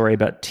quick story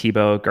about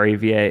Thibaut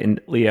Garivier and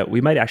Leah.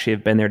 We might actually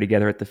have been there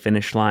together at the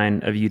finish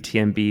line of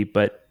UTMB,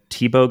 but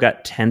Thibaut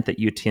got 10th at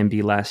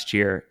UTMB last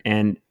year,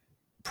 and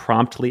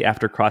promptly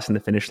after crossing the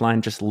finish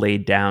line just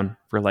laid down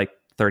for like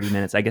 30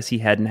 minutes. I guess he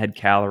hadn't had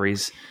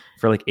calories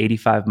for like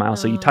 85 miles.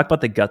 So you talk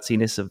about the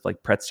gutsiness of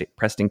like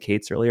Preston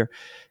Cates earlier.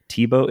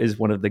 Thibaut is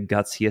one of the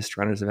gutsiest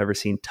runners I've ever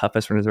seen,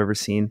 toughest runners I've ever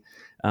seen.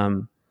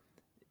 I'm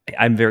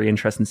very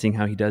interested in seeing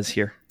how he does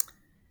here.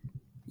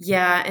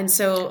 Yeah, and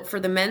so for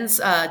the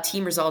men's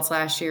team results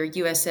last year,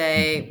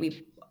 USA,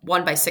 we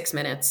won by 6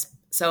 minutes.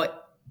 So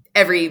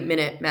every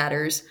minute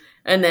matters.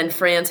 And then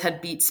France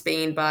had beat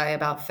Spain by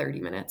about 30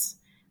 minutes.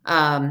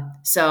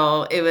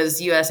 So it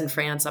was US and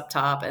France up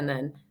top, and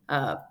then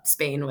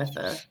Spain with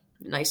a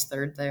nice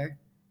third there.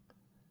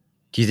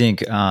 Do you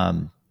think,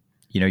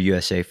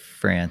 USA,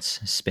 France,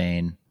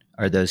 Spain,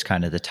 are those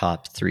kind of the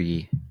top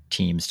 3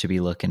 teams to be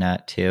looking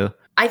at too?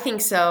 I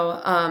think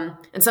so.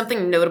 And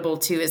something notable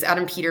too is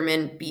Adam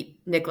Peterman beat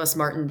Nicholas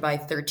Martin by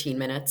 13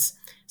 minutes.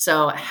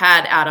 So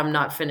had Adam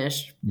not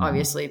finished,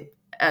 obviously,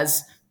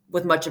 as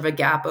with much of a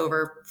gap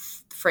over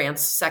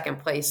France second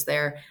place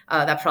there,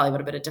 that probably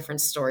would have been a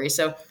different story.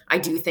 So I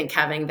do think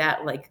having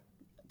that like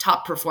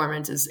top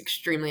performance is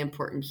extremely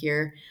important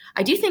here.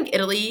 I do think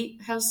Italy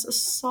has a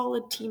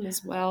solid team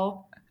as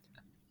well.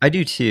 I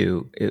do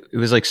too. It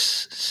was like,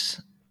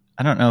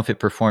 I don't know if they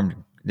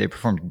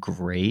performed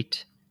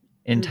great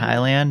in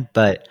Thailand,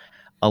 but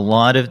a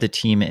lot of the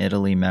Team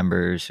Italy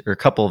members, or a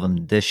couple of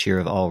them this year,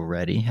 have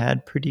already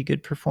had pretty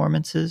good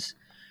performances.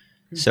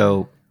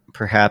 So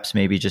perhaps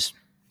maybe just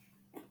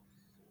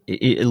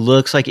it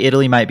looks like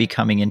Italy might be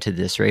coming into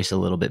this race a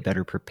little bit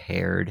better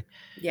prepared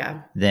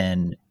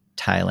than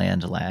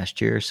Thailand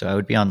last year. So I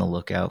would be on the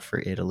lookout for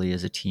Italy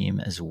as a team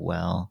as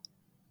well.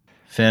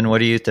 Finn, what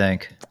do you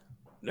think?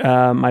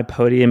 My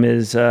podium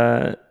is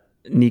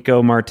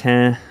Nico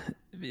Martin,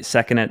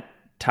 2nd at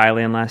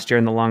Thailand last year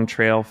in the long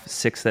trail,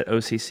 6th at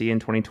OCC in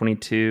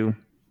 2022.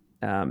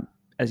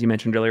 As you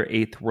mentioned earlier,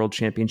 8th World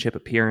Championship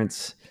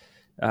appearance.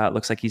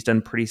 Looks like he's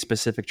done pretty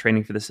specific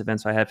training for this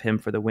event, so I have him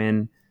for the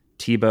win.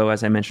 Thibaut,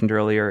 as I mentioned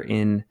earlier,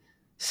 in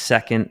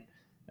 2nd,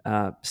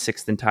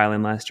 6th in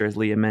Thailand last year, as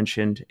Leah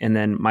mentioned. And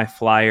then my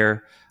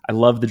flyer, I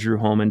love the Drew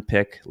Holman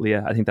pick,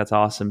 Leah. I think that's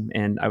awesome,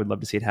 and I would love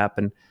to see it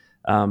happen.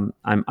 I'm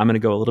going to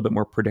go a little bit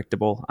more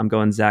predictable. I'm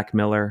going Zach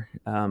Miller.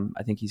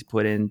 I think he's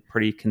put in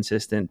pretty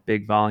consistent,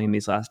 big volume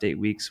these last 8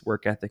 weeks.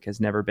 Work ethic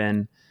has never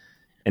been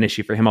an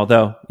issue for him.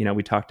 Although,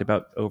 we talked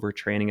about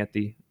overtraining at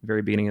the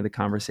very beginning of the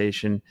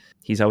conversation.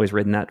 He's always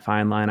ridden that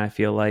fine line, I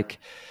feel like.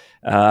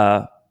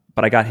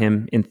 But I got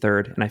him in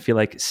 3rd. And I feel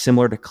like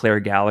similar to Claire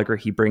Gallagher,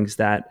 he brings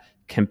that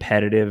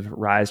competitive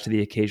rise to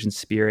the occasion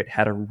spirit,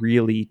 had a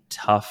really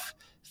tough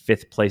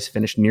 5th place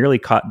finish, nearly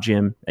caught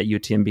Jim at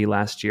UTMB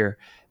last year.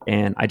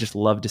 And I just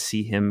love to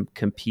see him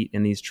compete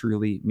in these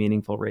truly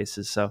meaningful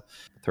races. So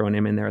throwing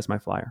him in there as my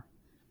flyer.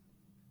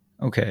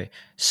 Okay.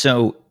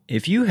 So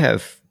if you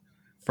have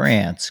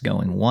France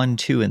going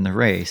 1-2 in the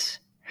race,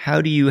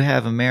 how do you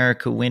have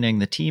America winning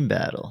the team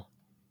battle?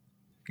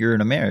 You're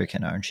an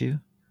American, aren't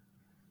you?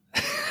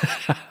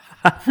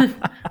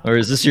 Or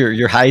is this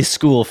your high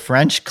school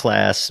French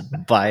class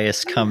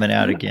bias coming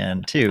out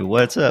again too?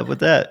 What's up with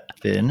that,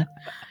 Finn?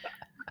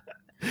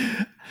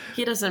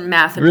 He doesn't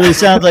math. It really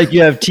sounds like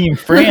you have Team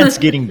France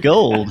getting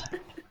gold.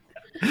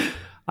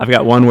 I've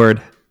got one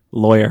word: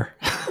 lawyer.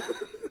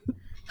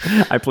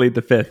 I plead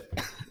the 5th.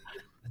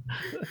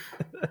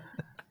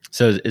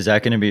 So is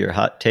that going to be your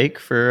hot take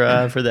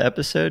for the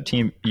episode?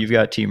 You've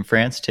got Team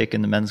France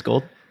taking the men's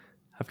gold.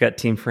 I've got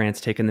Team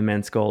France taking the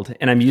men's gold,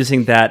 and I'm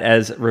using that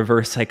as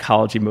reverse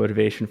psychology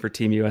motivation for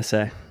Team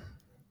USA.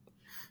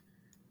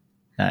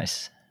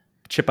 Nice.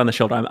 Chip on the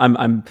shoulder.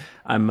 I'm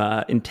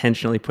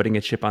intentionally putting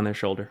a chip on their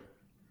shoulder.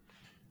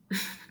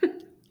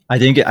 I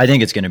think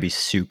it's going to be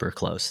super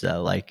close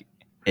though. Like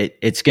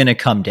it's going to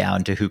come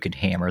down to who can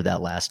hammer that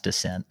last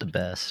descent the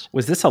best.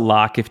 Was this a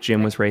lock if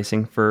Jim was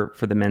racing for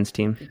the men's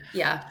team?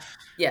 Yeah.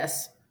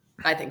 Yes.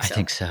 I think so. I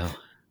think so.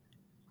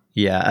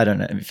 Yeah, I don't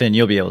know. Finn,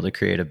 you'll be able to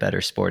create a better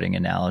sporting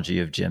analogy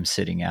of Jim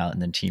sitting out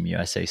and then Team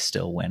USA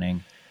still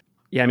winning.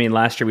 Yeah, I mean,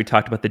 last year we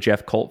talked about the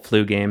Jeff Colt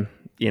flu game.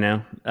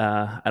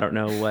 I don't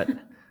know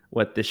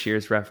what this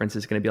year's reference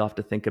is going to be. I'll have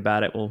to think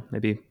about it. We'll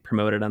maybe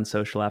promote it on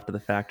social after the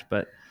fact.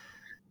 But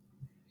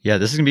yeah,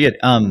 this is going to be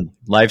a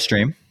live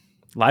stream.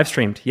 Live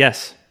streamed,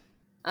 yes.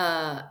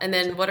 And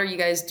then what are you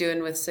guys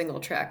doing with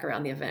single track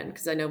around the event?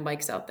 Because I know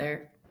Mike's out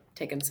there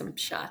taking some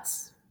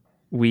shots.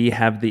 We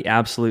have the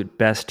absolute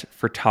best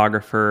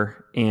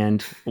photographer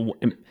and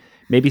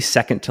maybe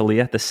second to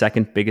Leah, the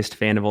second biggest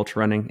fan of ultra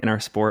running in our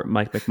sport,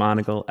 Mike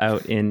McMonagle,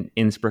 out in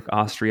Innsbruck,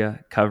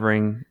 Austria,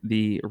 covering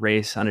the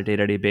race on a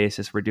day-to-day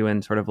basis. We're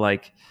doing sort of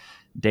like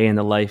day in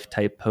the life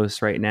type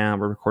posts right now.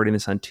 We're recording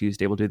this on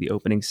Tuesday. We'll do the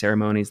opening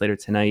ceremonies later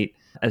tonight.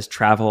 As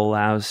travel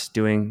allows,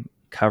 doing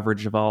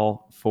coverage of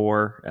all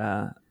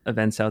 4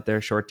 events out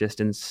there, short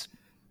distance,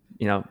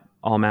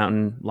 all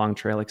mountain, long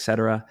trail,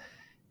 etc.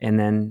 And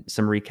then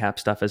some recap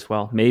stuff as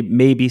well.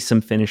 Maybe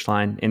some finish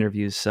line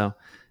interviews. So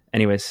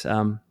anyways,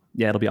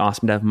 it'll be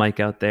awesome to have Mike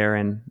out there,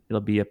 and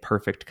it'll be a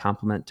perfect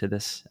complement to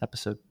this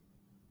episode.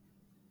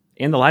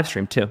 And the live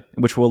stream too,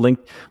 which we'll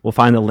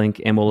find the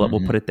link and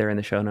we'll put it there in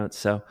the show notes.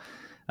 So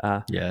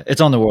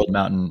it's on the World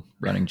Mountain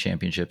Running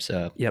Championships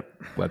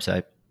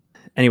website.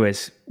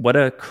 Anyways, what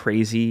a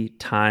crazy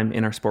time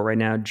in our sport right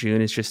now.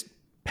 June is just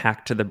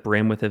packed to the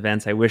brim with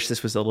events. I wish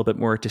this was a little bit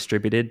more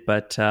distributed,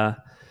 but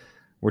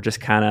we're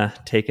just kind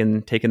of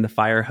taking the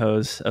fire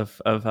hose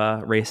of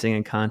racing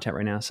and content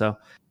right now. So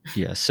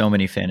yeah, so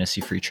many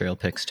fantasy free trail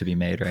picks to be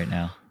made right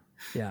now.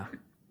 Yeah.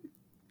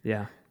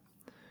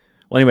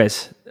 Well,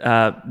 anyways,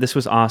 this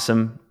was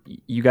awesome.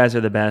 You guys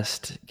are the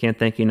best. Can't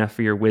thank you enough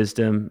for your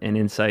wisdom and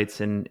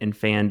insights and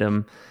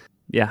fandom.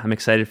 Yeah, I'm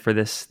excited for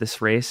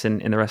this race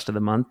and the rest of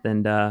the month.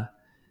 And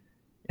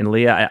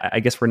Leah, I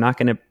guess we're not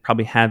going to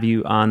probably have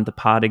you on the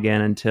pod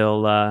again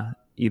until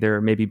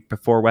either maybe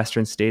before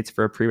Western States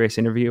for a pre-race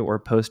interview or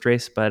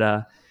post-race.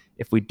 But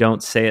if we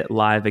don't say it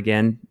live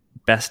again,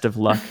 best of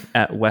luck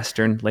at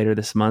Western later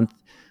this month.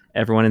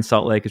 Everyone in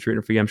Salt Lake is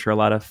rooting for you. I'm sure a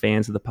lot of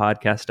fans of the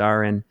podcast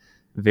are, and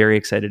very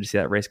excited to see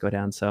that race go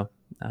down. So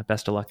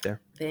best of luck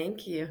there.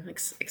 Thank you.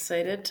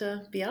 Excited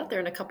to be out there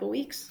in a couple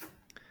weeks.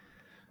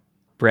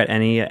 Brett,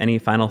 any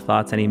final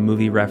thoughts, any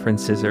movie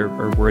references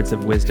or words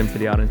of wisdom for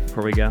the audience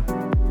before we go?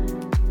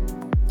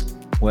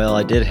 Well,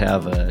 I did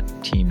have a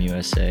Team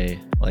USA.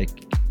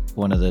 Like,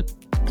 one of the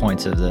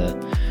points of the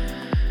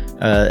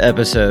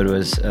episode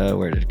was,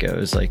 where did it go? It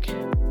was like,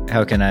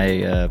 how can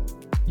I,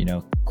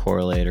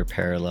 correlate or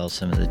parallel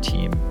some of the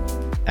team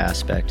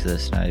aspect to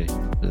this? And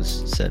I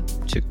said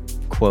to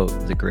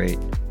quote the great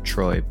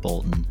Troy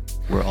Bolton,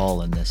 "We're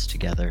all in this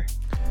together."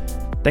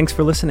 Thanks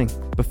for listening.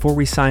 Before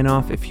we sign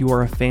off, if you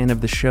are a fan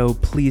of the show,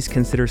 please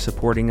consider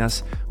supporting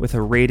us with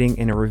a rating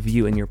and a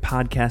review in your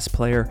podcast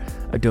player,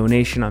 a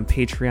donation on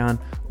Patreon,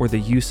 or the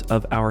use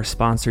of our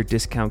sponsor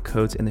discount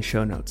codes in the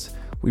show notes.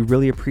 We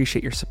really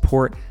appreciate your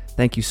support.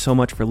 Thank you so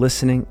much for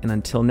listening, and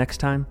until next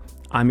time,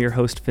 I'm your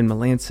host, Finn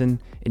Melanson,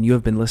 and you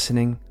have been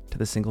listening to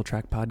the Single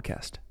Track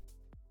Podcast.